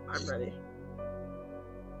 I'm ready.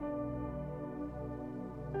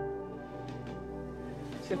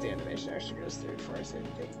 Let's see if the animation actually goes through before I say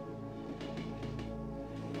anything.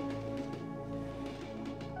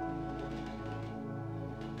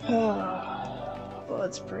 Well,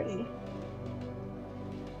 it's pretty.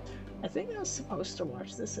 I think I was supposed to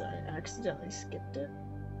watch this and I accidentally skipped it.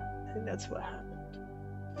 I think that's what happened.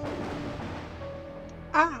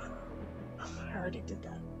 Ah! I already did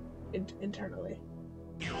that internally.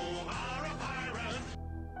 You are a pirate.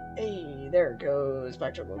 Hey, there it goes.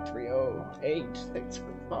 Back to Book 308. Thanks for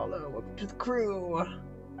the follow. Welcome to the crew.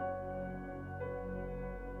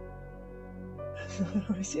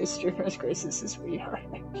 I see a streamer as gracious as we are.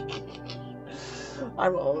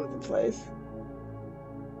 I'm all over the place.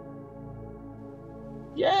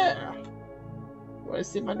 Yeah! Want to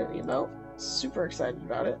see my new emote? Super excited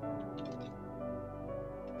about it.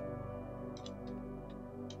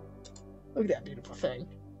 Look at that beautiful thing.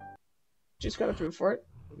 Just got approved for it.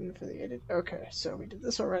 Affiliated. Okay, so we did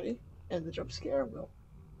this already, and the jump scare will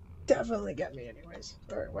definitely get me anyways.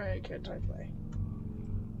 Alright, why can't I play?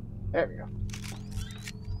 There we go.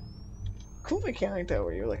 Cool mechanic though,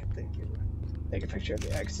 where you look at the, take a picture of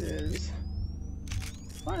the X's.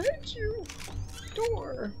 Behind you!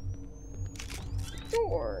 Door!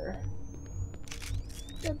 Door!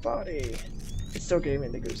 Dead body! It's still giving me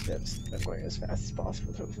the goose tips. I'm going as fast as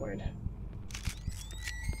possible to avoid.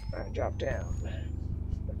 Alright, drop down.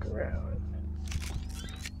 Look around.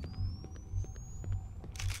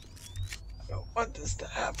 I don't want this to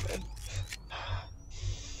happen.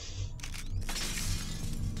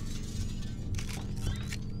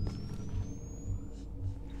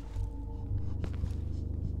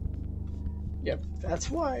 Yep, that's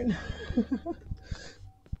wine.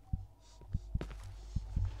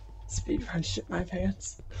 Speedrun shit my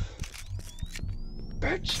pants.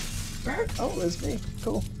 Birch! Birch! Oh, it was me.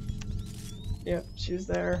 Cool. Yep, she was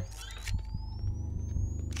there.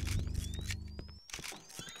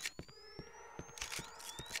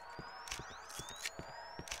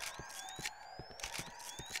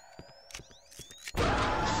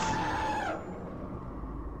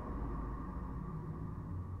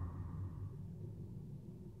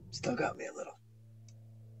 Still got me a little.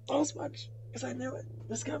 Not as much, because I knew it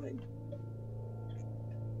was coming.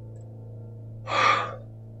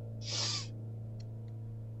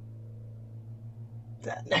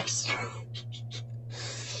 That next room.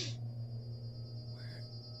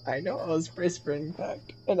 I know I was brace-spring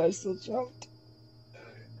packed, and I still jumped.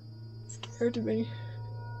 It scared me.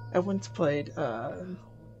 I once played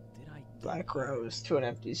Black Rose to an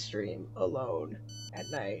empty stream alone at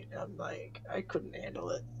night. I'm like, I couldn't handle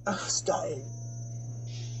it. I was dying.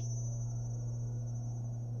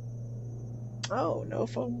 Oh, no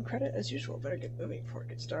phone credit as usual. Better get moving before it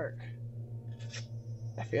gets dark.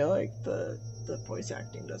 I feel like the voice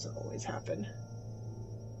acting doesn't always happen.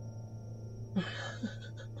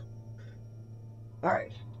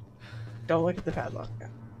 Alright. Don't look at the padlock.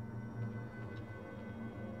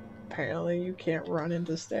 Apparently you can't run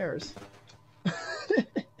into stairs.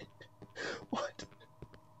 What?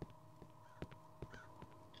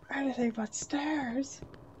 Anything but stairs?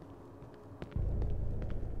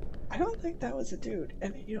 I don't think that was a dude.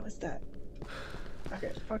 And you know, it's that.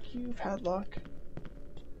 Okay, fuck you, padlock.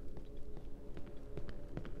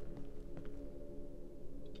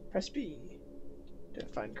 Press B to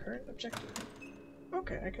find current objective.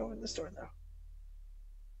 Okay, I go in the store now.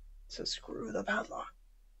 So screw the padlock.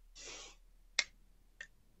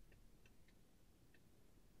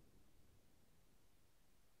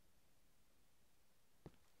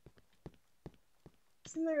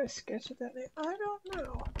 Isn't there a sketch of that name? I don't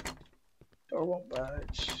know. Door won't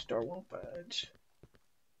budge. Door won't budge.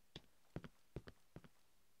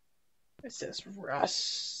 It says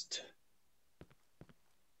rust.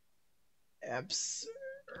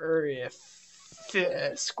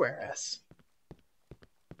 Square S.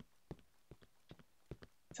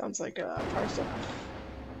 Sounds like a parcel.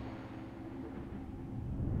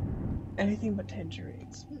 Anything but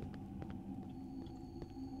tangerines.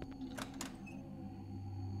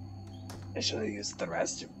 I should have used the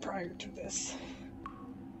rest prior to this.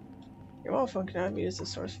 Your mobile phone cannot be used as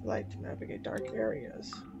a source of light to navigate dark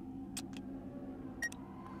areas.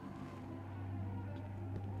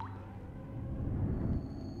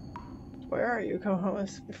 Where are you? Come home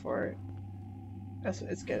before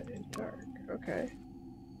it's getting dark. Okay.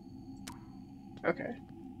 Okay.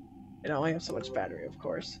 And I only have so much battery, of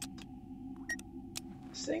course.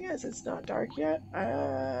 Seeing as it's not dark yet,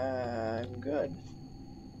 I'm good.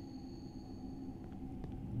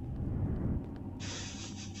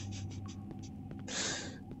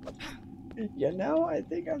 You know, I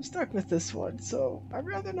think I'm stuck with this one, so I'd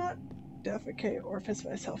rather not defecate or piss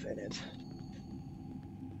myself in it.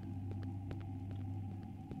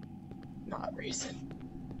 Not reason.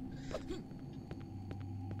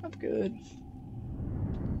 I'm good.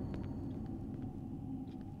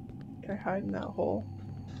 Can I hide in that hole?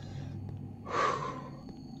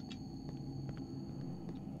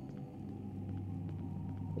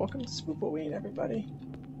 Welcome to Spoopoween, everybody.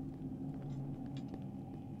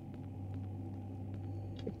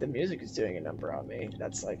 The music is doing a number on me.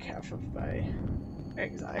 That's like half of my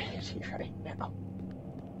anxiety right now.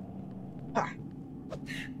 Ha!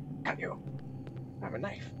 Got you. I have a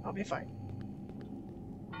knife. I'll be fine.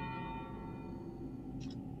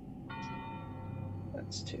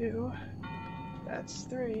 That's 2. That's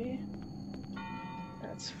 3.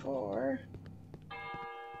 That's 4.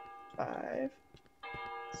 5.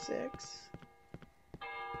 6.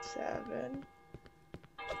 7.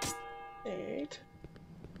 8.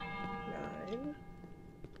 9.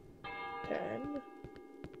 10.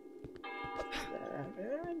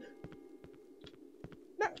 11.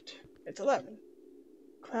 Note. It's 11.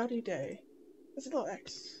 Cloudy day. There's a little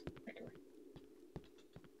X.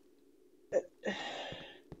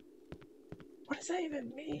 What does that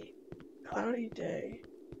even mean? Cloudy day.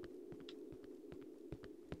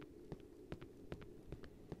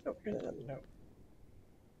 Oh, here's another note.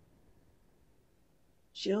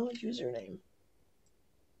 Jill username.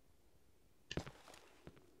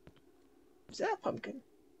 Is that a pumpkin?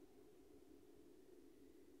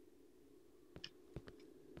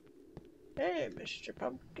 Hey, Mr.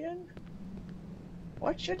 Pumpkin.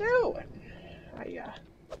 What you doing?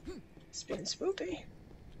 It's being spoopy.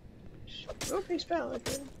 Spoopy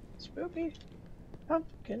spelligan. Spoopy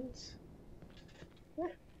pumpkins.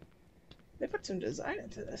 Yeah. They put some design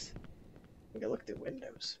into this. We can look through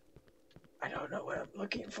windows. I don't know what I'm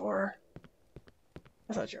looking for.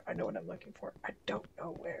 That's not true. I know what I'm looking for. I don't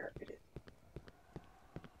know where it is.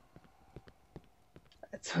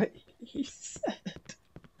 That's what he said.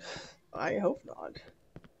 I hope not.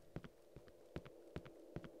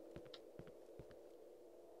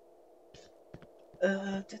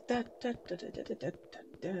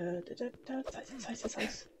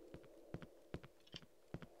 Size.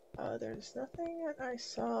 There's nothing that I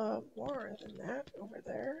saw more than that over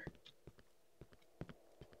there.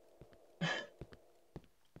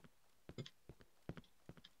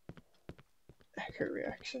 Accurate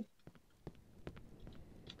reaction.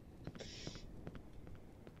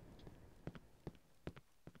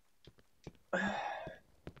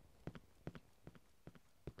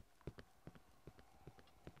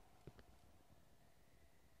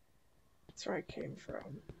 That's where I came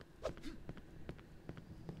from.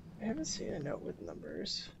 I haven't seen a note with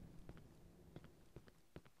numbers.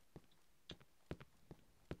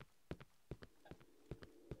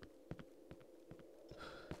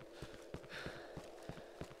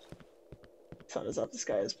 Sun is up, the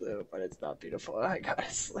sky is blue, but it's not beautiful. I gotta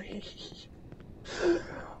sleep.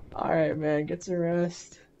 Alright, man, get some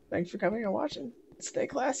rest. Thanks for coming and watching. Stay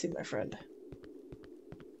classy, my friend.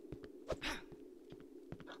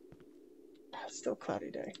 Still cloudy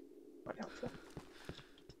day. Not helpful.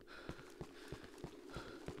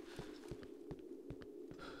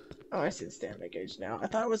 Oh, I see the stamina gauge now. I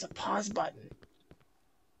thought it was a pause button.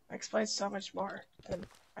 That explains so much more than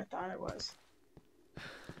I thought it was.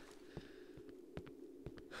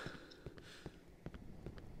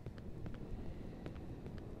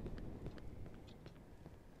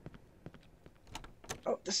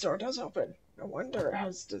 Oh, the store does open. No wonder it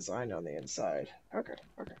has design on the inside. Okay.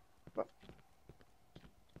 Well.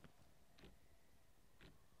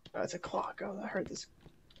 Oh, it's a clock. Oh, I heard this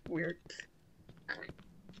weird...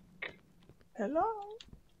 Hello?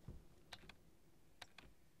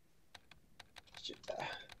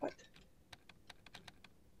 What?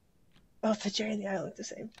 Oh, the J and the I look the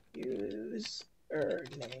same. User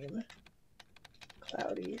name.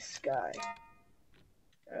 Cloudy sky.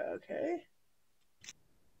 Okay.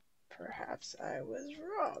 Perhaps I was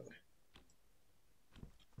wrong.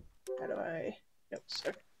 How do I... Nope,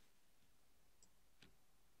 sorry.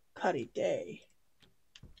 Cloudy day.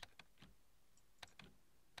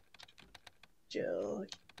 Jill,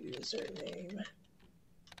 username,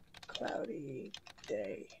 cloudy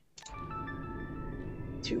day.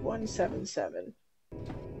 2177.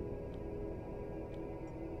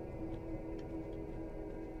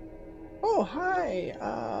 Oh, hi.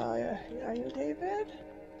 Are you David?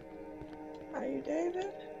 Are you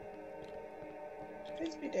David?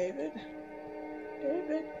 Please be David.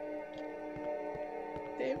 David?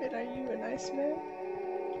 David, are you a nice man?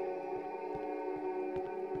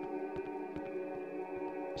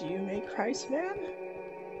 Do you make Christ man?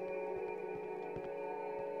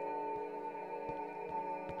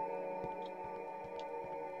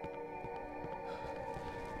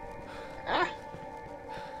 Ah!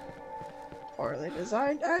 Poorly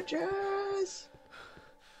designed edges!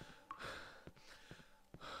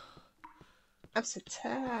 I'm so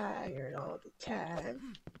tired all the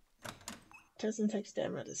time. Doesn't take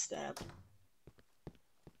stamina to stab.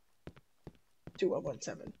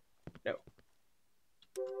 2117. No.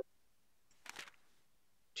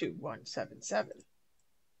 2177.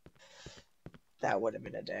 That would have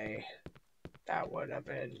been a day. That would have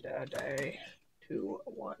been a day.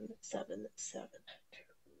 2177.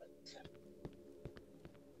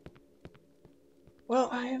 Well,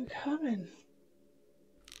 I am coming.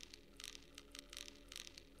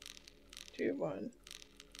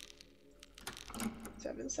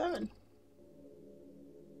 2177.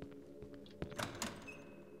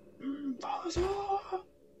 Bonjour.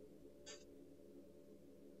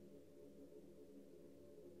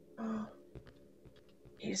 Oh.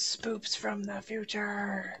 He's spoops from the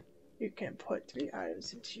future. You can put 3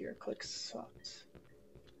 items into your click slots.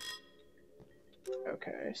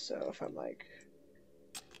 Okay, so if I'm like...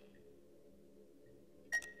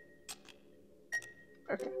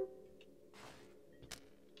 Okay.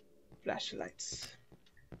 Flashlights.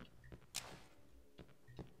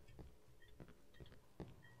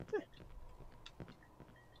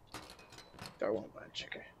 Door won't budge,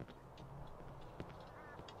 okay.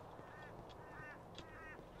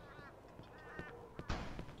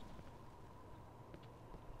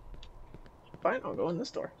 Fine, I'll go in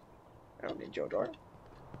this door. I don't need your door.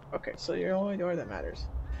 Okay, so you're the only door that matters.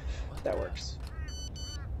 That works.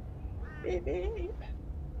 Beep, beep.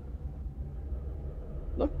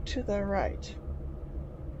 Look to the right.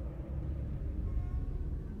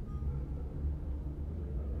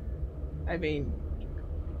 I mean, you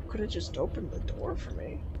could have just opened the door for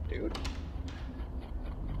me, dude.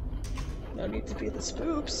 No need to be the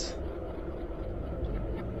spoops.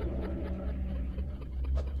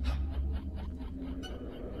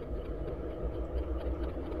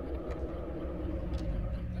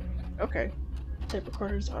 Okay. Tape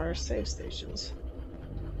recorders are save stations.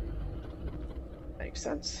 Makes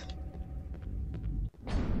sense.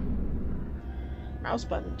 Mouse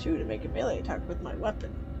button 2 to make a melee attack with my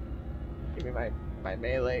weapon. Give me my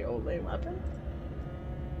melee only weapon?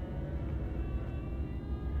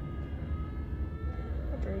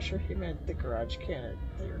 I'm pretty sure he meant the garage cannon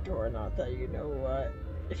at your door, not that you know what.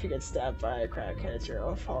 If you get stabbed by a crab can, it's your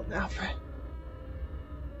own fault now, friend.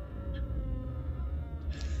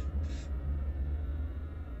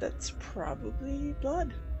 That's probably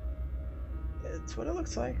blood. It's what it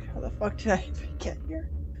looks like. How the fuck did I even get here?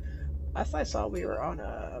 Last I saw, we were on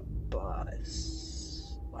a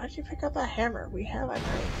bus. Why'd you pick up a hammer? We have a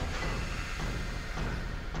knife.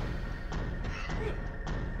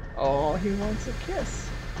 Oh, he wants a kiss.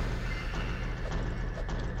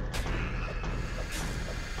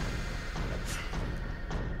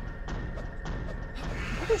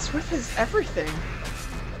 What is with his everything?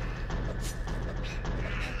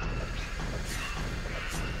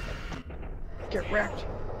 Get wrecked.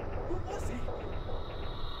 Who was he?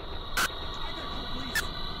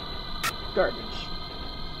 Garbage.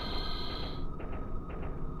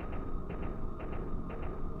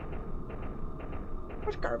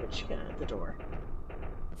 What garbage can at the door?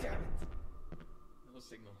 Damn it. No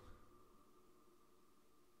signal.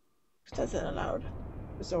 Who says it aloud?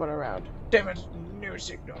 There's no one around. Damn it, no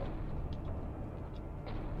signal.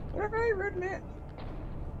 What a very rude man.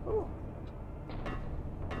 Ooh.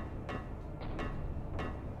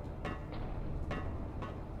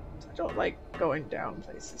 I don't like going down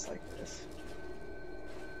places like this.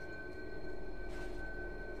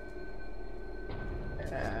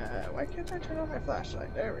 Why can't I turn on my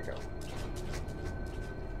flashlight? There we go.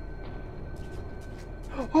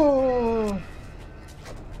 Oh!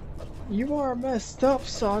 You are messed up,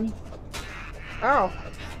 son. Ow!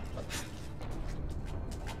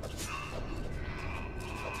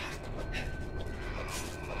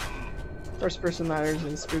 First person ladders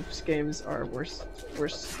in spoops games are worse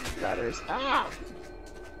ladders. Ah!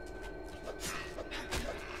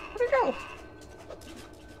 Where'd he go?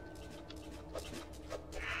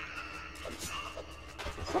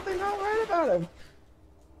 Something not right about him.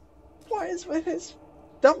 What is with his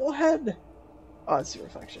double head? Oh, it's the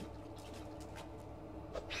reflection.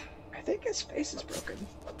 I think his face is broken.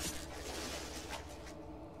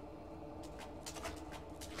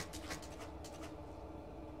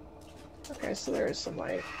 Okay, so there is some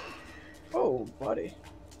light. Oh, buddy.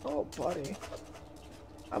 Oh, buddy.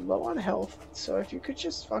 I'm low on health, so if you could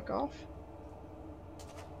just fuck off.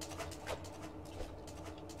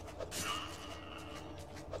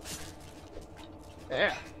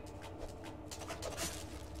 Yeah.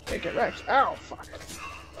 Take it wrecked. Ow, fuck.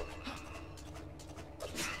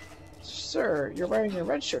 Sir, you're wearing your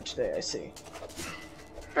red shirt today, I see.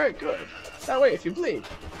 Very good. That way, if you bleed,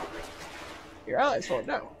 your allies won't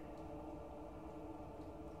know.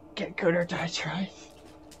 Get good or die trying.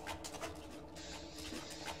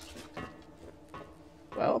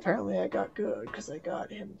 Well, apparently I got good, because I got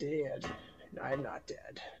him dead. I'm not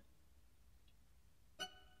dead.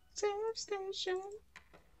 Save station.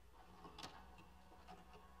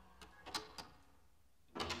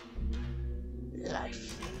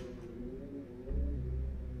 Life.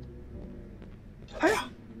 Hiya!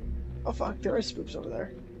 Oh fuck, there are spoops over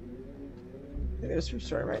there. I think there's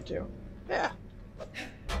spoops right, right too. Yeah.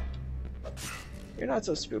 You're not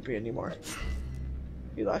so spoopy anymore.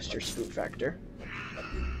 You lost your spoop factor.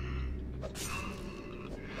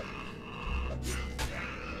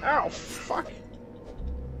 Oh, fuck.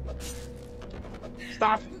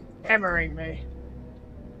 Stop hammering me.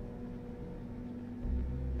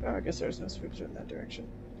 Oh, I guess there's no spoops in that direction.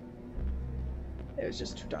 It was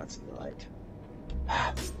just 2 dots in the light.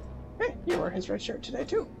 Hey, you wore his red shirt today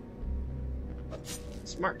too.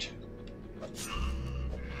 Smart.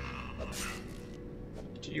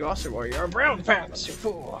 You also wore your brown pants, you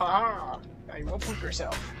fool. Ha! Now you won't poop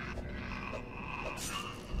yourself.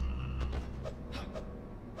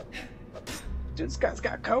 Dude, this guy's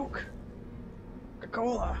got Coke.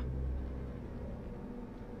 Coca-Cola.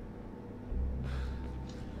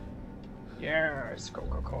 Yes,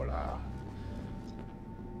 Coca-Cola.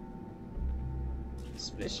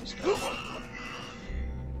 Suspicious.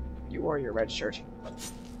 You wore your red shirt.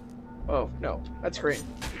 Oh, no. That's green.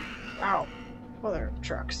 Ow. Mother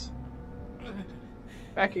trucks.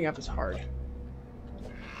 Backing up is hard.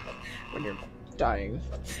 When you're dying.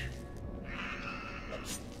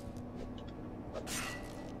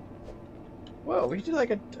 Whoa, we did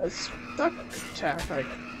like a stuck attack, like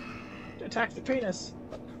attack the penis.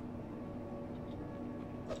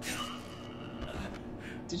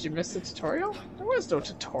 Did you miss the tutorial? There was no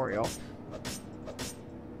tutorial.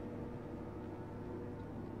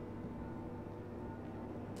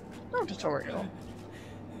 No tutorial.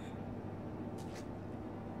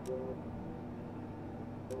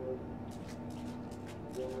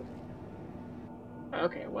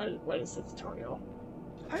 Okay, what is the tutorial?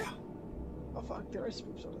 Hiya! Oh fuck, there are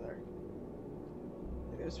spoops over there. I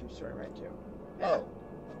think there's spoops right too. Oh!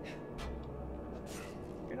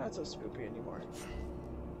 You're not so spoopy anymore.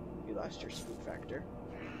 You lost your spoop factor.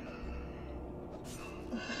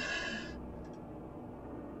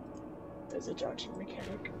 There's a dodging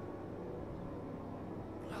mechanic.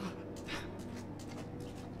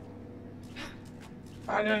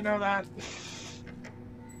 I didn't know that.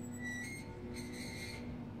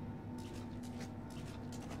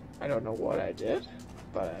 I don't know what I did,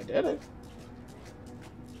 but I did it.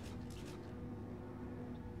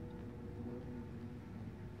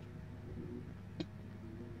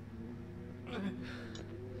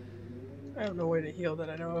 I have no way to heal that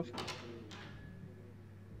I know of.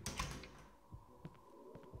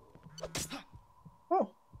 Oh.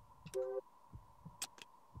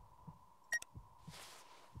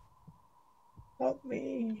 Help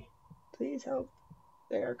me. Please help.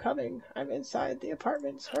 They are coming. I'm inside the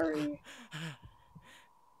apartments. Hurry.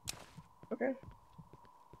 Okay.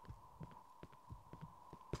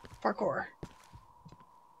 Parkour.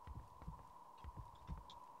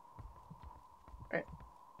 Alright.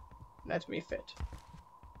 Let me fit.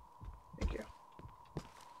 Thank you.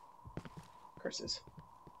 Curses.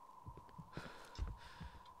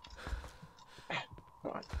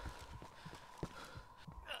 Come on.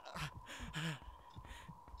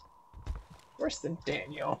 Worse than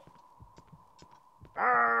Daniel.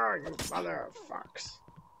 Ah, you mother of fucks.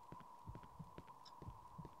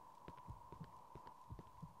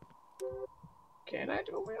 Can I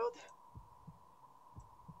dual wield?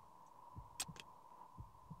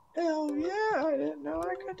 Hell yeah, I didn't know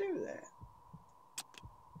I could do that.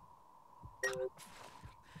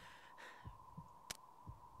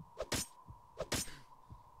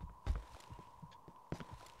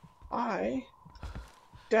 I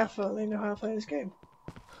definitely know how to play this game.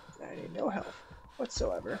 I need no help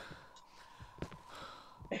whatsoever.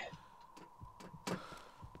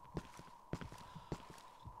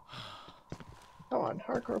 Come on,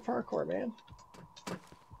 hardcore parkour, man.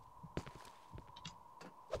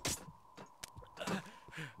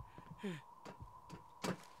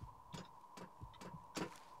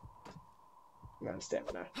 I'm out of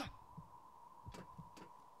stamina.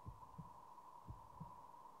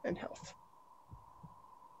 And health.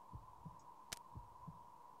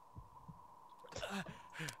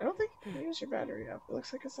 I don't think you can use your battery up. It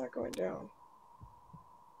looks like it's not going down.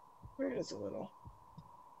 Maybe it is a little.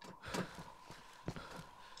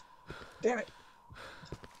 Damn it!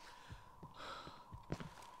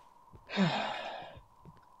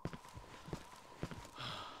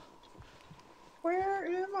 Where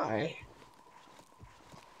am I?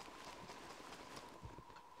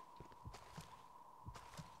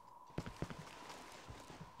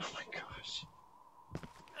 Oh my gosh.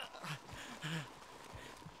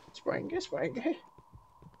 Swangy, swangy.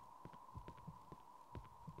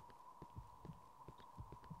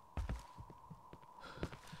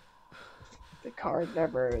 The card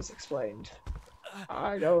never is explained.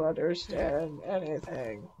 I don't understand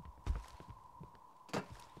anything.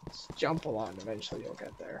 Just jump along, eventually you'll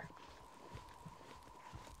get there.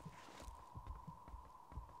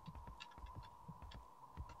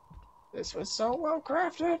 This was so well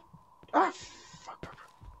crafted. Ah, fuck.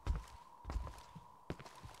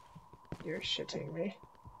 You're shitting me.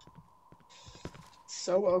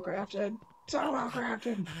 So well crafted. So well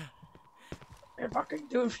crafted. A fucking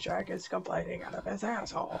douchebag is complaining out of his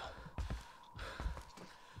asshole.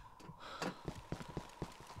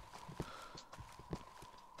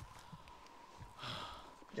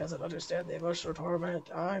 He doesn't understand the emotional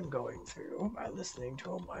torment I'm going through by listening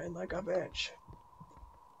to him whine like a bitch.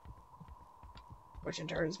 Which in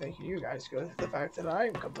turn is making you guys go through the fact that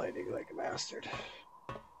I'm complaining like a bastard.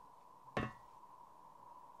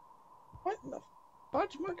 What in the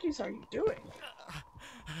fudge monkeys are you doing?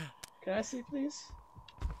 Can I see, please?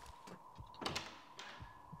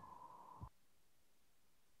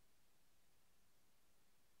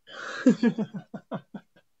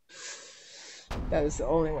 That is the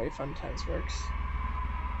only way Fun Times works.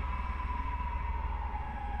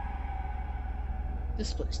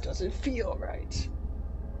 This place doesn't feel right.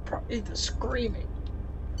 Probably the screaming.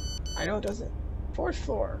 I know it doesn't. Fourth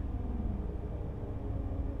floor.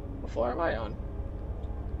 What floor am I on?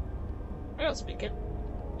 I don't speak it.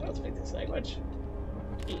 I don't speak this language.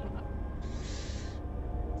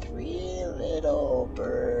 Three little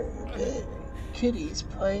kitties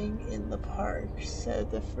playing in the park said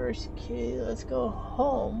the first kitty, let's go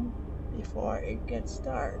home before it gets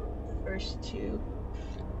dark. The first two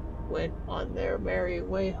went on their merry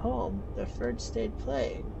way home. The third stayed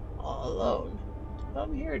playing, all alone.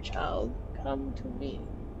 Come here, child, come to me.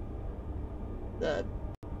 The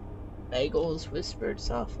bagels whispered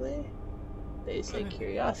softly. They say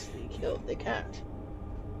curiosity killed the cat.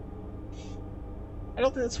 I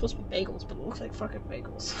don't think that's supposed to be bagels, but it looks like fucking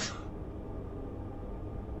bagels.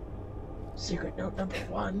 Secret note number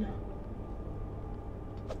 1.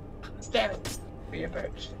 Stab it. Be a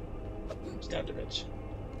bitch. Stab the bitch.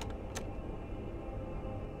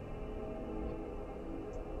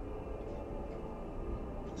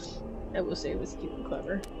 I will say it was cute and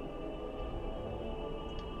clever.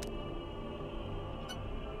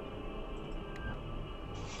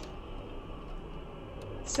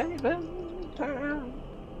 Saving time.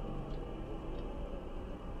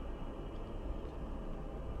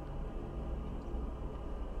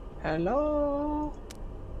 Hello?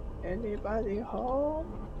 Anybody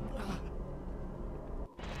home?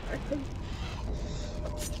 I think.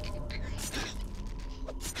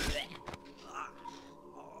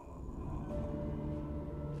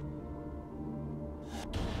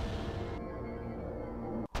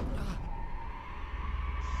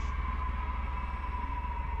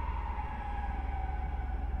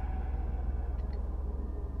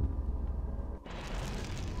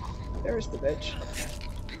 There's the bitch.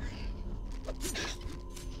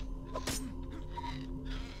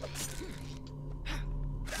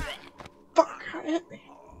 Fuck, how did it hit me?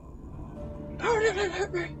 How did it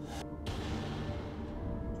hit me?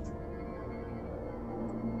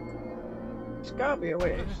 There's gotta be a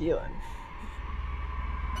way of healing.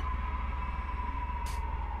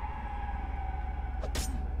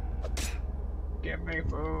 Give me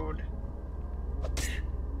food.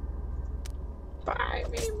 Buy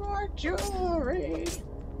me more jewelry.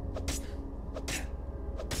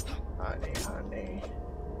 Honey, honey.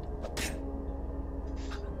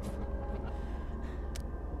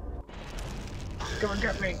 Come and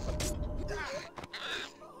get me.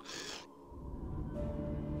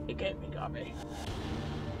 He gave me, got me.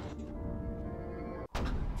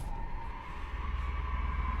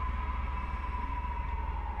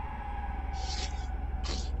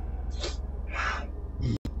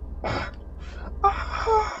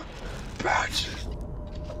 Bitch!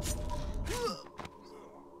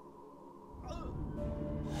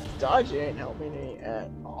 Dodge ain't helping me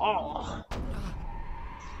at all.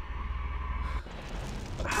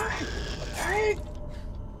 Hey!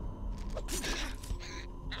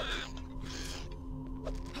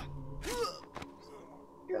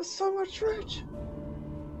 He has so much reach.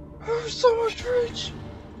 So much reach.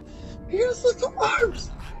 He has little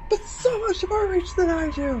arms, but so much more reach than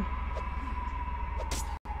I do.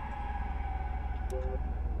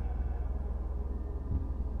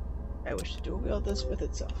 I wish to dual wield this with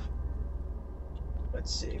itself.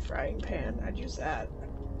 Let's see, frying pan, I'd use that.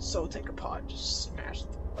 So take a pot, just smash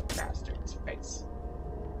the bastard's face.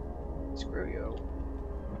 Screw you.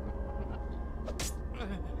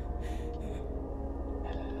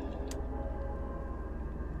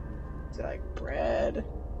 Is it like bread?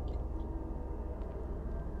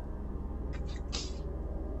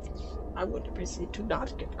 I would proceed to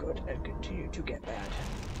not get good and continue to get bad.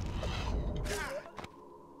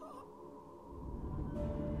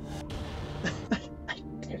 I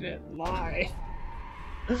didn't lie.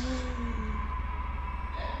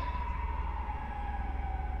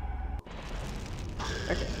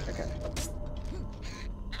 Okay, okay.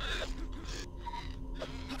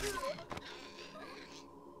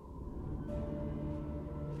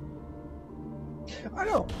 I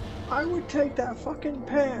know. I would take that fucking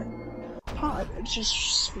pot and just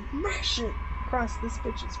smash it across this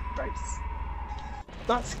bitch's face.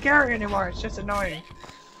 Not scary anymore, it's just annoying.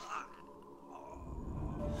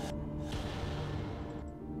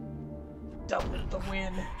 Double the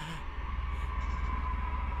win.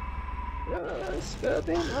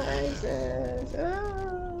 Spooping noises.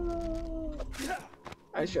 Oh.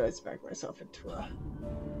 I should have backed myself into a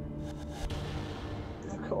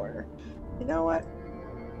corner. You know what?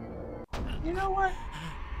 You know what?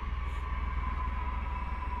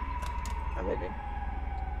 I'm leaving.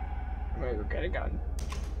 I'm gonna go get a gun.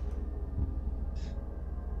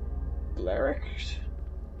 Blerick?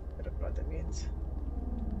 I don't know what that means.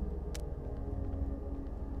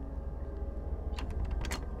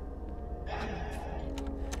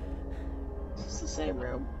 Is this the same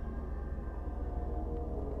room?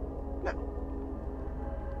 No.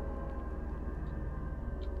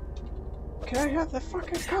 Can I have the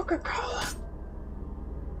fucking Coca-Cola?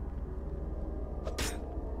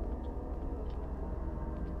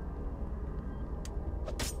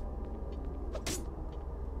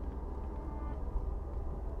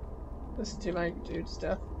 Listen to my dude's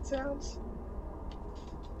death sounds.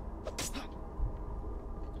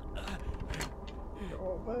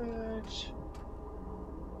 So much.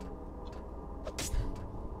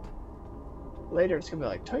 Later it's gonna be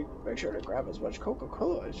like, make sure to grab as much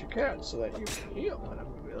Coca-Cola as you can so that you can heal. And I'm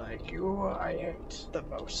gonna be like, I hate the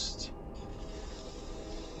most.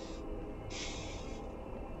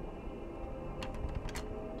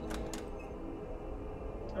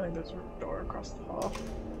 I think there's a door across the hall.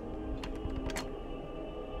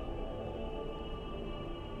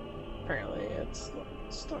 Apparently it's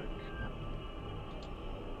stuck.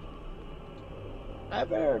 I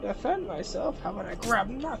better defend myself. How about I grab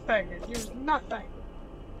nothing and use nothing?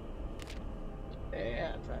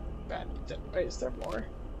 And wait, is there more?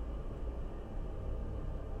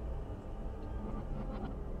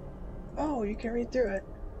 Oh, you can read through it.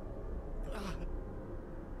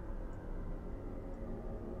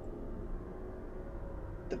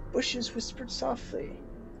 The bushes whispered softly.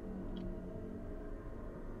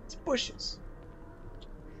 It's bushes,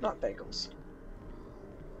 not bagels.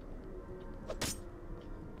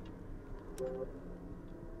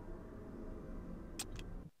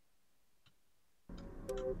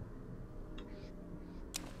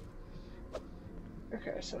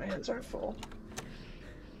 Okay, so my hands aren't full.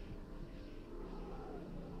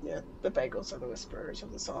 Yeah, the bagels are the whisperers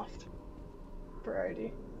of the soft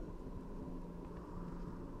variety.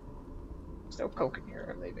 There's no Coke in here,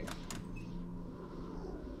 I'm leaving.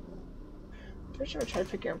 Pretty sure I tried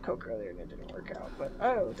picking up Coke earlier and it didn't work out, but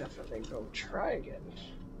I'll definitely go try again.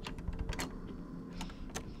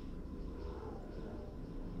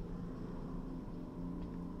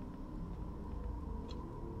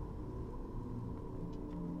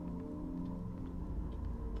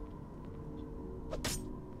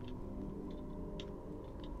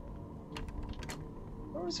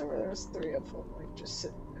 What was over there? There's 3 of them, like, just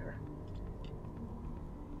sitting there.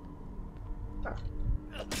 Ah.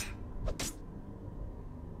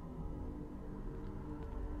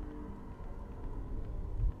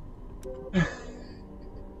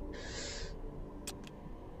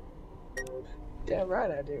 Damn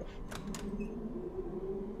right I do.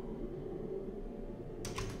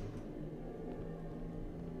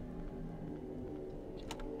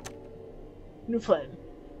 New plan.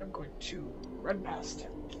 I'm going to run past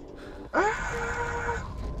him. Ah!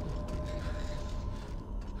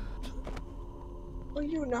 Will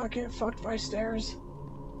you not get fucked by stairs?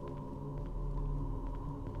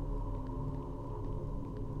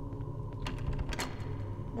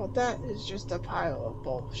 Well, that is just a pile of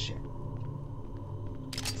bullshit.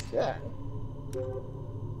 Yeah.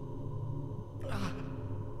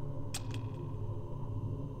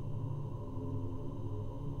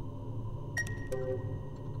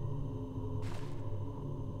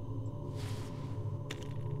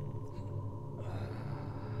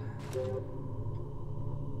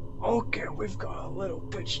 Okay, we've got a little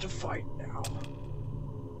bitch to fight now.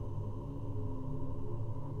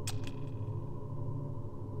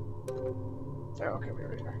 Oh, okay, we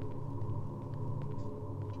already are.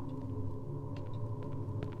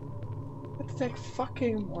 Let's take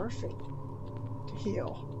fucking morphine to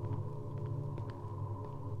heal.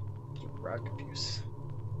 Drug abuse.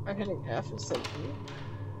 I'm hitting F instead of E.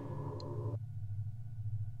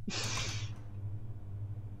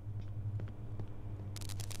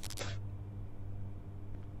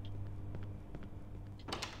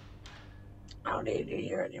 I don't need you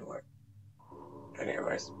here anymore.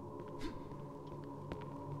 Anyways.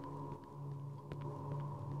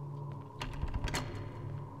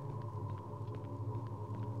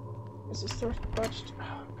 Is this door budged?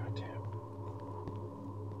 Oh, goddamn.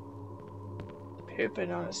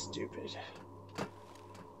 Pooping on a stupid.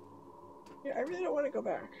 Yeah, I really don't want to go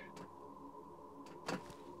back.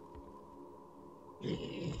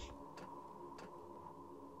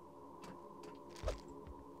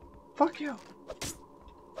 Fuck you.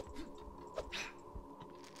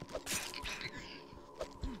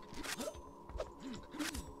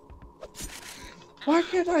 Why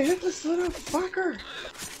can't I hit this little fucker?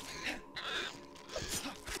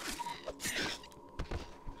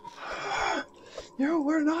 You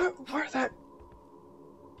were not worth it.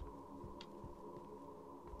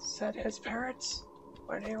 Said his parents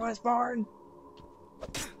when he was born.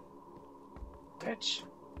 Bitch.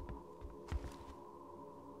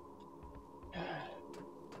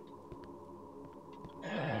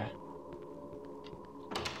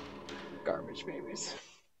 Garbage babies.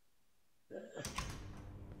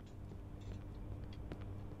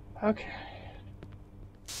 Okay.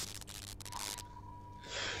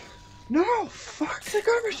 No! Fuck the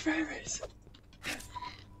garbage babies!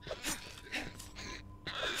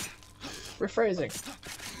 Rephrasing.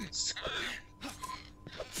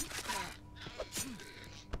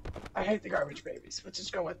 I hate the garbage babies. Let's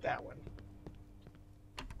just go with that one.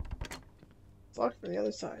 It's locked from the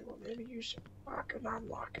other side. Well, maybe you should lock and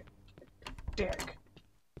unlock it. Dick.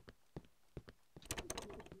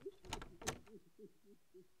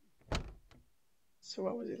 So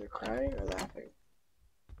what was either crying or laughing?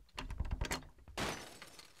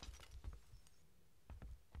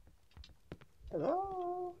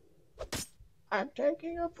 Hello? I'm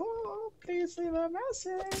taking a poop. Please leave a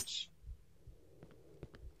message.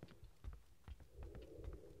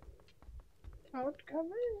 Don't come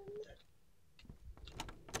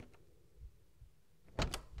in.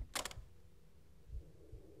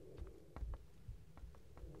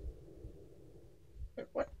 Wait,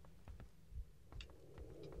 what?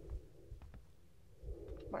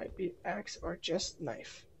 Might be axe or just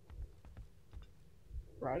knife.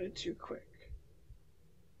 Rotted too quick.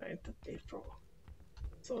 9th of April.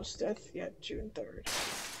 Close death yet June 3rd.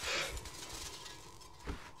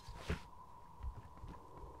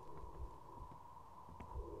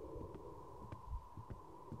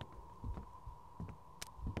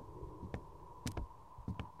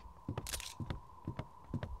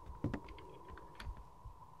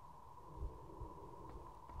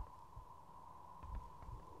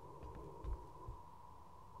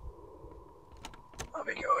 I'll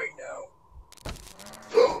be going now.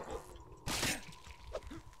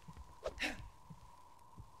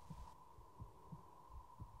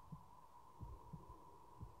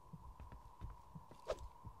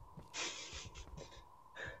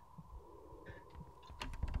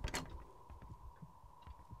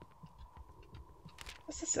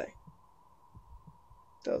 What's this say?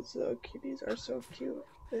 Those little kitties are so cute.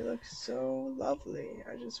 They look so lovely.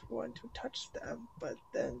 I just want to touch them, but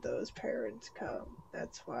then those parents come.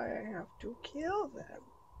 That's why I have to kill them.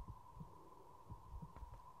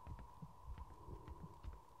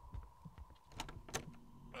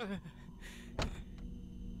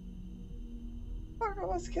 Fuck,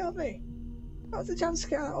 almost killed me. That was a jump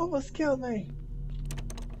scare. Almost killed me.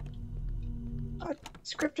 A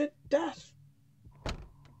scripted death.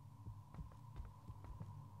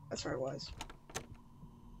 That's where it was.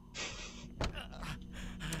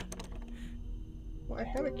 Well, I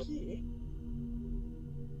have a key.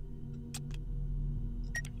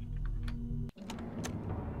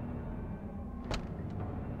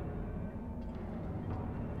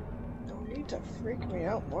 Don't need to freak me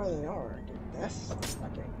out more than you are. That's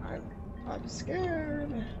fucking. I'm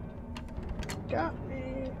scared. Got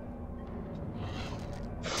me.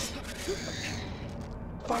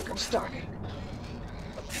 Fuck, I'm stuck.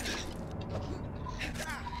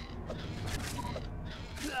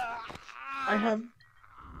 I have.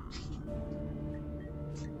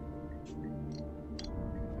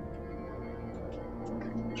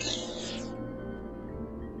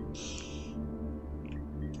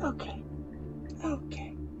 Okay.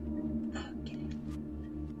 Okay. Okay.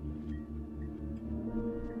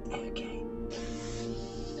 Okay.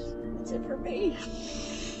 that's it for me.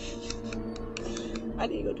 I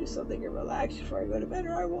need to go do something and relax before I go to bed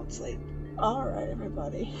or I won't sleep. Alright,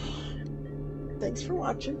 everybody. Thanks for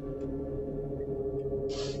watching.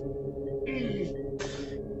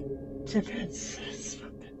 Depends.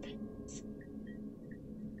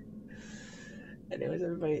 Anyways,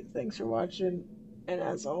 everybody, thanks for watching. And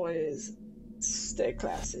as always, stay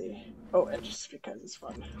classy. Oh, and just because it's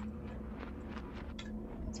fun.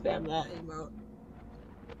 Spam that emote.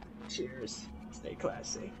 Cheers. Stay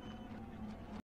classy.